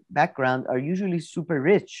Indian background are usually super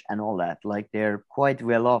rich and all that. Like they're quite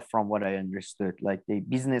well off, from what I understood. Like the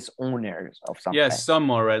business owners of some. Yeah,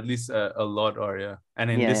 some are, at least a lot are. Yeah, and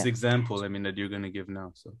in this example, I mean, that you're gonna give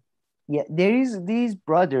now. So yeah, there is these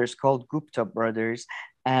brothers called Gupta brothers,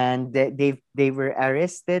 and they were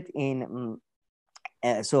arrested in.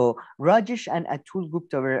 So Rajesh and Atul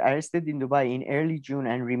Gupta were arrested in Dubai in early June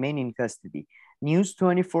and remain in custody. News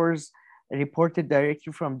 24's reported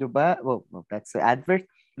directly from Dubai. Well, that's the advert.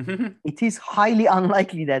 It is highly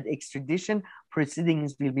unlikely that extradition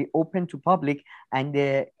proceedings will be open to public, and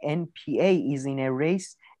the NPA is in a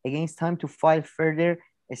race against time to file further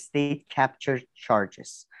state capture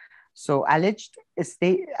charges. So alleged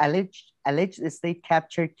state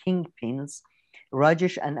capture kingpins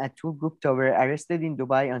Rajesh and Atul Gupta were arrested in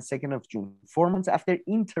Dubai on 2nd of June, 4 months after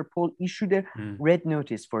Interpol issued a red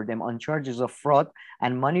notice for them on charges of fraud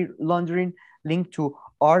and money laundering linked to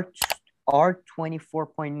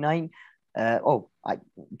R24.9,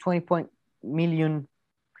 20 million.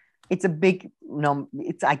 It's a big number.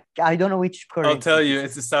 I don't know which currency. I'll tell you,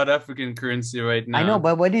 it's a South African currency right now. I know,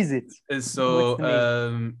 but what is it? So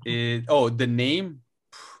the name?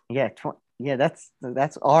 Yeah, that's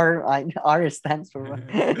R stands for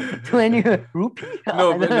 20 rupee.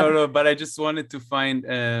 No, but I just wanted to find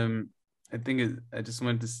I just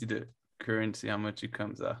wanted to see the currency, how much it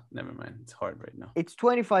comes out. Never mind, it's hard right now. It's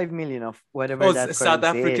 25 million of whatever that South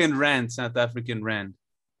African is. rand. South African rand.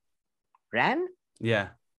 Rand? Yeah.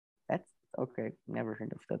 That's okay. Never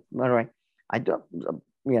heard of that. All right. I don't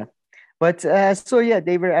yeah. But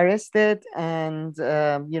they were arrested, and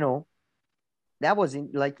that was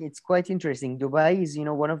it's quite interesting. Dubai is,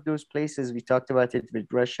 one of those places, we talked about it with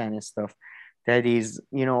Russia and stuff, that is,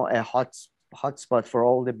 a hot spot for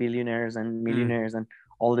all the billionaires and millionaires and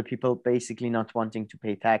all the people basically not wanting to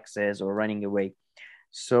pay taxes or running away.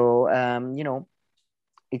 So,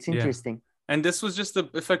 it's interesting. Yeah. And this was just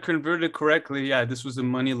if I converted correctly, this was a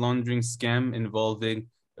money laundering scam involving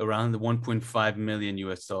around 1.5 million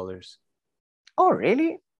US dollars. Oh,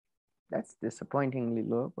 really? That's disappointingly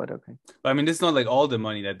low, but okay. But I mean, this is not like all the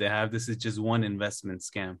money that they have. This is just one investment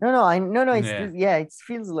scam. No. It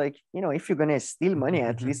feels like, if you're gonna steal money,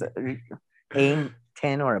 at least aim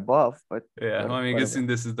 10 or above. But I'm guessing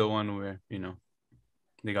this is the one where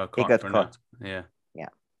they got caught. Yeah.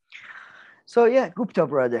 So Gupta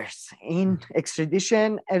brothers in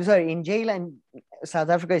extradition. In jail, and South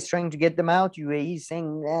Africa is trying to get them out. UAE is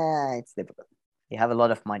saying, it's difficult. They have a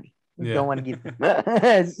lot of money. Don't want to give them.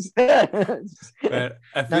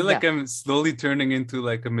 I feel like I'm slowly turning into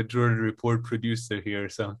like a Majority Report producer here or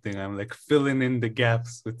something. I'm like filling in the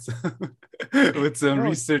gaps with some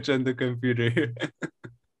research on the computer here.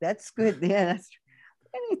 That's good. Yeah, that's true.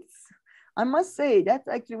 And I must say, that's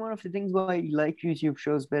actually one of the things why I like YouTube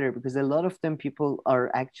shows better, because a lot of them people are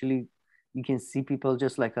actually, you can see people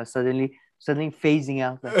just like us suddenly phasing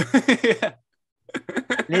out. Like,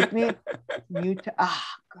 let me mute.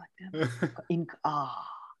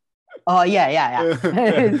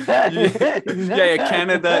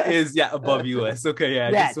 Canada is above US.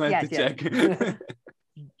 Okay, just wanted to check.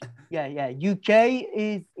 UK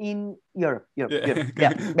is in Europe.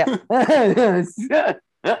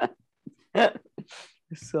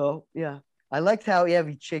 So I liked how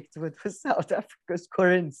we checked with South Africa's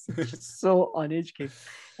currency. So uneducated.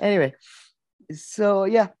 Anyway, so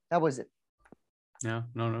that was it. Yeah,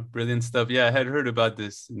 no, brilliant stuff. Yeah, I had heard about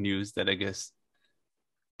this news that I guess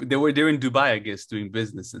they're in Dubai, I guess, doing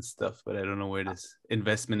business and stuff, but I don't know where this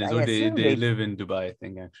investment is. Or they live in Dubai, I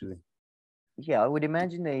think, actually. Yeah, I would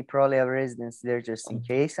imagine they probably have a residence there just in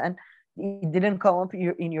case. And it didn't come up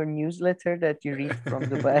in your newsletter that you read from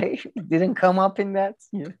Dubai. It didn't come up in that.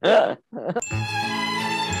 Yeah.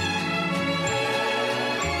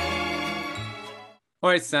 All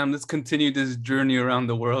right, Sam, let's continue this journey around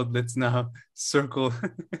the world. Let's now circle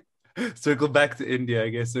back to India, I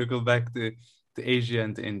guess, circle back to Asia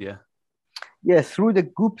and to India. Yeah, through the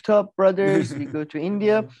Gupta brothers, we go to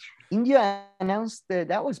India. India announced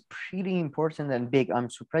that was pretty important and big. I'm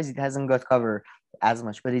surprised it hasn't got covered as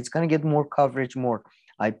much, but it's going to get more coverage,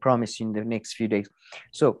 I promise you, in the next few days.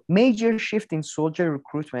 So, major shift in soldier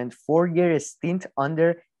recruitment, 4-year stint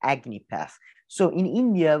under Agni Path. So in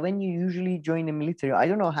India, when you usually join the military, I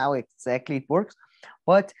don't know how exactly it works,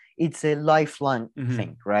 but it's a lifelong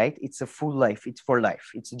thing, right? It's a full life. It's for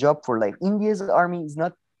life. It's a job for life. India's army is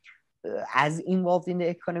not as involved in the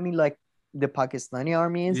economy like the Pakistani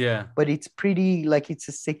army is, but it's pretty it's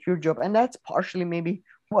a secure job. And that's partially maybe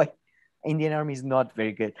why Indian army is not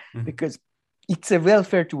very good, because it's a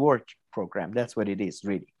welfare to work program. That's what it is,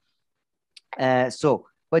 really.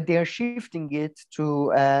 But they are shifting it to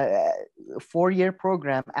a 4-year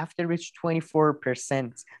program, after which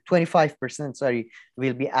 25%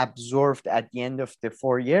 will be absorbed at the end of the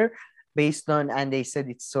 4-year and they said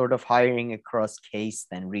it's sort of hiring across caste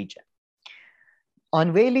and region.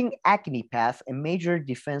 Unveiling Agni Path, a major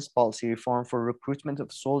defense policy reform for recruitment of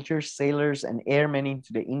soldiers, sailors, and airmen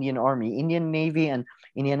into the Indian Army, Indian Navy, and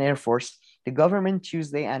Indian Air Force, the government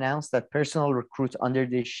Tuesday announced that personnel recruits under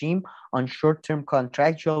the scheme on short-term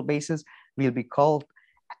contractual basis will be called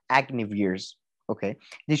Agniveers. Okay.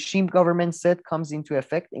 The scheme, government said, comes into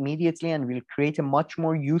effect immediately and will create a much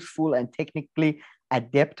more youthful and technically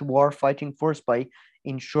adept war-fighting force by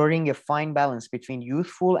ensuring a fine balance between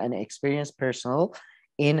youthful and experienced personnel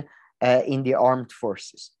in the armed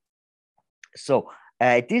forces. So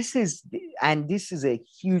This is a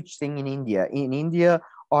huge thing in India. In India,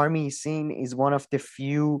 army scene is one of the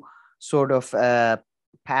few sort of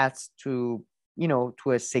paths to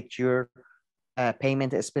to a secure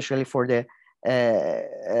payment, especially for the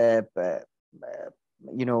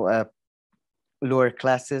lower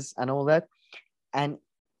classes and all that. And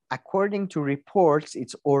according to reports,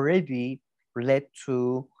 it's already led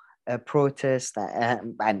to a protest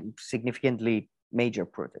and significantly major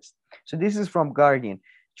protest. So this is from Guardian.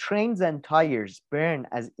 Trains and tires burn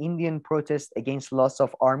as Indian protest against loss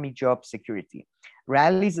of army job security.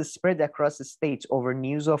 Rallies spread across the states over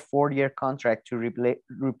news of 4-year contract to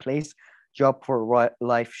replace job for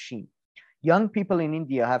life scheme. Young people in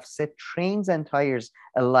India have set trains and tires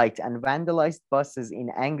alight and vandalized buses in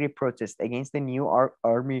angry protest against the new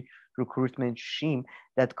army recruitment scheme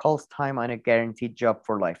that calls time on a guaranteed job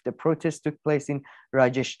for life. The protest took place in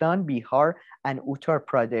Rajasthan, Bihar, and Uttar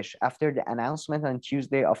Pradesh after the announcement on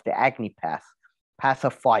Tuesday of the Agni Path, Path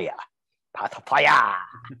of Fire. Path of Fire.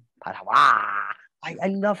 Path of Fire. I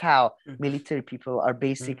love how military people are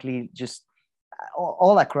basically just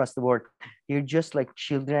all across the world. They're just like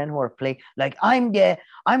children who are playing like I'm the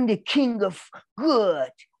king of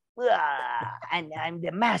good, and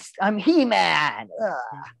I'm He-Man.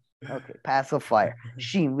 Okay, Path of Fire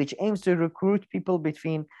scheme, which aims to recruit people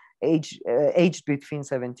aged between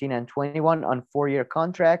 17 and 21 on 4-year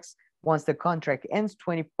contracts. Once the contract ends,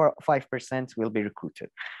 25% will be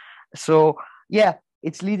recruited. So yeah,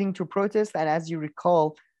 it's leading to protest. And as you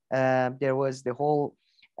recall, there was the whole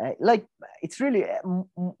it's really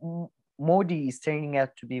Modi is turning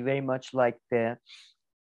out to be very much like the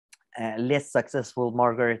less successful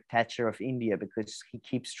Margaret Thatcher of India, because he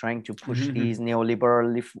keeps trying to push these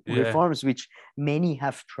neoliberal reforms, which many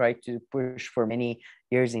have tried to push for many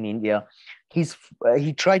years in India. He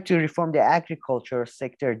tried to reform the agriculture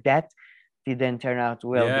sector. That didn't turn out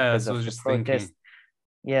well because of the protest.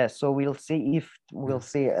 Yeah, so we'll see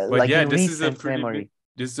but yeah, this is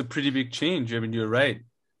a pretty big change. I mean, you're right.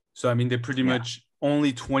 So I mean, they pretty much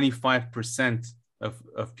only 25%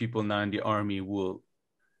 of people now in the army will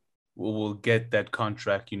get that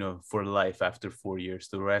contract, for life after 4 years.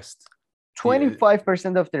 The rest,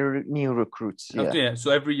 25% of the new recruits. Yeah.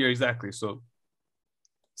 So every year, exactly. So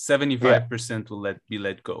 75% will be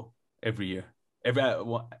let go every year.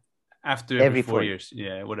 Every 4 years.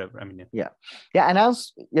 Yeah, whatever. I mean, the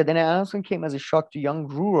announcement came as a shock to young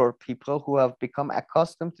rural people who have become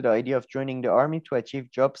accustomed to the idea of joining the army to achieve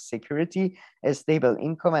job security, a stable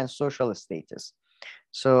income, and social status.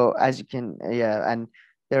 So as you can, and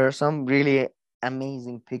there are some really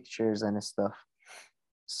amazing pictures and stuff.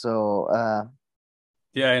 So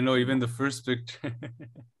I know, even the first picture.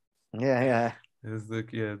 It's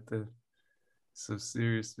like some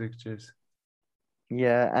serious pictures.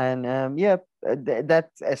 Yeah, and that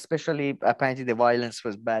especially apparently the violence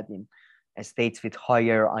was bad in states with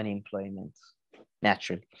higher unemployment,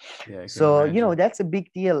 naturally. Yeah, so that's a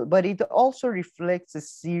big deal, but it also reflects a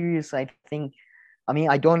serious, I think. I mean,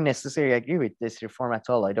 I don't necessarily agree with this reform at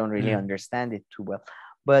all. I don't really understand it too well,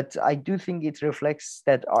 but I do think it reflects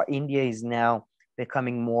that India is now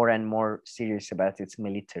becoming more and more serious about its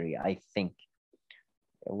military. I think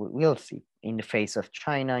we'll see. In the face of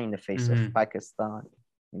China, in the face of Pakistan,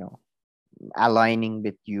 aligning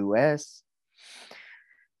with US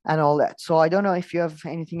and all that. So I don't know if you have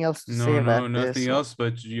anything else to say about this. No, nothing else,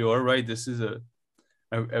 but you are right. This is a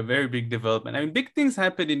very big development. I mean, big things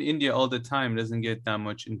happen in India all the time. It doesn't get that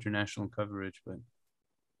much international coverage, but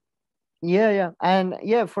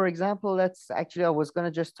and for example, that's actually, I was going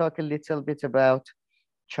to just talk a little bit about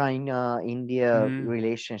China-India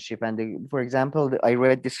relationship. And for example, I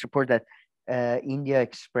read this report that India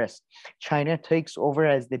expressed China takes over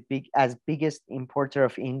as biggest importer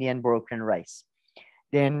of Indian broken rice.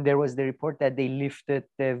 Then there was the report that they lifted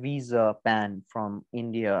the visa ban from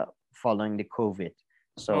India following the COVID.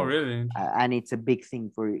 So, really? And it's a big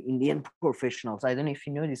thing for Indian professionals. I don't know if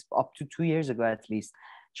you know this, up to 2 years ago at least,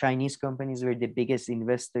 Chinese companies were the biggest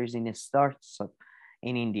investors in a startup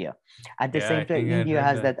in India. At the same time, India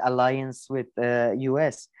has that alliance with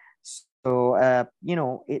US. So,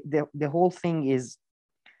 the whole thing is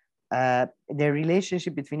the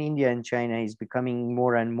relationship between India and China is becoming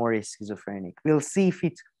more and more schizophrenic. We'll see if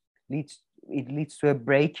it leads to a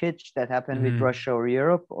breakage that happened with Russia or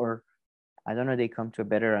Europe, or I don't know, they come to a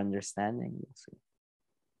better understanding. We'll see.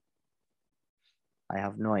 I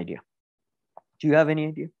have no idea. Do you have any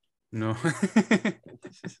idea? No.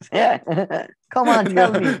 Come on,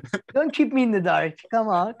 tell me. Don't keep me in the dark. Come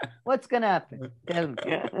on. What's going to happen? Tell me.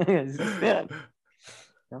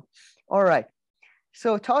 No? All right.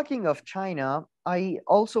 So talking of China, I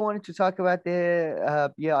also wanted to talk about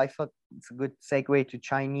I thought it's a good segue to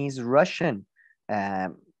Chinese-Russian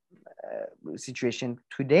um, situation.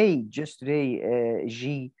 Just today,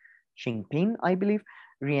 Xi Jinping, I believe,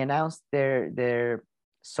 re-announced their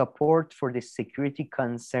support for the security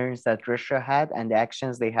concerns that Russia had and the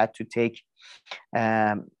actions they had to take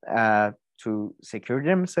um, to secure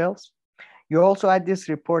themselves. You also had this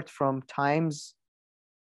report from Times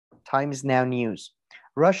Now News.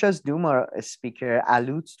 Russia's Duma speaker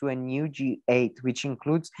alludes to a new G8, which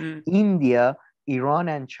includes India, Iran,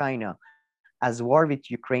 and China, as war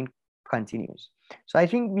with Ukraine continues. So I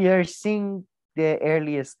think we are seeing the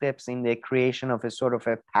earliest steps in the creation of a sort of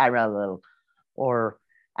a parallel, or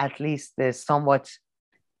at least a somewhat,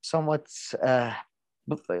 somewhat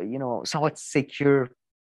secure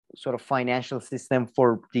sort of financial system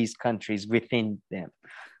for these countries within them.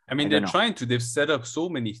 I mean, they're trying to. They've set up so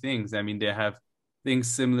many things. I mean, they have things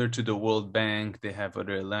similar to the World Bank. They have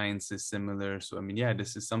other alliances similar. So, I mean, yeah,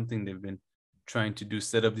 this is something they've been trying to do,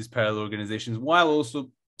 set up these parallel organizations while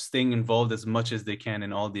also staying involved as much as they can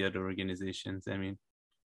in all the other organizations. I mean,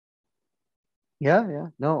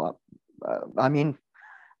 no, I mean,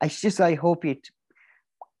 I hope it.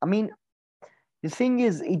 I mean, the thing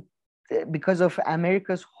is, because of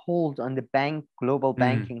America's hold on the global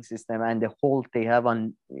banking system and the hold they have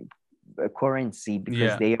on currency,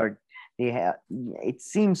 because they have. It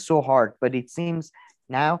seems so hard, but it seems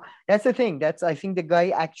now that's the thing. I think the guy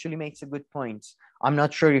actually makes a good point. I'm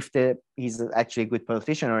not sure if he's actually a good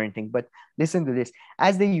politician or anything, but listen to this.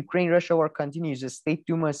 As the Ukraine-Russia war continues, the State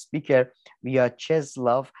Duma Speaker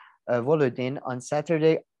Vyacheslav Volodin on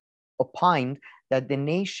Saturday opined that the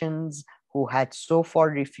nations who had so far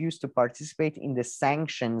refused to participate in the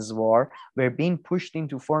sanctions war were being pushed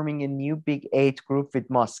into forming a new Big Eight group with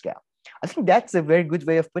Moscow. I think that's a very good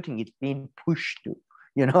way of putting it, being pushed to,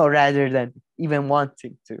 rather than even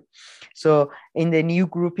wanting to. So in the new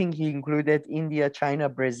grouping, he included India, China,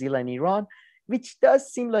 Brazil, and Iran, which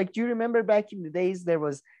does seem like, do you remember back in the days,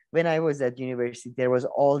 when I was at university, there was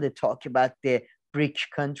all the talk about the BRIC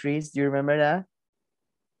countries. Do you remember that?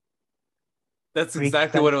 That's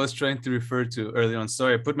exactly what I was trying to refer to earlier on.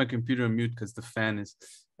 Sorry, I put my computer on mute because the fan is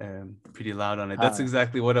pretty loud on it. That's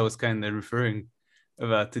exactly what I was kind of referring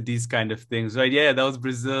about, to these kind of things, right? Yeah, that was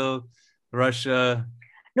Brazil, Russia.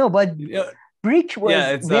 No, but BRIC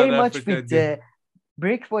was very much Africa, with the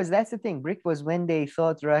BRIC was, that's the thing. BRIC was when they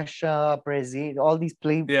thought Russia, Brazil, all these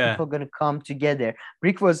people going to come together.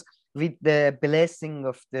 BRIC was with the blessing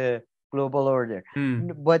of the global order.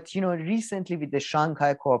 But, recently with the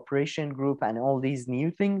Shanghai Cooperation Group and all these new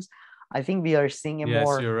things, I think we are seeing a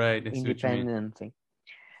more independent thing.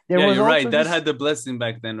 You're right. That had the blessing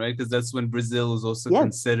back then, right? Because that's when Brazil was also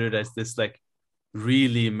considered as this like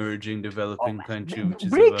really emerging developing country, which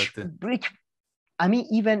is about to... BRIC. I mean,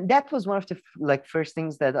 even that was one of the first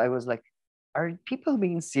things that I was like, are people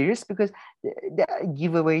being serious? Because the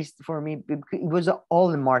giveaways for me, it was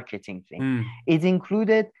all a marketing thing. It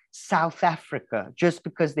included South Africa just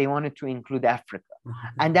because they wanted to include Africa.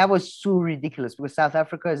 And that was so ridiculous because South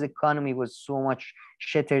Africa's economy was so much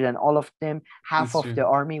shitter than all of them. Half of the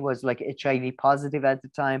army was like HIV positive at the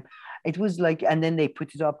time. It was like, and then they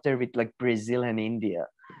put it up there with like Brazil and India.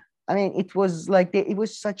 I mean, it was like, it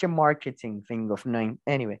was such a marketing thing of nine.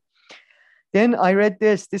 Anyway. Then I read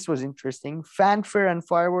this. This was interesting. Fanfare and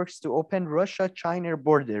fireworks to open Russia-China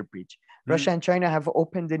border bridge. Russia and China have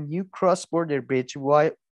opened a new cross-border bridge,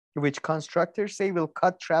 which constructors say will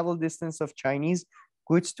cut travel distance of Chinese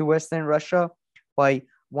goods to Western Russia by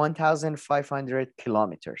 1,500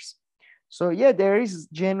 kilometers. So yeah, there is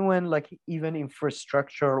genuine, like even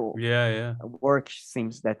infrastructure work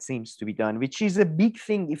seems to be done, which is a big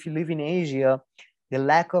thing. If you live in Asia, the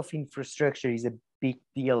lack of infrastructure is a big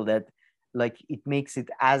deal that like it makes it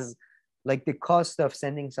as like the cost of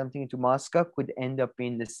sending something to Moscow could end up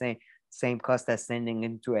being the same cost as sending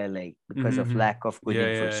into LA because of lack of good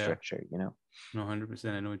infrastructure, No,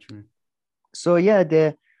 100%. I know what you mean. So yeah,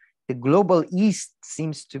 the global East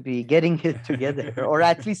seems to be getting it together, or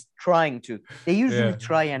at least trying to. They usually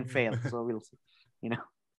try and fail, so we'll see.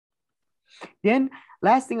 Then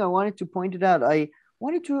last thing I wanted to point it out, I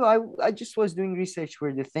just was doing research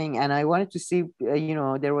for the thing, and I wanted to see,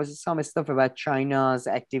 there was some stuff about China's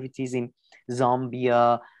activities in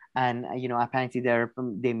Zambia, and apparently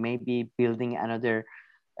they may be building another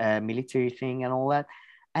military thing and all that.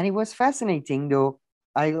 And it was fascinating, though.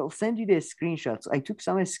 I'll send you the screenshots. I took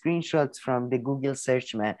some screenshots from the Google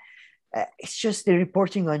search, man. It's just the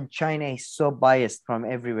reporting on China is so biased from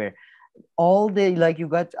everywhere. All the, like, you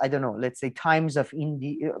got, I don't know, let's say Times of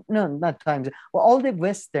India, no, not Times, well, all the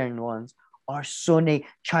Western ones are so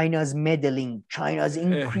China's meddling, China's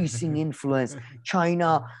increasing influence,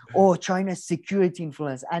 China's security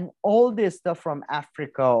influence, and all this stuff from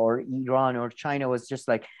Africa or Iran or China was just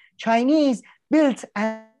like, Chinese built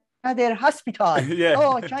another hospital. Yeah.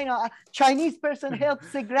 Oh, Chinese person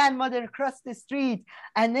helps a grandmother cross the street.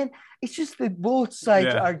 And then it's just that both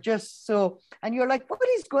sides are just so, and you're like, what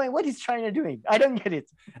is China doing? I don't get it.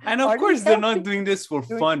 And of course they're not doing this for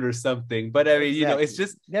fun or something, but I mean, it's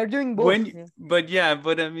just, they're doing both. But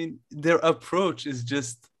I mean, their approach is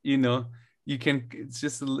just, you can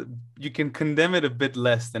condemn it a bit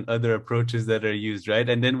less than other approaches that are used, right?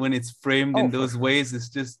 And then when it's framed in those ways, it's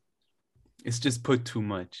just put too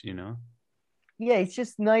much, Yeah, it's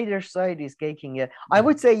just neither side is taking it. I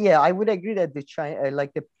would say, I would agree that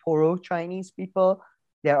the pro-Chinese people,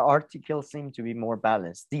 their articles seem to be more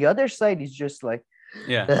balanced. The other side is just like,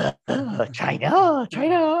 China,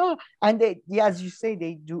 and they, as you say,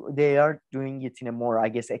 they are doing it in a more, I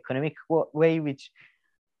guess, economic way, which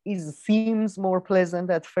seems more pleasant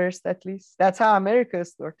at first. At least that's how America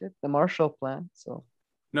started, the Marshall Plan. So.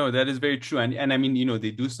 No, that is very true. And I mean,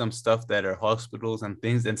 they do some stuff that are hospitals and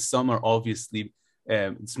things, and some are obviously,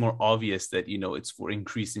 it's more obvious that, it's for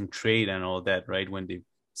increasing trade and all that, right? When they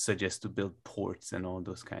suggest to build ports and all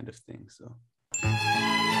those kind of things. So.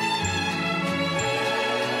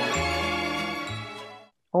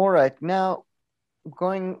 All right. Now,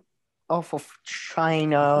 going off of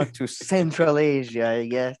China to Central Asia, I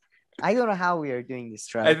guess. I don't know how we are doing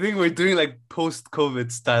this, right? I think we're doing like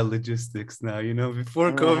post-COVID style logistics now,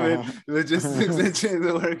 before COVID, logistics and chains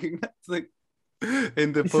are working. That's like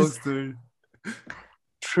in the poster.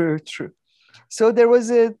 True. So there was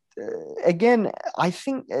I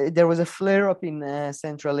think there was a flare-up in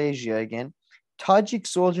Central Asia again. Tajik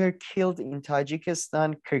soldier killed in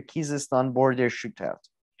Tajikistan-Kyrgyzstan border shootout.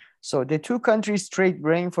 So the two countries trade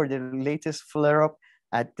blame for the latest flare-up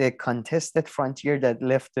at the contested frontier that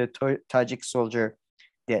left the Tajik soldier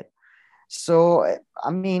dead. So,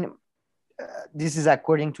 I mean, this is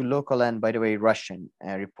according to local and, by the way, Russian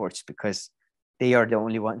reports, because they are the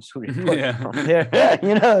only ones who report from there.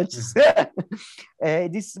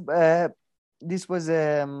 This was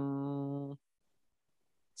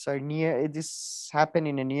this happened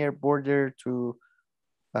in a near border to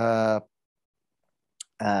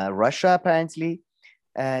Russia, apparently.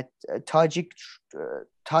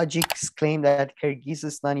 Tajiks claim that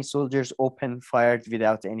Kyrgyzstani soldiers opened fire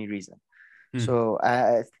without any reason. So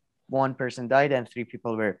one person died and 3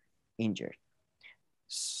 people were injured.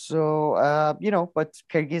 So, but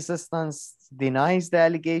Kyrgyzstan denies the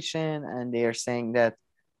allegation, and they are saying that,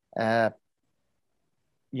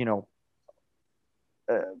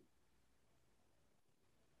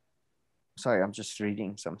 sorry, I'm just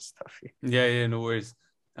reading some stuff here. Yeah, no worries.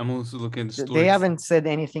 I'm also looking at the stories. They haven't said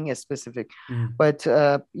anything specific, but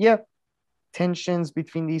tensions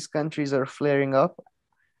between these countries are flaring up,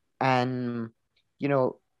 and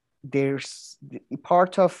there's a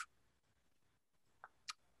part of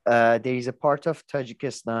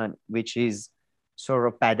Tajikistan which is sort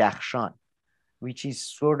of Badakhshan, which is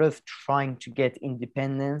sort of trying to get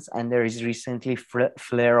independence, and there is recently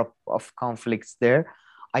flare up of conflicts there.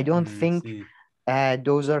 I don't think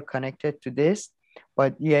those are connected to this.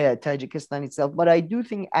 But Tajikistan itself. But I do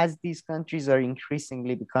think as these countries are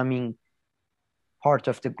increasingly becoming part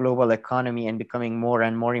of the global economy and becoming more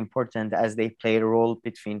and more important as they play a role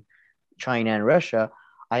between China and Russia,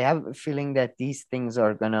 I have a feeling that these things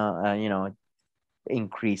are gonna,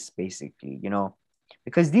 increase basically,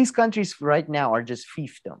 because these countries right now are just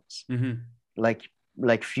fiefdoms, like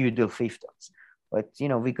feudal fiefdoms. But,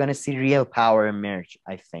 we're gonna see real power emerge,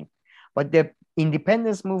 I think. But the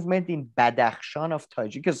independence movement in Badakhshan of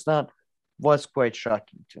Tajikistan was quite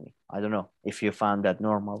shocking to me. I don't know if you found that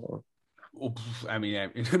normal or. I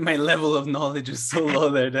mean, my level of knowledge is so low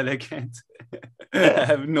there that I can't. I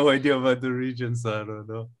have no idea about the region, so I don't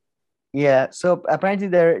know. Yeah, so apparently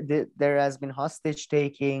there has been hostage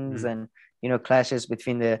takings and clashes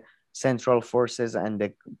between the central forces and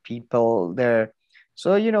the people there.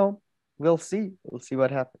 So we'll see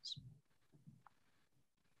what happens.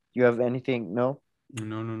 You have anything? No, I have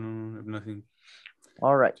nothing.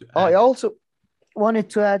 All right. I also wanted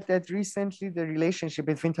to add that recently the relationship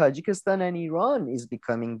between Tajikistan and Iran is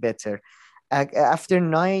becoming better. After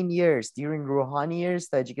 9 years, during Rouhani years,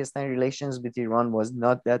 Tajikistan relations with Iran was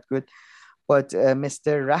not that good. But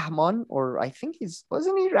Mr. Rahman, or I think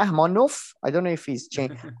wasn't he Rahmanov? I don't know if he's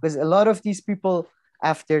changed, because a lot of these people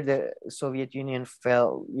after the Soviet Union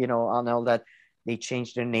fell, and all that, they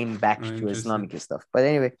changed their name back to Islamic stuff. But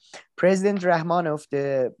anyway, President Rahmanov,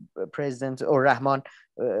 Rahman,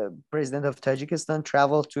 president of Tajikistan,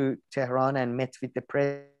 traveled to Tehran and met with the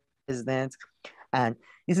president. And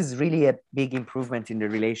this is really a big improvement in the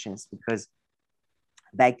relations, because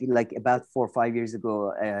back like about 4 or 5 years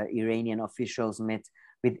ago, Iranian officials met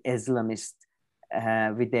with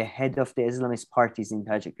with the head of the Islamist parties in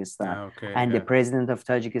Tajikistan, and the president of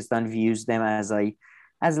Tajikistan views them as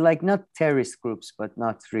like not terrorist groups, but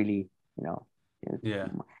not really,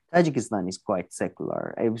 Tajikistan is quite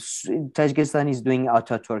secular. Tajikistan is doing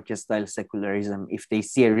Ataturk style secularism. If they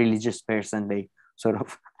see a religious person, they sort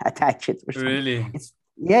of attack it or something. Really?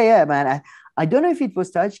 Yeah, man. I don't know if it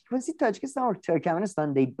was Tajikistan or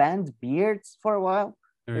Turkmenistan. They banned beards for a while.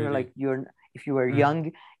 Really? They were like, if you were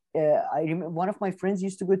young. I remember one of my friends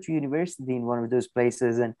used to go to university in one of those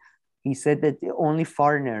places, and he said that only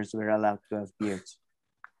foreigners were allowed to have beards.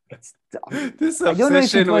 This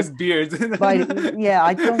obsession with beards. But yeah,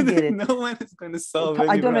 I don't get it. No one is going to solve it.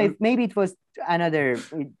 I don't know if maybe it was another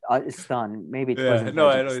stan. Maybe it wasn't. No,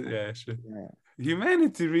 I don't. Yeah, sure. Yeah.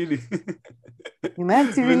 Humanity really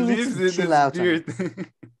needs to chill out.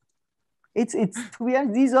 It's to be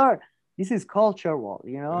honest, this is culture war,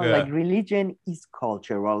 like religion is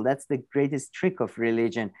culture war. That's the greatest trick of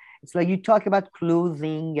religion. It's like you talk about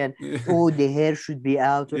clothing and the hair should be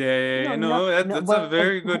out. That's a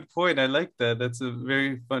very good point. I like that. That's a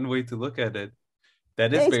very fun way to look at it.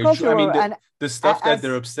 That is very true. I mean, the stuff that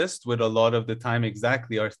they're obsessed with a lot of the time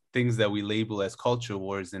exactly are things that we label as culture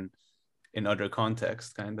wars in other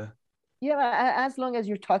contexts, kind of. Yeah, as long as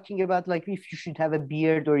you're talking about like if you should have a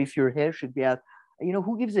beard or if your hair should be out,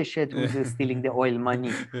 who gives a shit who's stealing the oil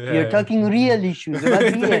money? You're talking real issues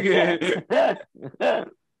about beard.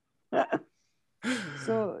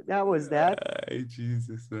 So that was that.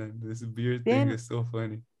 Jesus, man, this beard thing is so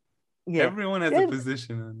funny. Yeah, everyone has a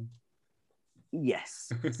position on it.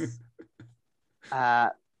 Yes.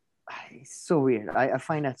 It's so weird. I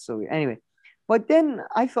find that so weird. Anyway, but then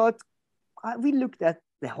I thought we looked at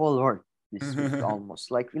the whole world this week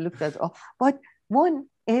almost. Like we looked at but one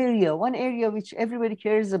area which everybody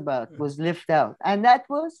cares about was left out, and that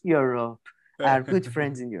was Europe. Our good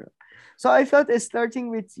friends in Europe. So I thought starting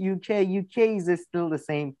with UK is still the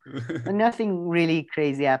same. Nothing really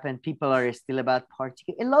crazy happened. People are still about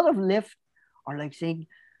party. A lot of left are like saying,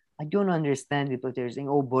 I don't understand it, but they're saying,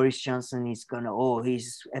 Boris Johnson is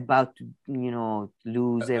he's about to,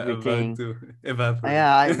 lose everything. About to evaporate.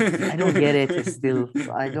 Yeah, I don't get it still.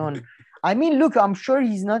 I mean, look, I'm sure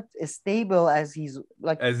he's not as stable as he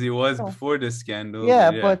was before the scandal.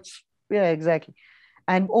 But exactly.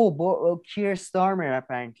 And Keir Starmer,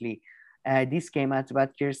 apparently, this came out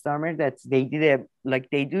about Keir Starmer that they did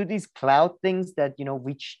they do these cloud things that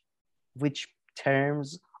which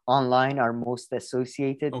terms online are most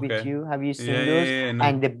associated with you. Have you seen those? No.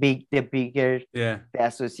 And the bigger the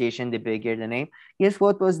association, the bigger the name. Guess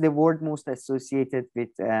what was the word most associated with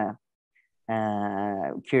Keir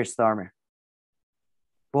Starmer?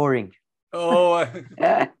 Boring. Oh,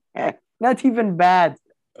 not even bad.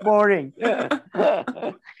 Boring.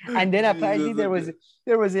 And then apparently there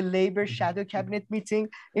was a Labour shadow cabinet meeting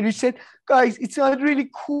in which said, guys, it's not really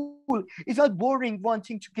cool. It's not boring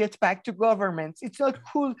wanting to get back to government. It's not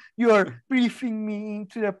cool you're briefing me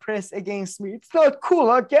into the press against me. It's not cool.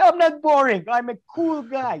 Okay, I'm not boring. I'm a cool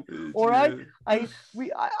guy. All right. I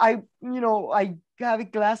have a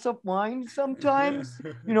glass of wine sometimes.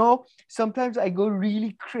 Sometimes I go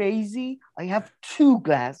really crazy. I have 2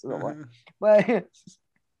 glasses of wine. But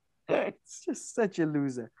it's just such a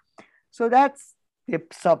loser. So that's the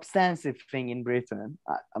substantive thing in Britain.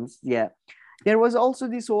 There was also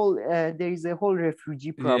this whole there is a whole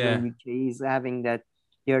refugee problem UK is having, that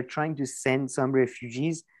they're trying to send some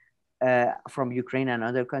refugees from Ukraine and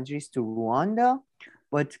other countries to Rwanda,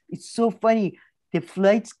 but it's so funny. The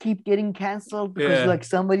flights keep getting canceled because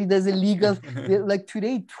somebody does illegal. Like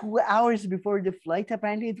today, 2 hours before the flight,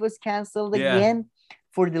 apparently it was canceled again.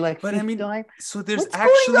 For the fifth time. So there's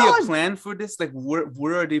actually a plan for this? Like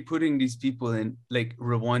where are they putting these people in? Like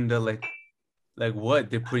Rwanda, like what?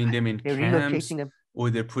 They're putting them in camps, or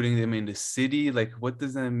they're putting them in the city? Like what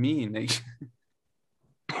does that mean? Like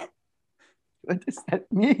what does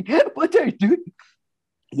that mean? What are you doing?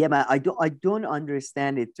 Yeah, man, I don't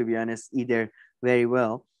understand it, to be honest, either very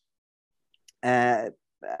well. And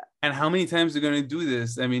how many times they're gonna do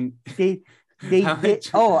this? I mean,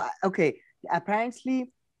 okay.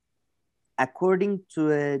 Apparently, according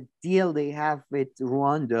to a deal they have with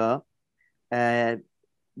Rwanda,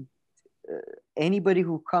 anybody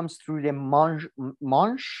who comes through the Manche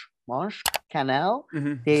Canal,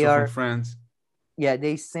 they are from France. Yeah,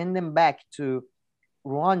 they send them back to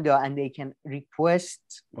Rwanda, and they can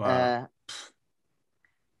request.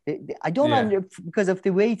 I don't Yeah. because of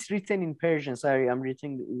the way it's written in Persian. Sorry, I'm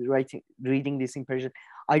reading this in Persian.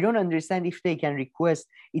 I don't understand if they can request.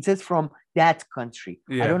 It says from that country.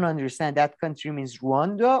 I Yeah. don't understand. That country means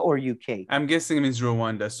Rwanda or UK. I'm guessing it means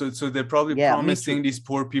Rwanda. So they're probably Yeah, me promising too. these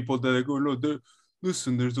poor people that they go, no,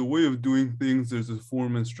 listen, there's a way of doing things. There's a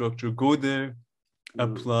form and structure. Go there,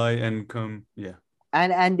 apply, and come. Yeah.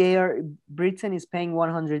 And Britain is paying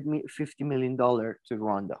 $150 million to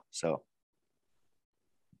Rwanda. So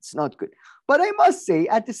it's not good. But I must say,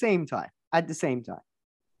 at the same time,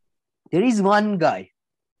 there is one guy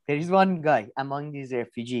among these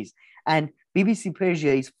refugees, and BBC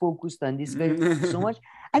Persia is focused on this guy so much.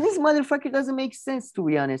 And this motherfucker doesn't make sense, to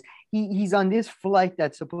be honest. He's on this flight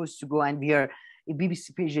that's supposed to go, and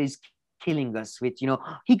BBC Persia is killing us with,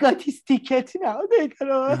 he got his ticket now. First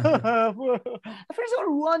of all,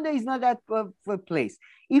 Rwanda is not that place.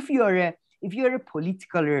 If you're a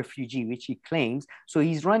political refugee, which he claims, so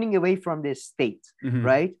he's running away from the state,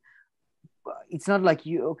 right? It's not like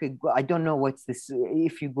I don't know what's this.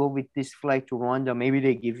 If you go with this flight to Rwanda, maybe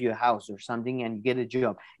they give you a house or something and you get a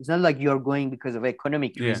job. It's not like you're going because of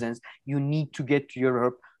economic reasons. You need to get to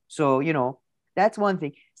Europe. So, that's one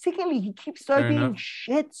thing. Secondly, he keeps talking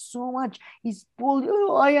shit so much. He's bold.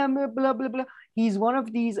 Oh, I am a blah, blah, blah. He's one of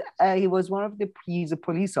these. He's a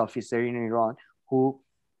police officer in Iran who,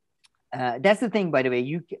 that's the thing, by the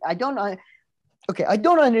way. I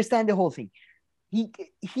don't understand the whole thing.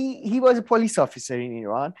 He was a police officer in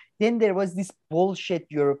Iran. Then there was this bullshit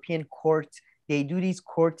European court. They do this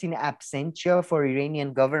court in absentia for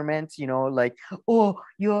Iranian government, like, oh,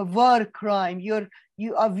 you're war crime.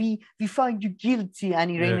 We find you guilty. And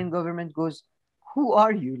Iranian government goes, who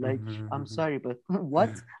are you? Like, I'm sorry, but what?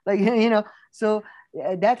 Like, so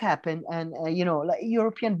that happened. And, like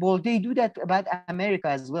European bull, they do that about America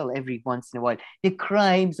as well every once in a while. The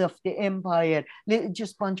crimes of the empire,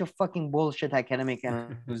 just bunch of fucking bullshit academic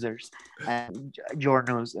and losers and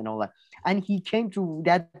journals and all that. And he came to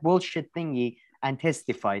that bullshit thingy and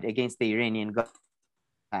testified against the Iranian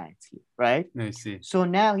government, right? I see. So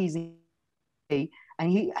now he's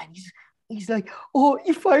he's like, oh,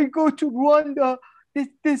 if I go to Rwanda,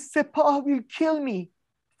 this Sepa will kill me.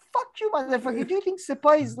 Fuck you, motherfucker. Do you think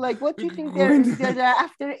Sepa is like, what do you think they're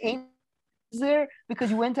after there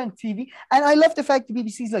because you went on TV? And I love the fact the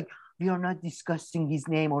BBC is like, we are not discussing his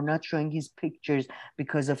name or not showing his pictures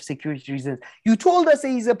because of security reasons. You told us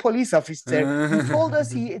he's a police officer. You told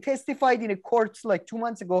us he testified in a court like 2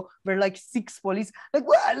 months ago where like 6 police,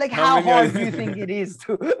 like how hard do you think it is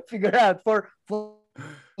to figure out for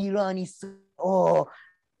Iranis? Oh,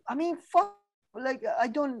 I mean, fuck. Like,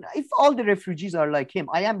 if all the refugees are like him,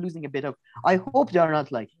 I am losing a bit of, I hope they're not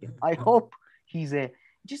like him. I hope he's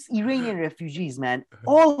just Iranian refugees, man.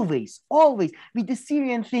 Always with the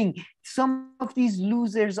Syrian thing. Some of these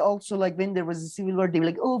losers also, like when there was a civil war, they were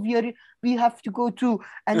like, oh, we have to go to,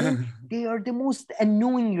 and then they are the most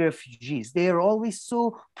annoying refugees. They are always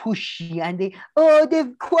so pushy, and the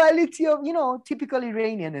quality of, typical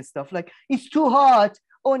Iranian and stuff. Like, it's too hot.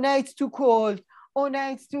 Oh, now it's too cold. Oh,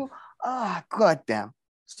 now it's too, goddamn.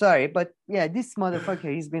 Sorry, but yeah, this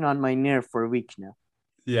motherfucker, he's been on my nerve for a week now.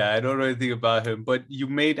 Yeah, I don't know anything about him, but you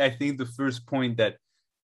made, I think, the first point that,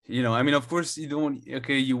 I mean, of course,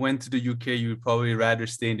 you went to the UK, you would probably rather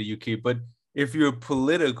stay in the UK, but if you're a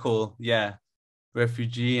political,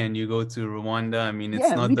 refugee and you go to Rwanda, I mean,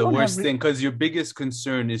 it's not the worst thing, because your biggest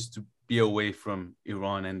concern is to be away from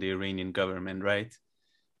Iran and the Iranian government, right?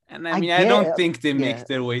 And I mean, I don't think they make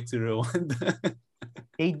their way to Rwanda.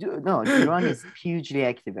 They do. No, Iran is hugely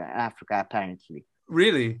active in Africa, apparently.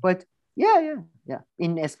 Really? But yeah.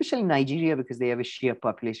 Especially Nigeria, because they have a Shia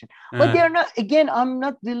population. But they're not,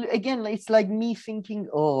 it's like me thinking,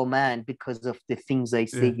 oh man, because of the things I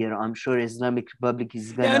say here, I'm sure Islamic Republic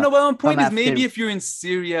is gonna. Yeah, no, but my point is maybe if you're in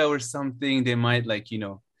Syria or something, they might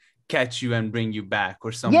catch you and bring you back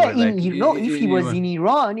or somewhere. If he was in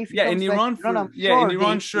Iran, in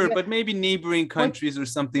Iran, sure, but maybe neighboring countries or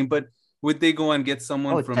something. But would they go and get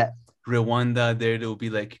someone from Rwanda there? There'll be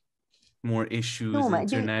like more issues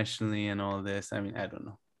internationally and all this. I mean, I don't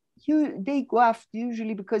know. They go after,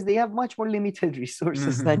 usually because they have much more limited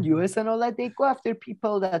resources than US and all that. They go after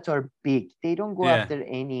people that are big. They don't go after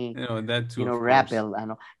any rebel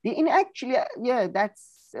and all. That's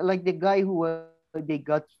like the guy who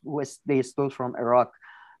they stole from Iraq.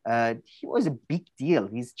 He was a big deal.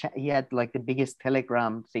 He had like the biggest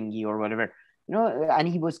telegram thingy or whatever. And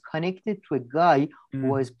he was connected to a guy who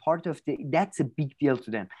was part of that's a big deal to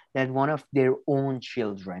them, that one of their own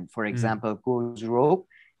children, for example, goes rogue.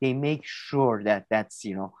 They make sure that's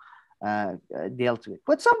dealt with.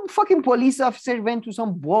 But some fucking police officer went to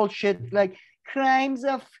some bullshit, like crimes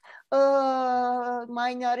of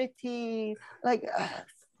minority, like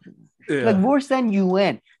Yeah. worse than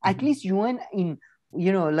UN. At least UN in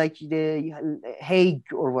like the Hague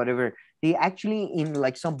or whatever, they actually in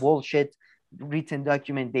like some bullshit written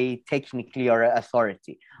document they technically are an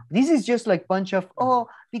authority. This is just like bunch of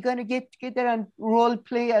we're gonna get together and role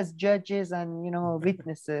play as judges and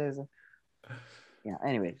witnesses. Yeah.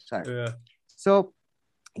 Anyway, sorry. Yeah. So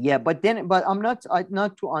yeah, but I'm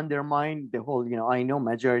not to undermine the whole. I know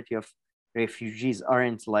majority of refugees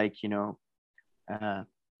aren't like uh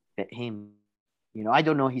him. I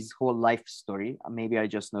don't know his whole life story. Maybe I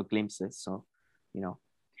just know glimpses. So, you know.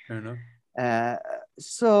 Fair enough.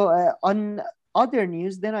 On other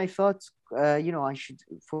news, then I thought, I should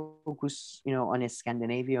focus, on a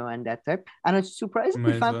Scandinavia and that type. And I surprisingly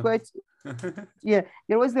Might as found well. quite, yeah,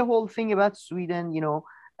 there was the whole thing about Sweden,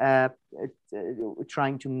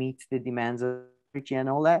 trying to meet the demands of Turkey and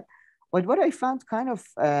all that. But what I found kind of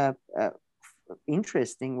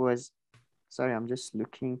interesting was, sorry, I'm just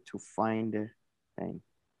looking to find the thing.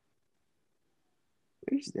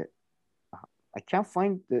 Where is that? I can't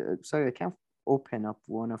find sorry, I can't open up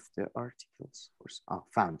one of the articles.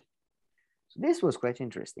 Found. So this was quite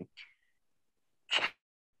interesting.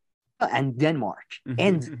 And Denmark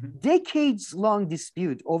and decades-long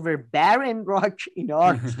dispute over barren rock in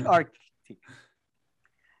Arctic.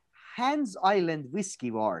 Hans Island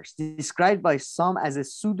whiskey wars, described by some as a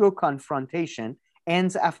pseudo-confrontation,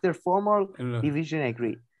 ends after formal division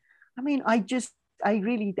agreed. I mean, I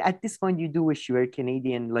really, at this point, you do wish you were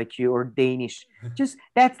Canadian, like you, or Danish. Just,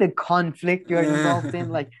 that's the conflict you're involved in.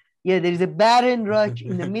 Like, yeah, there's a barren rock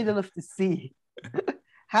in the middle of the sea.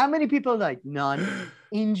 How many people died? None.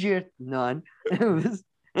 Injured? None.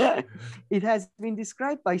 It has been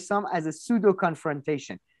described by some as a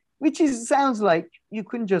pseudo-confrontation, which sounds like you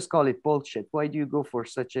couldn't just call it bullshit. Why do you go for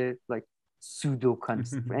such a like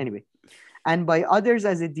pseudo-confrontation? Anyway, and by others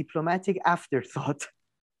as a diplomatic afterthought.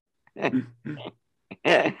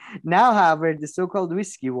 Now, however, the so-called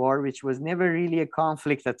whiskey war, which was never really a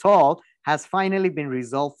conflict at all, has finally been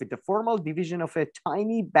resolved with the formal division of a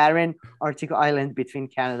tiny barren Arctic island between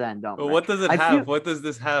Canada and Denmark. Well, what does it have? What does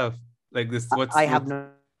this have? Like this? I have no.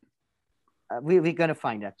 We're gonna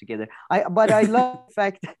find that together. But I love the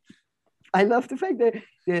fact. I love the fact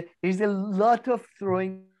that there's a lot of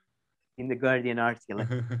throwing in the Guardian article. Like,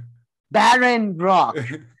 barren rock.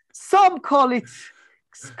 Some call it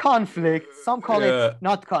conflict. Some call it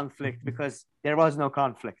not conflict because there was no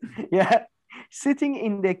conflict. Yeah. Sitting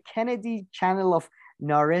in the Kennedy Channel of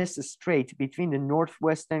Nares Strait between the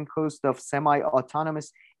northwestern coast of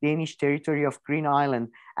semi-autonomous Danish territory of Green Island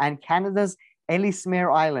and Canada's Ellesmere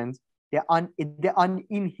Island, the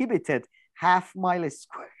uninhibited half-mile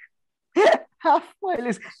square. Half-mile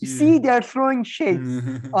is, you see, they're throwing shades.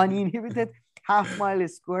 Uninhibited half-mile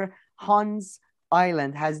square Hans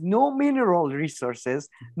Island has no mineral resources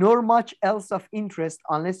nor much else of interest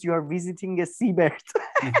unless you are visiting a seabird.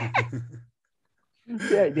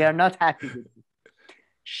 They are not happy with it.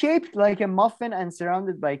 Shaped like a muffin and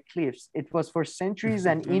surrounded by cliffs, it was for centuries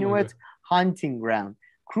an Inuit hunting ground.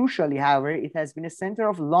 Crucially, however, it has been a center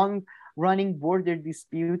of long-running border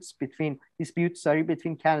disputes between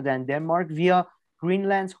Canada and Denmark via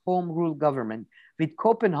Greenland's home rule government, with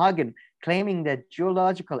Copenhagen claiming that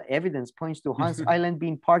geological evidence points to Hans Island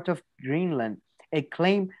being part of Greenland, a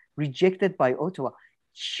claim rejected by Ottawa.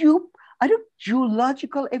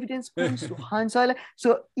 Geological evidence points to Hans Island.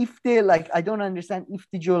 So if they I don't understand if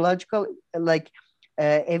the geological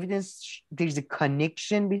evidence, there's a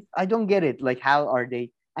connection. I don't get it. Like, how are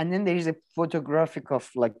they? And then there is a photographic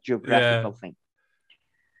of geographical thing.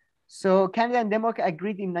 So Canada and Denmark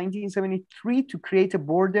agreed in 1973 to create a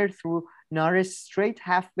border through Nares Strait,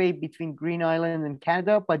 halfway between Green Island and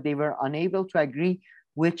Canada, but they were unable to agree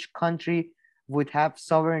which country would have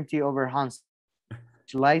sovereignty over Hans,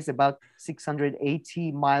 which lies about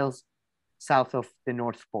 680 miles south of the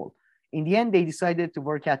North Pole. In the end, they decided to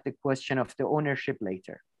work out the question of the ownership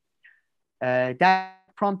later. That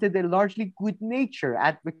prompted a largely good-natured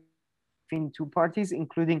advocate between two parties,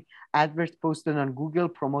 including adverts posted on Google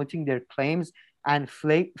promoting their claims and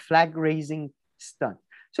flag-raising stunt.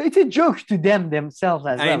 So it's a joke to themselves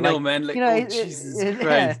as well. I know, man. Jesus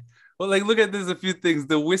Christ. Well, look at this. A few things.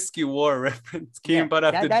 The whiskey war reference came about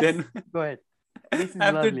after Denmark. Go ahead.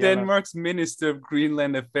 After Denmark's Minister of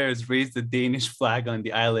Greenland Affairs raised the Danish flag on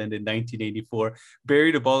the island in 1984,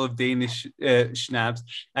 buried a bottle of Danish schnapps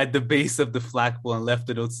at the base of the flagpole and left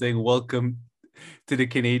a note saying, "Welcome to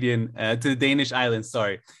the Danish island."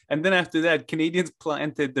 Sorry. And then after that, Canadians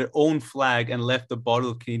planted their own flag and left a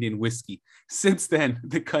bottle of Canadian whiskey. Since then,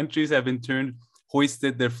 the countries have in turn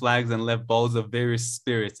hoisted their flags and left balls of various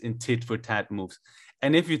spirits in tit-for-tat moves.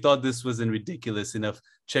 And if you thought this wasn't ridiculous enough,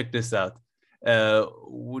 check this out.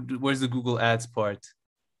 Where's the Google Ads part?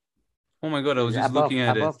 Oh my God, I was just looking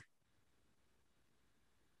at it.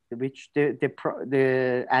 Which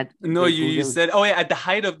the ad. No, you said, oh yeah, at the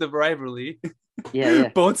height of the rivalry, yeah.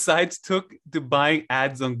 Both sides took to buying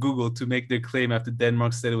ads on Google to make their claim after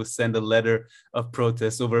Denmark said it would send a letter of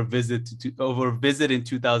protest over a visit in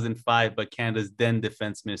 2005 by Canada's then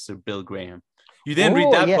Defense Minister Bill Graham. You didn't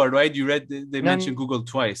read that part, right? You read they mentioned Google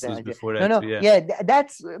twice. It was before that.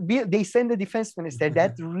 That's they sent the defense minister.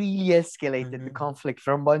 That really escalated the conflict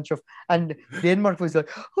from a bunch of, and Denmark was like,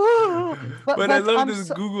 oh. But I love this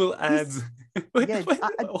Google ads.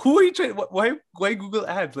 Who are you trying? Why Google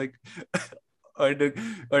ads? Like, are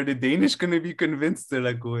the Danish gonna be convinced? They're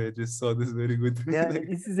like, oh, I just saw this very good thing. Yeah,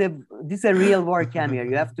 this is a real war, Kam.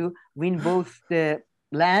 You have to win both the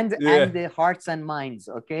land and the hearts and minds,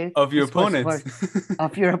 okay, of your opponents.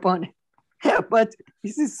 Of your opponent. But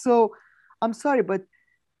this is so, I'm sorry, but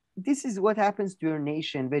this is what happens to your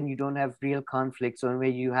nation when you don't have real conflicts, or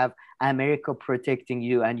when you have America protecting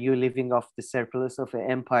you and you living off the surplus of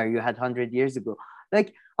an empire you had 100 years ago.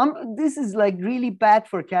 Like, this is like really bad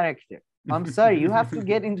for character. I'm sorry, you have to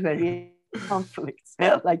get into a real conflicts.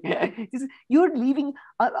 Like, you're leaving.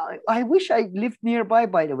 I wish I lived nearby,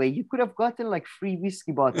 by the way. You could have gotten like free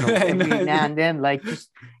whiskey bottles every now and then, like,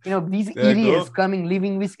 just, these idiots coming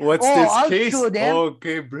leaving whiskey. What's this case?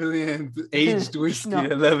 Okay, brilliant. Aged whiskey. I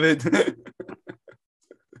love it.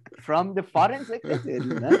 From the foreign secretary.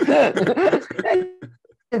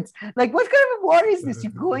 It's like, what kind of war is this?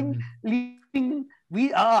 You're going, leaving.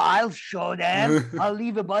 I'll show them. I'll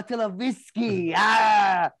leave a bottle of whiskey.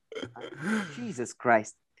 Jesus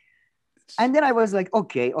Christ. And then I was like,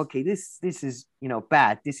 okay, this is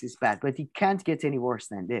bad. This is bad, but it can't get any worse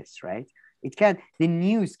than this, right? It can't. The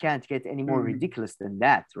news can't get any more ridiculous than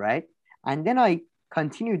that, right? And then I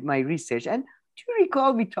continued my research. And do you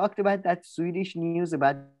recall we talked about that Swedish news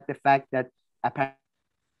about the fact that apparently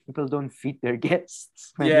people don't feed their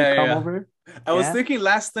guests when they come over? I was thinking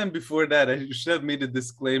last time before that, I should have made a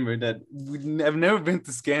disclaimer that I've never been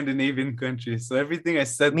to Scandinavian countries. So everything I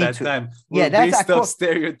said time was based off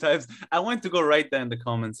stereotypes. I wanted to go right there in the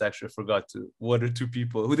comments. Actually, I forgot to. One or two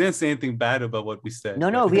people who didn't say anything bad about what we said.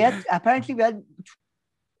 No, we had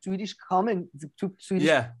Swedish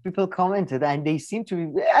people commented, and they seem to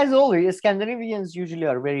be, as always, Scandinavians usually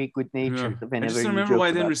are very good natured. I just remember why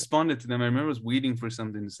I didn't respond to them. I remember I was waiting for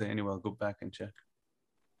something to say. Anyway, I'll go back and check.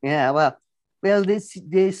 Yeah, well,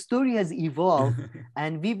 the story has evolved,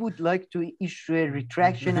 and we would like to issue a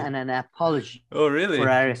retraction and an apology. Oh, really? For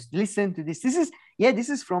our, listen to this. This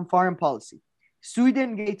is from Foreign Policy.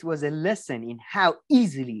 Sweedengate was a lesson in how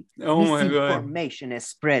easily misinformation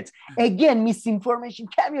spreads. Again, misinformation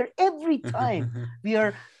came here every time. We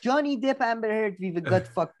are Johnny Depp, Amber Heard, we got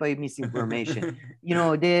fucked by misinformation.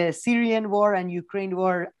 The Syrian war and Ukraine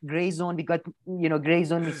war, gray zone, we got, gray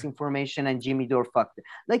zone misinformation, and Jimmy Dore fucked.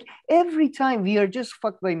 Like, every time we are just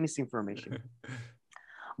fucked by misinformation.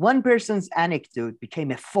 One person's anecdote became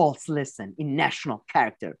a false lesson in national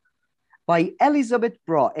character. By Elizabeth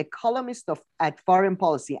Braw, a columnist at Foreign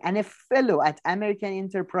Policy and a fellow at American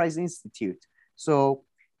Enterprise Institute. So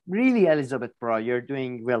really, Elizabeth Braw, you're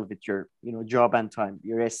doing well with your job and time.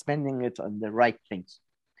 You're spending it on the right things.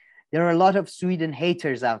 There are a lot of Sweden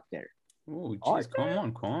haters out there. Oh, geez,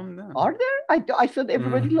 calm down. Are there? I thought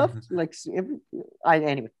everybody loved,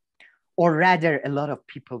 anyway. Or rather, a lot of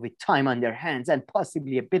people with time on their hands and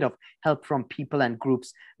possibly a bit of help from people and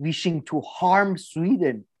groups wishing to harm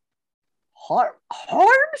Sweden. Harm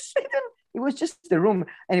Sweden? It was just a rumor.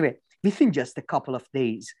 Anyway, within just a couple of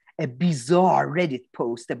days, a bizarre Reddit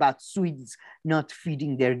post about Swedes not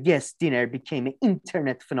feeding their guests dinner became an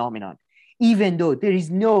internet phenomenon, even though there is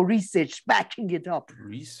no research backing it up.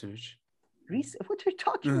 Research? What are you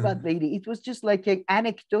talking about, lady? It was just like an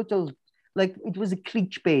anecdotal, like it was a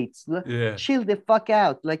clickbait. Yeah. Chill the fuck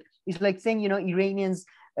out. Like, it's like saying, Iranians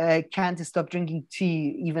can't stop drinking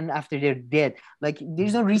tea even after they're dead. Like,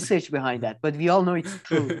 there's no research behind that, but we all know it's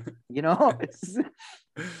true.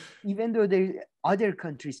 Even though other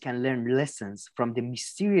countries can learn lessons from the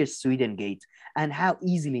mysterious Sweedengate and how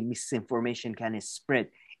easily misinformation can spread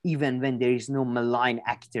even when there is no malign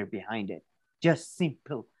actor behind it, just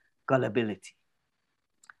simple gullibility.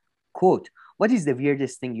 Quote, what is the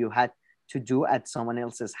weirdest thing you had to do at someone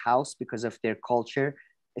else's house because of their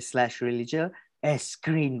culture/religion? A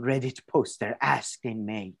screen Reddit poster asked in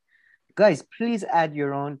May. Guys, please add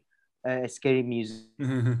your own scary music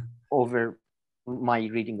over my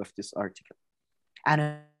reading of this article. And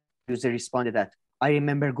a user responded that, I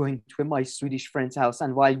remember going to my Swedish friend's house,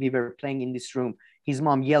 and while we were playing in this room, his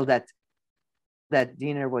mom yelled that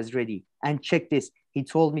dinner was ready. And check this, he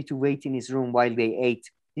told me to wait in his room while they ate.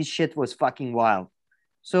 This shit was fucking wild.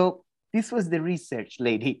 So this was the research,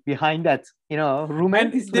 lady, behind that, room.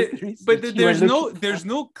 There's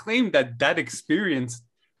no claim that experience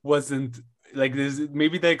wasn't like this.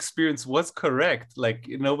 Maybe the experience was correct. Like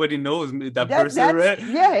nobody knows that person.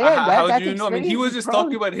 How do you know? I mean, he was just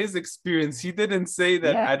talking about his experience. He didn't say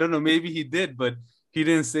that. I don't know. Maybe he did, but he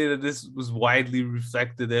didn't say that this was widely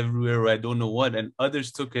reflected everywhere. Or I don't know what, and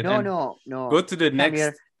others took it. No. Go to the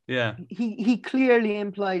next. Yeah. He clearly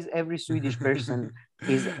implies every Swedish person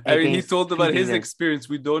is. I mean, he told about his experience.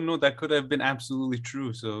 We don't know, that could have been absolutely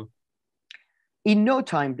true. So. In no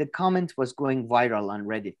time, the comment was going viral on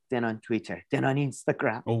Reddit, then on Twitter, then on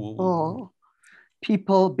Instagram.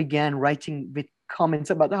 People began writing with comments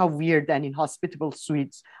about how weird and inhospitable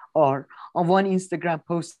Swedes are. On one Instagram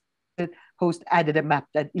post added a map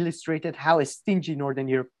that illustrated how stingy Northern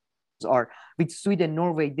Europe are, with Sweden,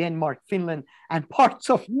 Norway, Denmark, Finland, and parts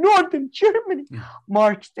of Northern Germany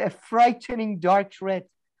marked a frightening dark red.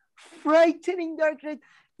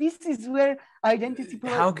 This is where identity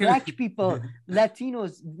black people,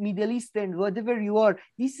 Latinos, Middle Eastern, whatever you are,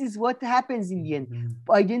 this is what happens in the end.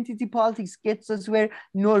 Identity politics gets us where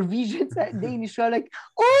Norwegians and Danish are like,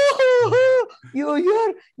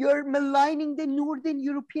 you're maligning the Northern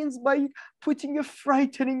Europeans by putting a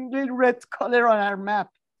frightening little red color on our map.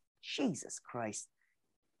 Jesus Christ.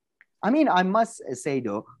 I mean, I must say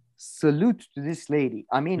though, salute to this lady.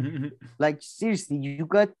 I mean, like seriously, you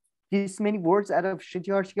got this many words out of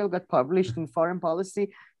shitty article, got published in Foreign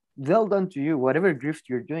Policy. Well done to you. Whatever grift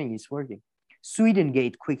you're doing is working.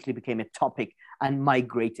 Sweedengate quickly became a topic and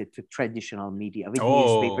migrated to traditional media with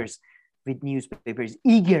newspapers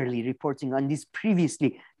eagerly reporting on this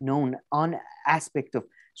previously known aspect of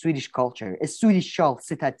Swedish culture. A Swedish child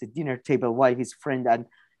sat at the dinner table while his friend and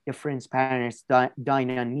the friend's parents dine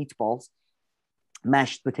on meatballs,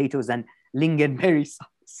 mashed potatoes, and lingonberry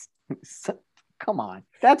sauce. Come on,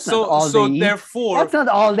 that's not all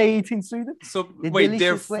they eat in Sweden. So wait,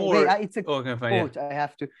 therefore, it's a quote. I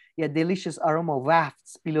have to. Yeah, delicious aroma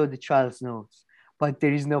wafts below the child's nose, but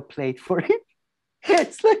there is no plate for him.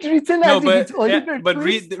 It's like written as if it's Oliver Twist. But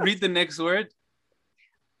read the next word.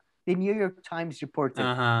 The New York Times reported.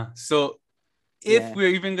 So if we're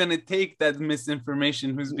even gonna take that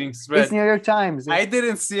misinformation who's being spread, it's New York Times. I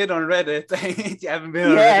didn't see it on Reddit. I haven't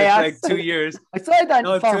been on Reddit for like 2 years. I saw it on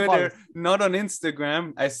Twitter, not on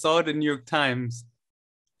Instagram. I saw it in New York Times,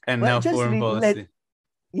 and now Foreign Policy.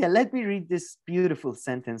 Let me read this beautiful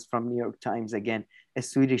sentence from New York Times again. A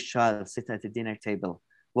Swedish child sits at a dinner table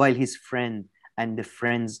while his friend and the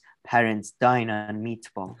friend's parents dine on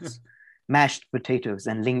meatballs, mashed potatoes,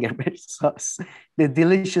 and lingonberry sauce. The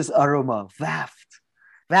delicious aroma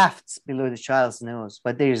wafts below the child's nose,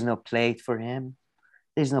 but there is no plate for him.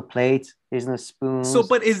 There's no plate. There's no spoon. So,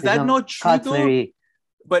 but is that not true though?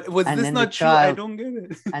 But was this not true? I don't get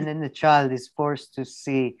it. And then the child is forced to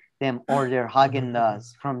see them order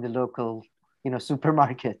Haagen-Dazs from the local,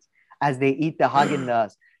 supermarket. As they eat the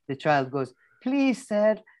Haagen-Dazs, the child goes, "Please,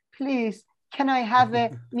 sir, please, can I have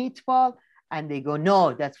a meatball?" And they go,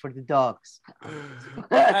 "No, that's for the dogs."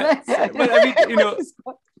 But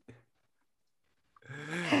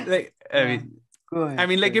I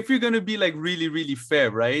mean, like if you're gonna be like really, really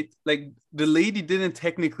fair, right? Like the lady didn't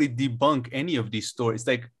technically debunk any of these stories.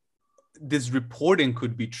 Like this reporting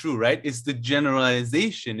could be true, right? It's the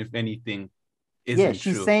generalization, if anything, isn't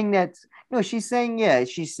she's true. saying that. No, she's saying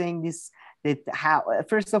this. That how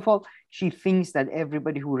first of all, she thinks that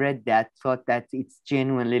everybody who read that thought that it's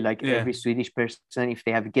genuinely like every Swedish person, if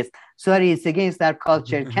they have a guest, sorry, it's against our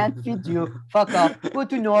culture, can't fit you, fuck off, go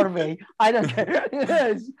to Norway, I don't care.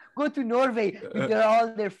 Go to Norway with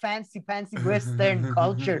all their fancy Western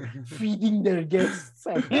culture, feeding their guests.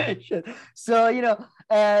 So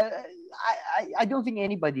I don't think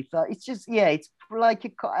anybody thought. It's just it's like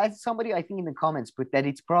as somebody I think in the comments put that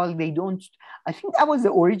it's probably they don't. I think that was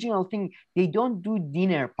the original thing. They don't do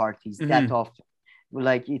dinner parties that often.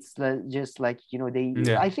 Like it's just like they.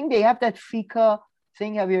 I think they have that fika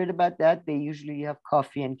thing. Have you heard about that? They usually have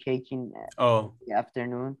coffee and cake in the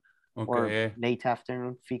afternoon or late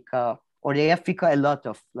afternoon fika. Or they have fika a lot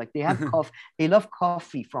of like they have coffee. They love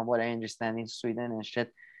coffee from what I understand in Sweden and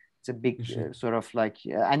shit. It's a big sort of like,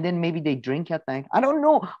 and then maybe they drink at night. I don't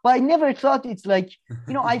know, but I never thought it's like,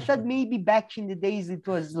 I thought maybe back in the days it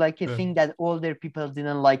was like a thing that older people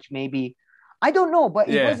didn't like. Maybe I don't know, but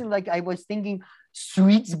it wasn't like I was thinking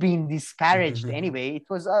Swedes being disparaged anyway. It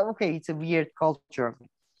was okay. It's a weird culture.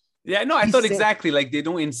 Yeah, no, I He thought said, exactly like they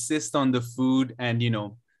don't insist on the food, and yeah,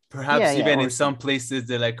 perhaps yeah, even or in some some, places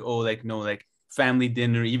they're like, oh, like no, like family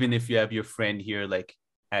dinner, even if you have your friend here, like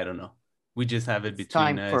I don't know, we just have it it's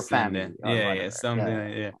between time for us, and family or yeah, whatever. something Yeah,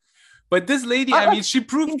 like yeah. But this lady, I mean, I've she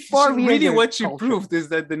proved seen she far really weirder what she culture. proved is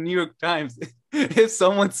that the New York Times, if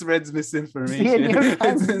someone spreads Yeah, misinformation, New York it's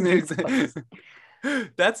Times the is New York discussed.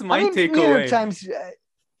 Times. That's I my mean, New York takeaway. Times.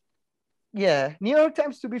 Yeah, New York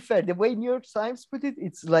Times. To be fair, the way New York Times put it,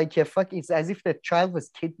 it's like a fucking. It's as if the child was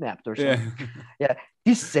kidnapped or Yeah. something. Yeah,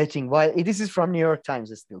 this setting, while this is from New York Times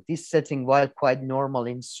still, this setting, while quite normal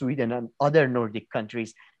in Sweden and other Nordic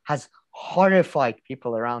countries, has horrified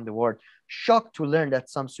people around the world. Shocked to learn that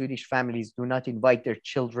some Swedish families do not invite their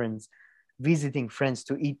children's visiting friends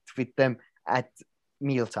to eat with them at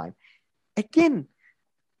mealtime. Again,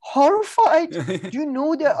 horrified. Do you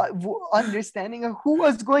know the understanding of who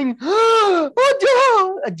was going, oh,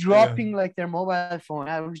 no! Dropping like their mobile phone?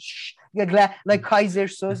 Like Kaiser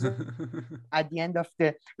Soze at the end of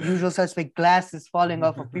the usual suspect, glasses falling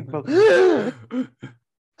off of people.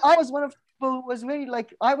 I was one of the people who was very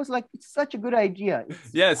like, I was like, it's such a good idea.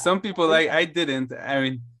 It's Yeah, some people very like I didn't. I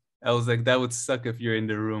mean, I was like, that would suck if you're in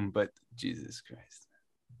the room, but Jesus Christ.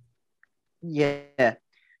 yeah.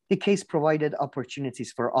 The case provided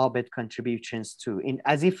opportunities for op-ed contributions too, in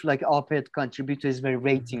as if like op-ed contributors were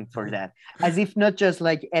waiting for that, as if not just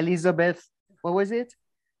like Elizabeth, what was it?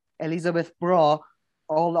 Elizabeth Braw,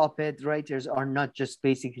 all op-ed writers are not just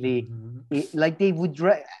basically like they would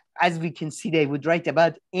write, as we can see, they would write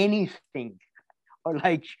about anything, or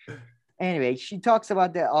like anyway, she talks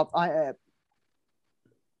about the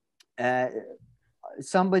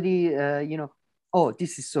somebody oh,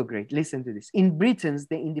 this is so great. Listen to this. In Britain's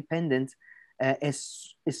The Independent, a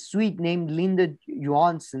Swede named Linda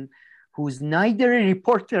Johansson, who's neither a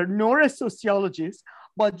reporter nor a sociologist,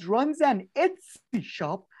 but runs an Etsy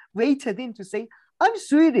shop, waited in to say, I'm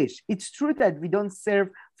Swedish. It's true that we don't serve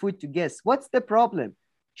food to guests. What's the problem?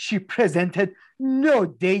 She presented no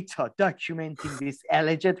data documenting this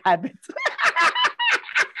alleged habit.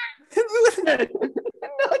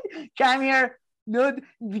 Come here. No,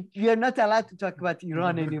 we are not allowed to talk about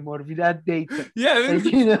Iran anymore without data. Yeah.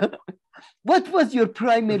 Like, what was your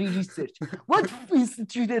primary research? What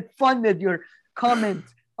institute funded your comment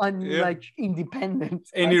on like independent?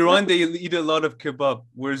 In Iran, they eat a lot of kebab.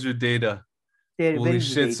 Where's your data? Holy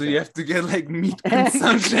shit! So you have to get like meat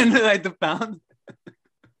consumption like the pound.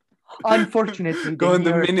 Unfortunately, go in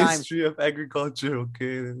the New Ministry of Agriculture.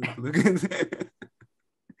 Okay, looking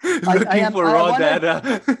for raw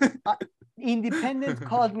data. Independent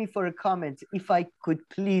called me for a comment if I could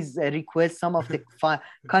please request some of the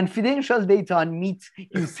confidential data on meat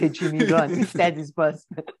usage in Iran, if that is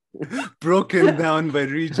possible. Broken down by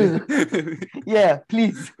region. Yeah,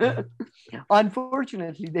 please.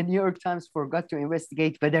 Unfortunately, the New York Times forgot to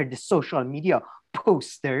investigate whether the social media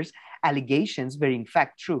posters' allegations were in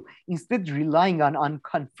fact true, instead relying on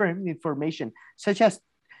unconfirmed information, such as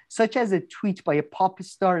a tweet by a pop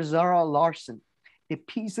star Zara Larsson. The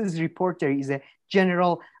piece's reporter is a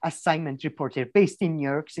general assignment reporter based in New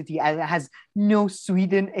York City and has no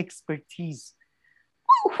Sweden expertise.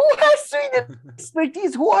 Who has Sweden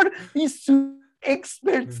expertise? Who are these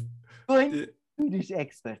experts? Swedish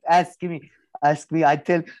expert. Ask me. I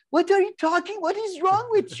tell, what are you talking? What is wrong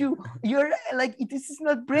with you? You're like, this is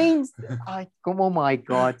not brains. Oh my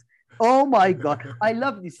God. Oh my God. I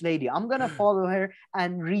love this lady. I'm going to follow her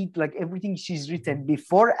and read like everything she's written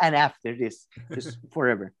before and after this, just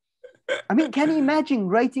forever. I mean, can you imagine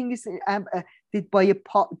writing this by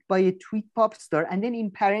a tweet pop star, and then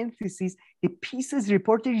in parentheses, the piece's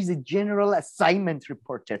reporter is a general assignment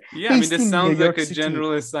reporter. Yeah, I mean, this sounds like a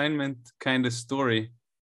general assignment kind of story.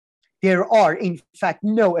 There are, in fact,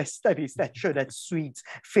 no studies that show that Swedes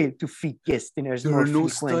fail to feed guest dinners more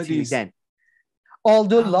frequently than.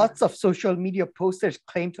 Although lots of social media posters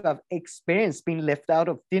claim to have experienced being left out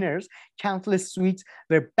of dinners, countless Swedes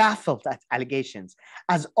were baffled at allegations,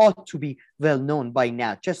 as ought to be well known by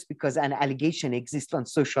now. Just because an allegation exists on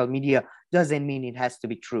social media doesn't mean it has to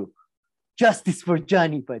be true. Justice for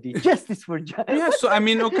Johnny, buddy. Justice for Johnny. Yeah, so I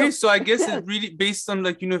mean, okay, so I guess it really based on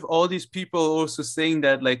like, if all these people also saying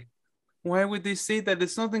that, like, why would they say that?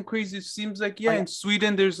 It's nothing crazy. It seems like, in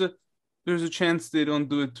Sweden, there's a chance they don't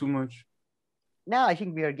do it too much. Now I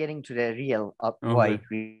think we are getting to the real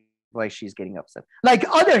why she's getting upset. Like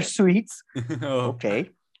other Swedes, okay,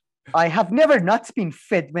 I have never not been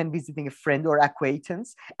fed when visiting a friend or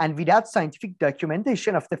acquaintance, and without scientific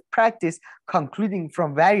documentation of the practice, concluding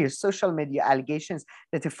from various social media allegations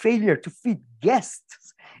that a failure to feed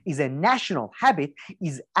guests is a national habit,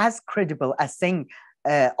 is as credible as saying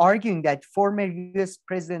arguing that former US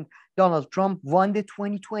President Donald Trump won the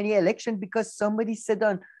 2020 election because somebody said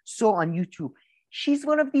so on YouTube. She's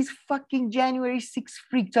one of these fucking January 6th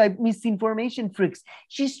freak type misinformation freaks.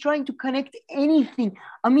 She's trying to connect anything.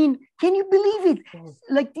 I mean, can you believe it?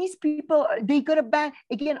 Like these people, they got a ban.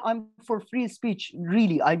 Again, I'm for free speech.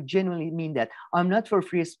 Really, I genuinely mean that. I'm not for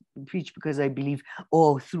free speech because I believe,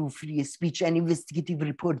 through free speech and investigative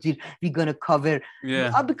reporting, we're gonna cover.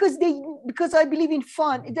 Yeah. Because I believe in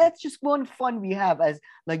fun. That's just one fun we have as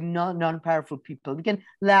like non-powerful people. We can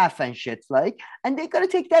laugh and shit, and they gotta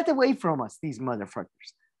take that away from us, these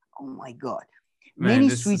motherfuckers. Oh my God. Man, many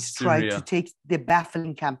Swedes tried to take the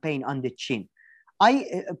baffling campaign on the chin.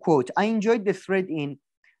 I quote, I enjoyed the thread in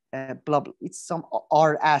blah, blah, it's some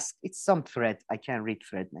it's some thread. I can't read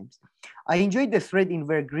thread names. I enjoyed the thread in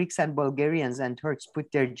where Greeks and Bulgarians and Turks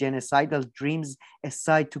put their genocidal dreams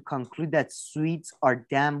aside to conclude that Swedes are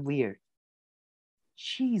damn weird.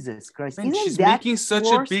 Jesus Christ. Man, she's making such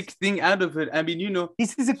a big thing out of it. I mean,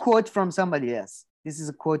 This is a quote from somebody else. This is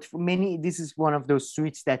a quote from many. This is one of those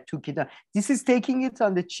Swedes that took it on. This is taking it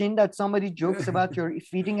on the chin that somebody jokes about your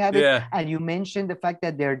feeding habit, and you mentioned the fact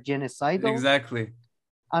that they're genocidal. Exactly.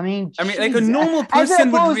 I mean, like a normal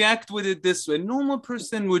person would react with it this way. A normal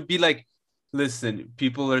person would be like, listen,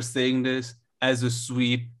 people are saying this. As a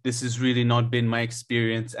Swede, this has really not been my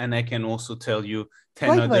experience, and I can also tell you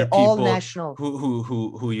 10 other people who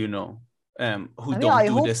don't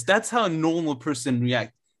do this. That's how a normal person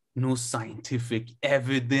reacts. No scientific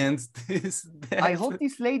evidence. I hope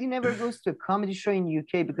this lady never goes to a comedy show in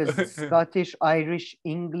UK because Scottish, Irish,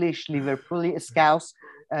 English, Liverpool, Scouse,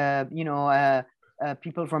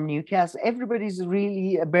 people from Newcastle, everybody's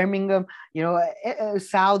really Birmingham,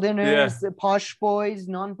 Southerners, posh boys,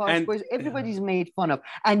 non-posh boys, everybody's made fun of,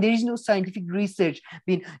 and there is no scientific research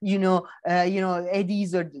being,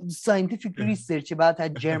 Eddie's or scientific research about how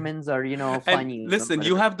Germans are, funny. And listen,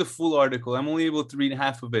 you have the full article. I'm only able to read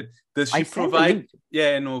half of it. Does she provide?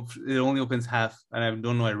 Yeah, no, it only opens half, and I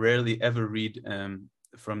don't know. I rarely ever read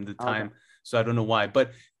from the time, so I don't know why.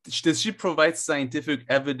 But does she provide scientific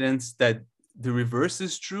evidence that the reverse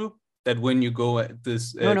is true, that when you go at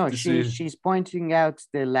this she's pointing out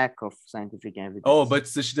the lack of scientific evidence. But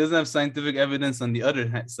so she doesn't have scientific evidence on the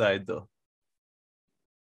other side, though.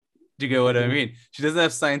 Do you get what I mean? She doesn't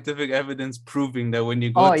have scientific evidence proving that when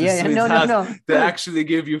you go to Sweden's house, they actually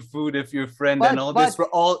give you food if you're a friend, and all this for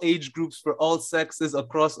all age groups, for all sexes,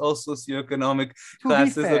 across all socioeconomic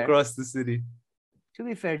classes across the city. To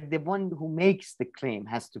be fair, the one who makes the claim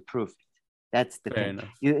has to prove it. That's the thing.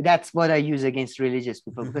 That's what I use against religious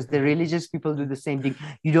people, because the religious people do the same thing.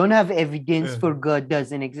 You don't have evidence for God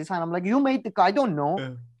doesn't exist. And I'm like, you made the I don't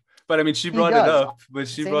know. But I mean, she brought it up. But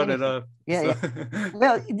she brought it up. Yeah.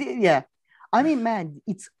 Well, yeah. I mean, man,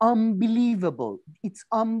 it's unbelievable. It's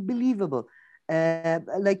unbelievable.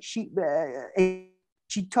 Like she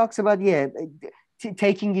talks about,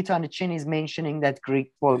 taking it on the chin is mentioning that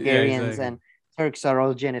Greek, Bulgarians, and Turks are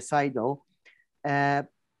all genocidal. And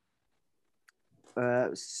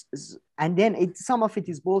then some of it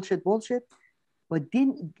is bullshit, but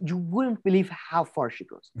then you wouldn't believe how far she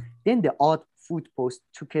goes. Then the odd food post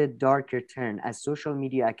took a darker turn as social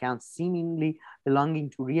media accounts seemingly belonging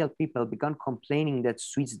to real people began complaining that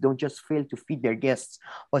Swedes don't just fail to feed their guests,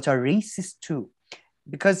 but are racist too.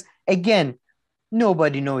 Because again,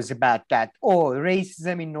 nobody knows about that.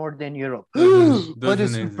 Racism in Northern Europe. What a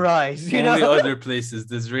surprise. Only other places.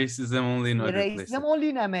 There's racism only in other places. Racism only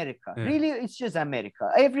in America. Yeah. Really, it's just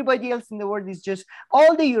America. Everybody else in the world is just,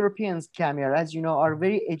 all the Europeans, Kamir, as you know, are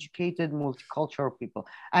very educated, multicultural people.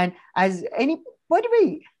 And by the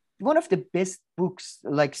way, one of the best books,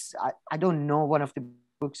 I don't know one of the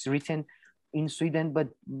books written in Sweden, but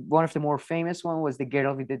one of the more famous one was The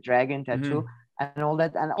Girl with the Dragon Tattoo and all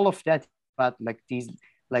that. And all of that about these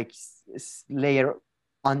layer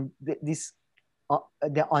on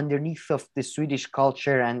the underneath of the Swedish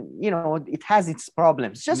culture, and it has its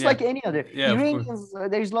problems just like any other. Iranians,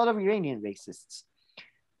 there's a lot of Iranian racists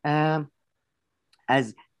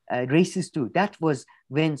as racists too. That was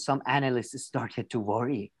when some analysts started to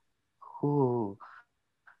worry.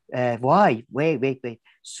 Why? Wait.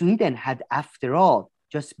 Sweden had, after all,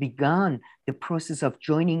 just begun the process of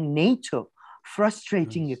joining NATO,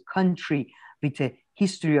 frustrating a country with a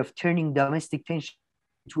history of turning domestic tension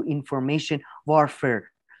into information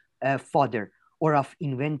warfare fodder, or of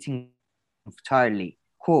inventing entirely.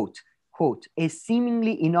 Quote, a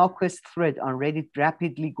seemingly innocuous thread on Reddit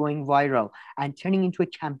rapidly going viral and turning into a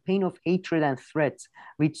campaign of hatred and threats,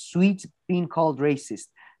 with Swedes being called racist,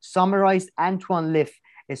 summarized Antoine Leff,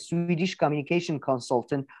 a Swedish communication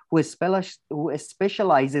consultant who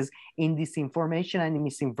specializes in disinformation and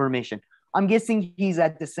misinformation. I'm guessing he's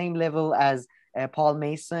at the same level as Paul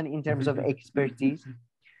Mason in terms of expertise.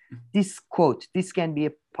 This quote, this can be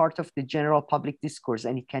a part of the general public discourse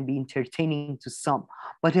and it can be entertaining to some,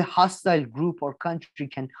 but a hostile group or country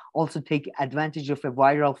can also take advantage of a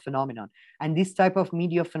viral phenomenon. And this type of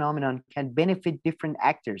media phenomenon can benefit different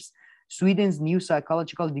actors. Sweden's new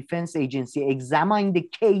psychological defense agency examined the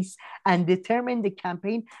case and determined the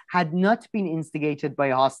campaign had not been instigated by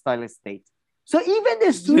a hostile state. So even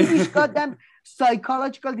the Swedish goddamn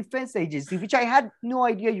psychological defense agency, which I had no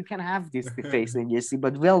idea you can have this defense agency,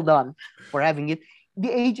 but well done for having it.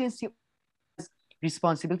 The agency has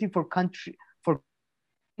responsibility for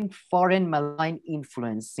foreign malign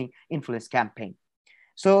influence campaign.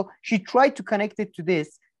 So she tried to connect it to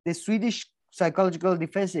this. The Swedish psychological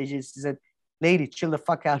defense agency said, "Lady, chill the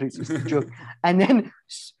fuck out. It's just a joke." And then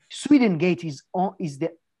Sweedengate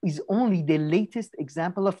is only the latest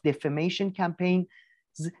example of defamation campaigns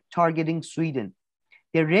targeting Sweden.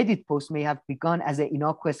 The Reddit post may have begun as an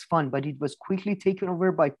innocuous fun, but it was quickly taken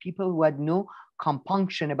over by people who had no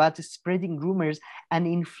compunction about spreading rumors and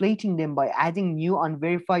inflating them by adding new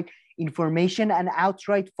unverified information and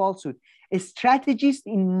outright falsehood. Strategists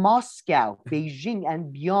in Moscow, Beijing,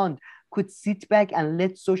 and beyond could sit back and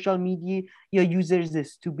let social media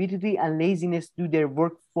users' stupidity and laziness do their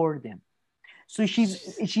work for them. So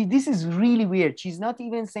this is really weird. She's not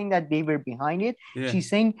even saying that they were behind it. Yeah. She's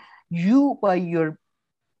saying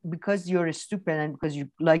because you're stupid and because you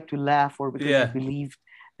like to laugh or because you believe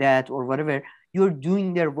that or whatever, you're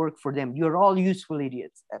doing their work for them. You're all useful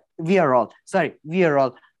idiots. We are all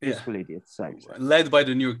useful idiots. Sorry. Led by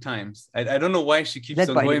the New York Times. I don't know why she keeps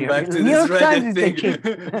on going back to this Reddit thing.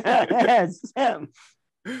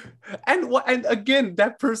 And again,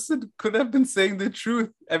 that person could have been saying the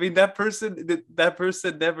truth. I mean, that person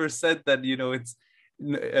never said that, it's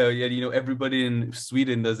everybody in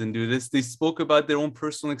Sweden doesn't do this. They spoke about their own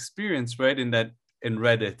personal experience, right? In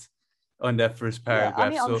Reddit on that first paragraph. I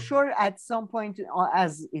mean, I'm sure at some point,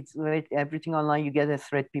 as it's everything online, you get a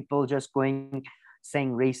thread, people just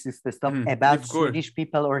saying racist stuff about Swedish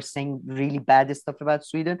people or saying really bad stuff about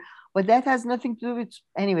Sweden. But that has nothing to do with,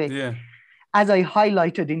 anyway. Yeah. As I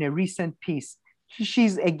highlighted in a recent piece,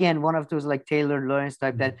 she's again one of those like Taylor Lawrence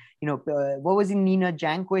type that, what was it, Nina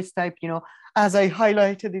Jankowicz type, as I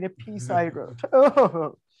highlighted in a piece I wrote.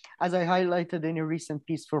 As I highlighted in a recent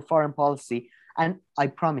piece for Foreign Policy. And I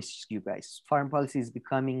promise you guys, Foreign Policy is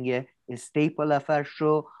becoming a staple of our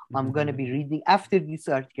show. I'm going to be reading after this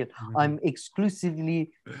article. I'm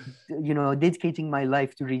exclusively, dedicating my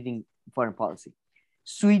life to reading Foreign Policy.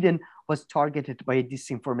 Sweden was targeted by a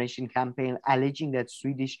disinformation campaign alleging that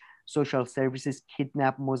Swedish social services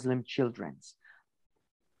kidnap Muslim children.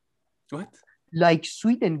 What? Like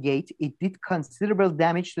Sweedengate, it did considerable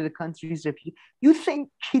damage to the country's reputation. You think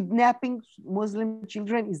kidnapping Muslim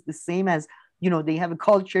children is the same as, they have a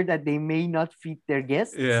culture that they may not feed their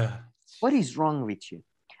guests? Yeah. What is wrong with you?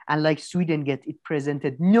 And like Sweedengate, it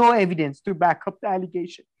presented no evidence to back up the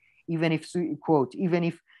allegation. Even if, quote, even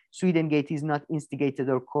if Sweedengate is not instigated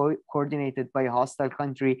or coordinated by a hostile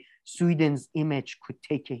country, Sweden's image could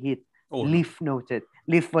take a hit. Leif noted.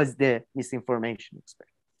 Leif was the misinformation expert.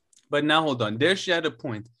 But now hold on. There she had a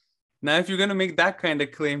point. Now, if you're going to make that kind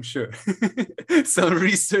of claim, sure. Some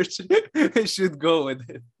research should go with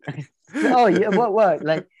it. Oh, yeah. What?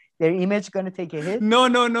 Like their image going to take a hit? No.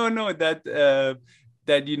 That,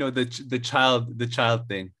 the child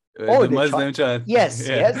thing. The Muslim child. Yes,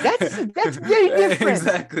 yeah. Yes. That's very different.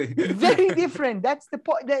 Exactly. Very different. That's the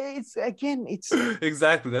point. It's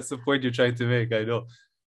exactly. That's the point you're trying to make. I know.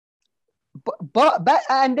 But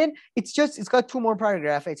and then it's got two more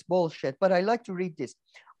paragraphs. It's bullshit. But I like to read this.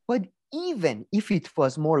 But even if it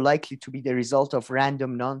was more likely to be the result of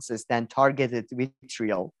random nonsense than targeted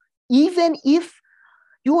vitriol, even if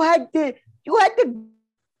you had the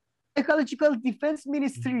Ecological Defense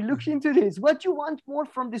Ministry look into this. What you want more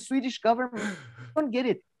from the Swedish government? I don't get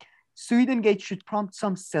it. Sweedengate should prompt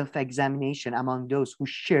some self-examination among those who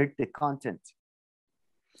shared the content.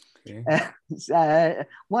 Okay.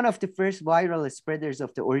 One of the first viral spreaders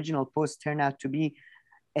of the original post turned out to be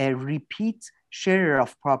a repeat sharer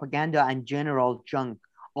of propaganda and general junk.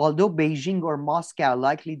 Although Beijing or Moscow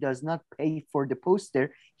likely does not pay for the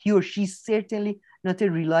poster, he or she is certainly not a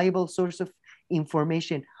reliable source of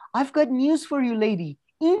information. I've got news for you, lady.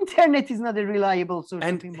 Internet is not a reliable source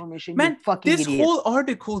of information. Man, this whole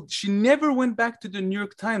article, she never went back to the New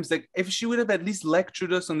York Times. Like, if she would have at least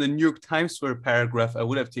lectured us on the New York Times for a paragraph, I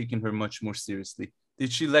would have taken her much more seriously.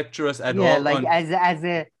 Did she lecture us at all? Yeah, like as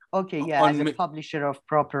Okay, yeah, as a publisher of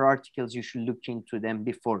proper articles, you should look into them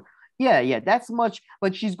before. Yeah, that's much.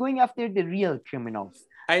 But she's going after the real criminals.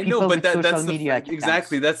 I know, but that's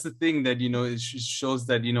exactly, that's the thing that, it shows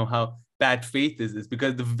that, how bad faith is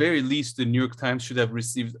because at the very least, the New York Times should have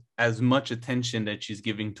received as much attention that she's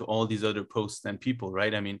giving to all these other posts and people,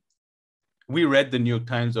 right? I mean, we read the New York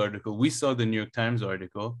Times article. We saw the New York Times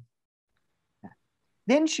article.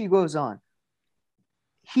 Then she goes on.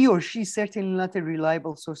 He or she is certainly not a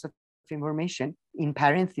reliable source of information. In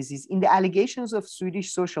parentheses, in the allegations of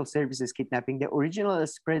Swedish social services kidnapping, the original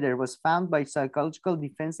spreader was found by Psychological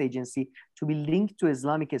Defense Agency to be linked to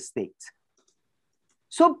Islamic State.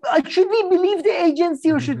 So should we believe the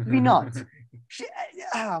agency or should we not?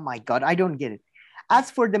 Oh my God, I don't get it.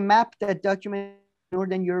 As for the map that documents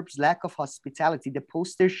Northern Europe's lack of hospitality, the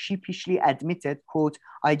poster sheepishly admitted, quote,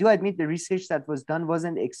 I do admit the research that was done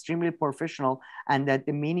wasn't extremely professional and that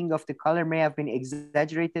the meaning of the color may have been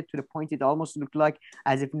exaggerated to the point it almost looked like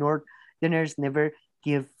as if Northerners never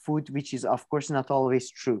give food, which is of course not always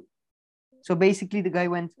true. So basically the guy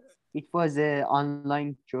went, it was an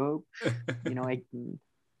online joke,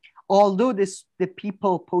 although the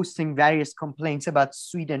people posting various complaints about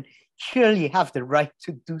Sweden clearly have the right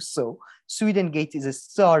to do so, Sweedengate is a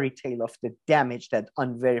sorry tale of the damage that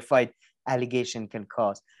unverified allegation can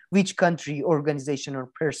cause. Which country, organization, or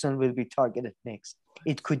person will be targeted next?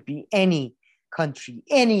 It could be any country,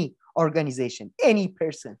 any organization, any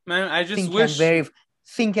person. Man, I just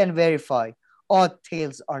think and verify. Odd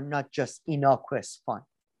tales are not just innocuous fun.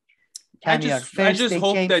 I just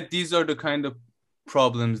hope that these are the kind of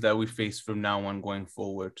problems that we face from now on going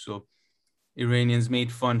forward. So Iranians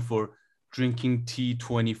made fun for drinking tea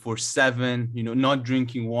 24/7, not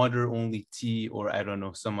drinking water, only tea, or I don't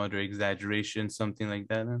know, some other exaggeration, something like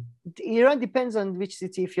that. Huh? Iran depends on which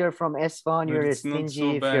city. If you're from Esfahan, you're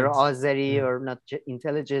stingy. If you're Azeri, you're not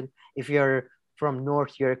intelligent. If you're from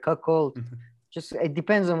North, you're cuckold. Just it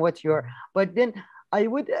depends on what you are. But then I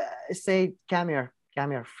would say, Kamir,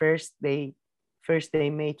 first they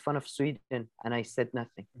made fun of Sweden and I said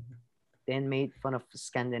nothing. Then made fun of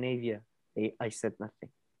Scandinavia. I said nothing.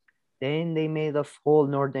 Then they made of whole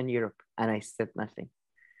Northern Europe and I said nothing.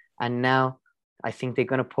 And now I think they're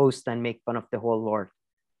going to post and make fun of the whole world.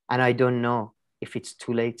 And I don't know if it's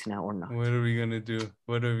too late now or not. What are we going to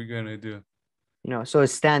do? So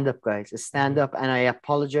stand up, guys. Stand up. And I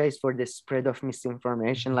apologize for the spread of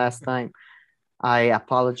misinformation last time. I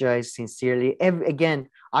apologize sincerely. Again,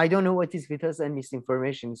 I don't know what is with us and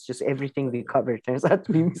misinformation. It's just everything we cover turns out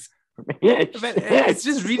to be misinformation. It's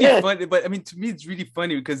just really funny. But I mean, to me, it's really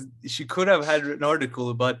funny because she could have had an article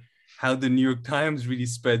about how the New York Times really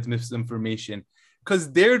spreads misinformation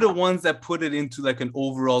because they're the ones that put it into like an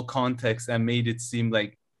overall context and made it seem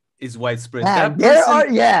like it's widespread.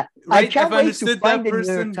 Right? I can't wait to find the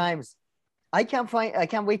New York Times. I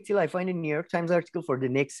can't wait till I find a New York Times article for the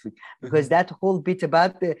next week because that whole bit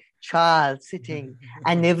about the child sitting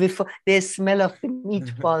and the smell of the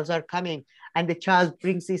meatballs are coming and the child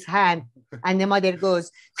brings his hand and the mother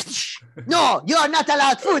goes, no, you're not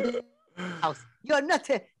allowed food. You're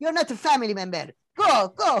not a family member.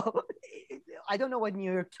 Go. I don't know what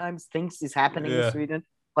New York Times thinks is happening in Sweden,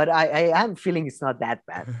 but I am feeling it's not that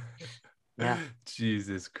bad. Yeah.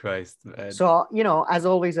 Jesus Christ, man. So, as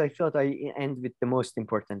always, I thought I end with the most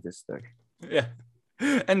important story. Yeah.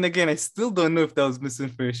 And again, I still don't know if that was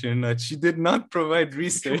misinformation or not. She did not provide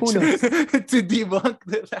research to debunk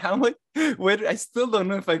how much. I still don't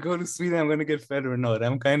know if I go to Sweden, I'm going to get fed or not.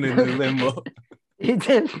 I'm kind of in a limbo.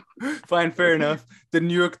 Fine, fair enough. The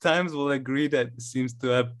New York Times will agree that it seems to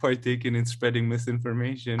have partaken in spreading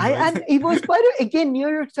misinformation. And it was quite again, New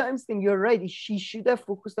York Times thing. You're right. She should have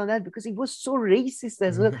focused on that because it was so racist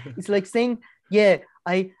as well. It's like saying,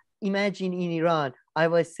 I imagine in Iran, I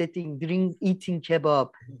was eating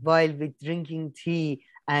kebab while with drinking tea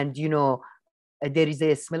and, there is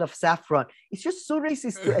a smell of saffron. It's just so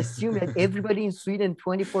racist to assume that everybody in Sweden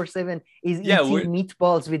 24/7 is eating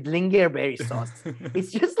meatballs with lingonberry sauce.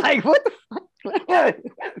 It's just like, what the fuck?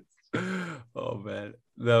 Oh man,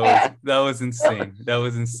 that was insane. That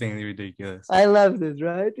was insanely ridiculous. I loved it,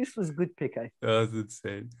 right? This was a good pick. That was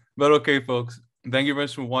insane. But okay, folks. Thank you very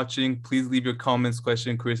much for watching. Please leave your comments,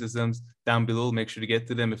 questions, criticisms down below. Make sure to get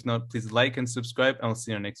to them. If not, please like and subscribe. And I'll see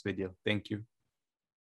you in our next video. Thank you.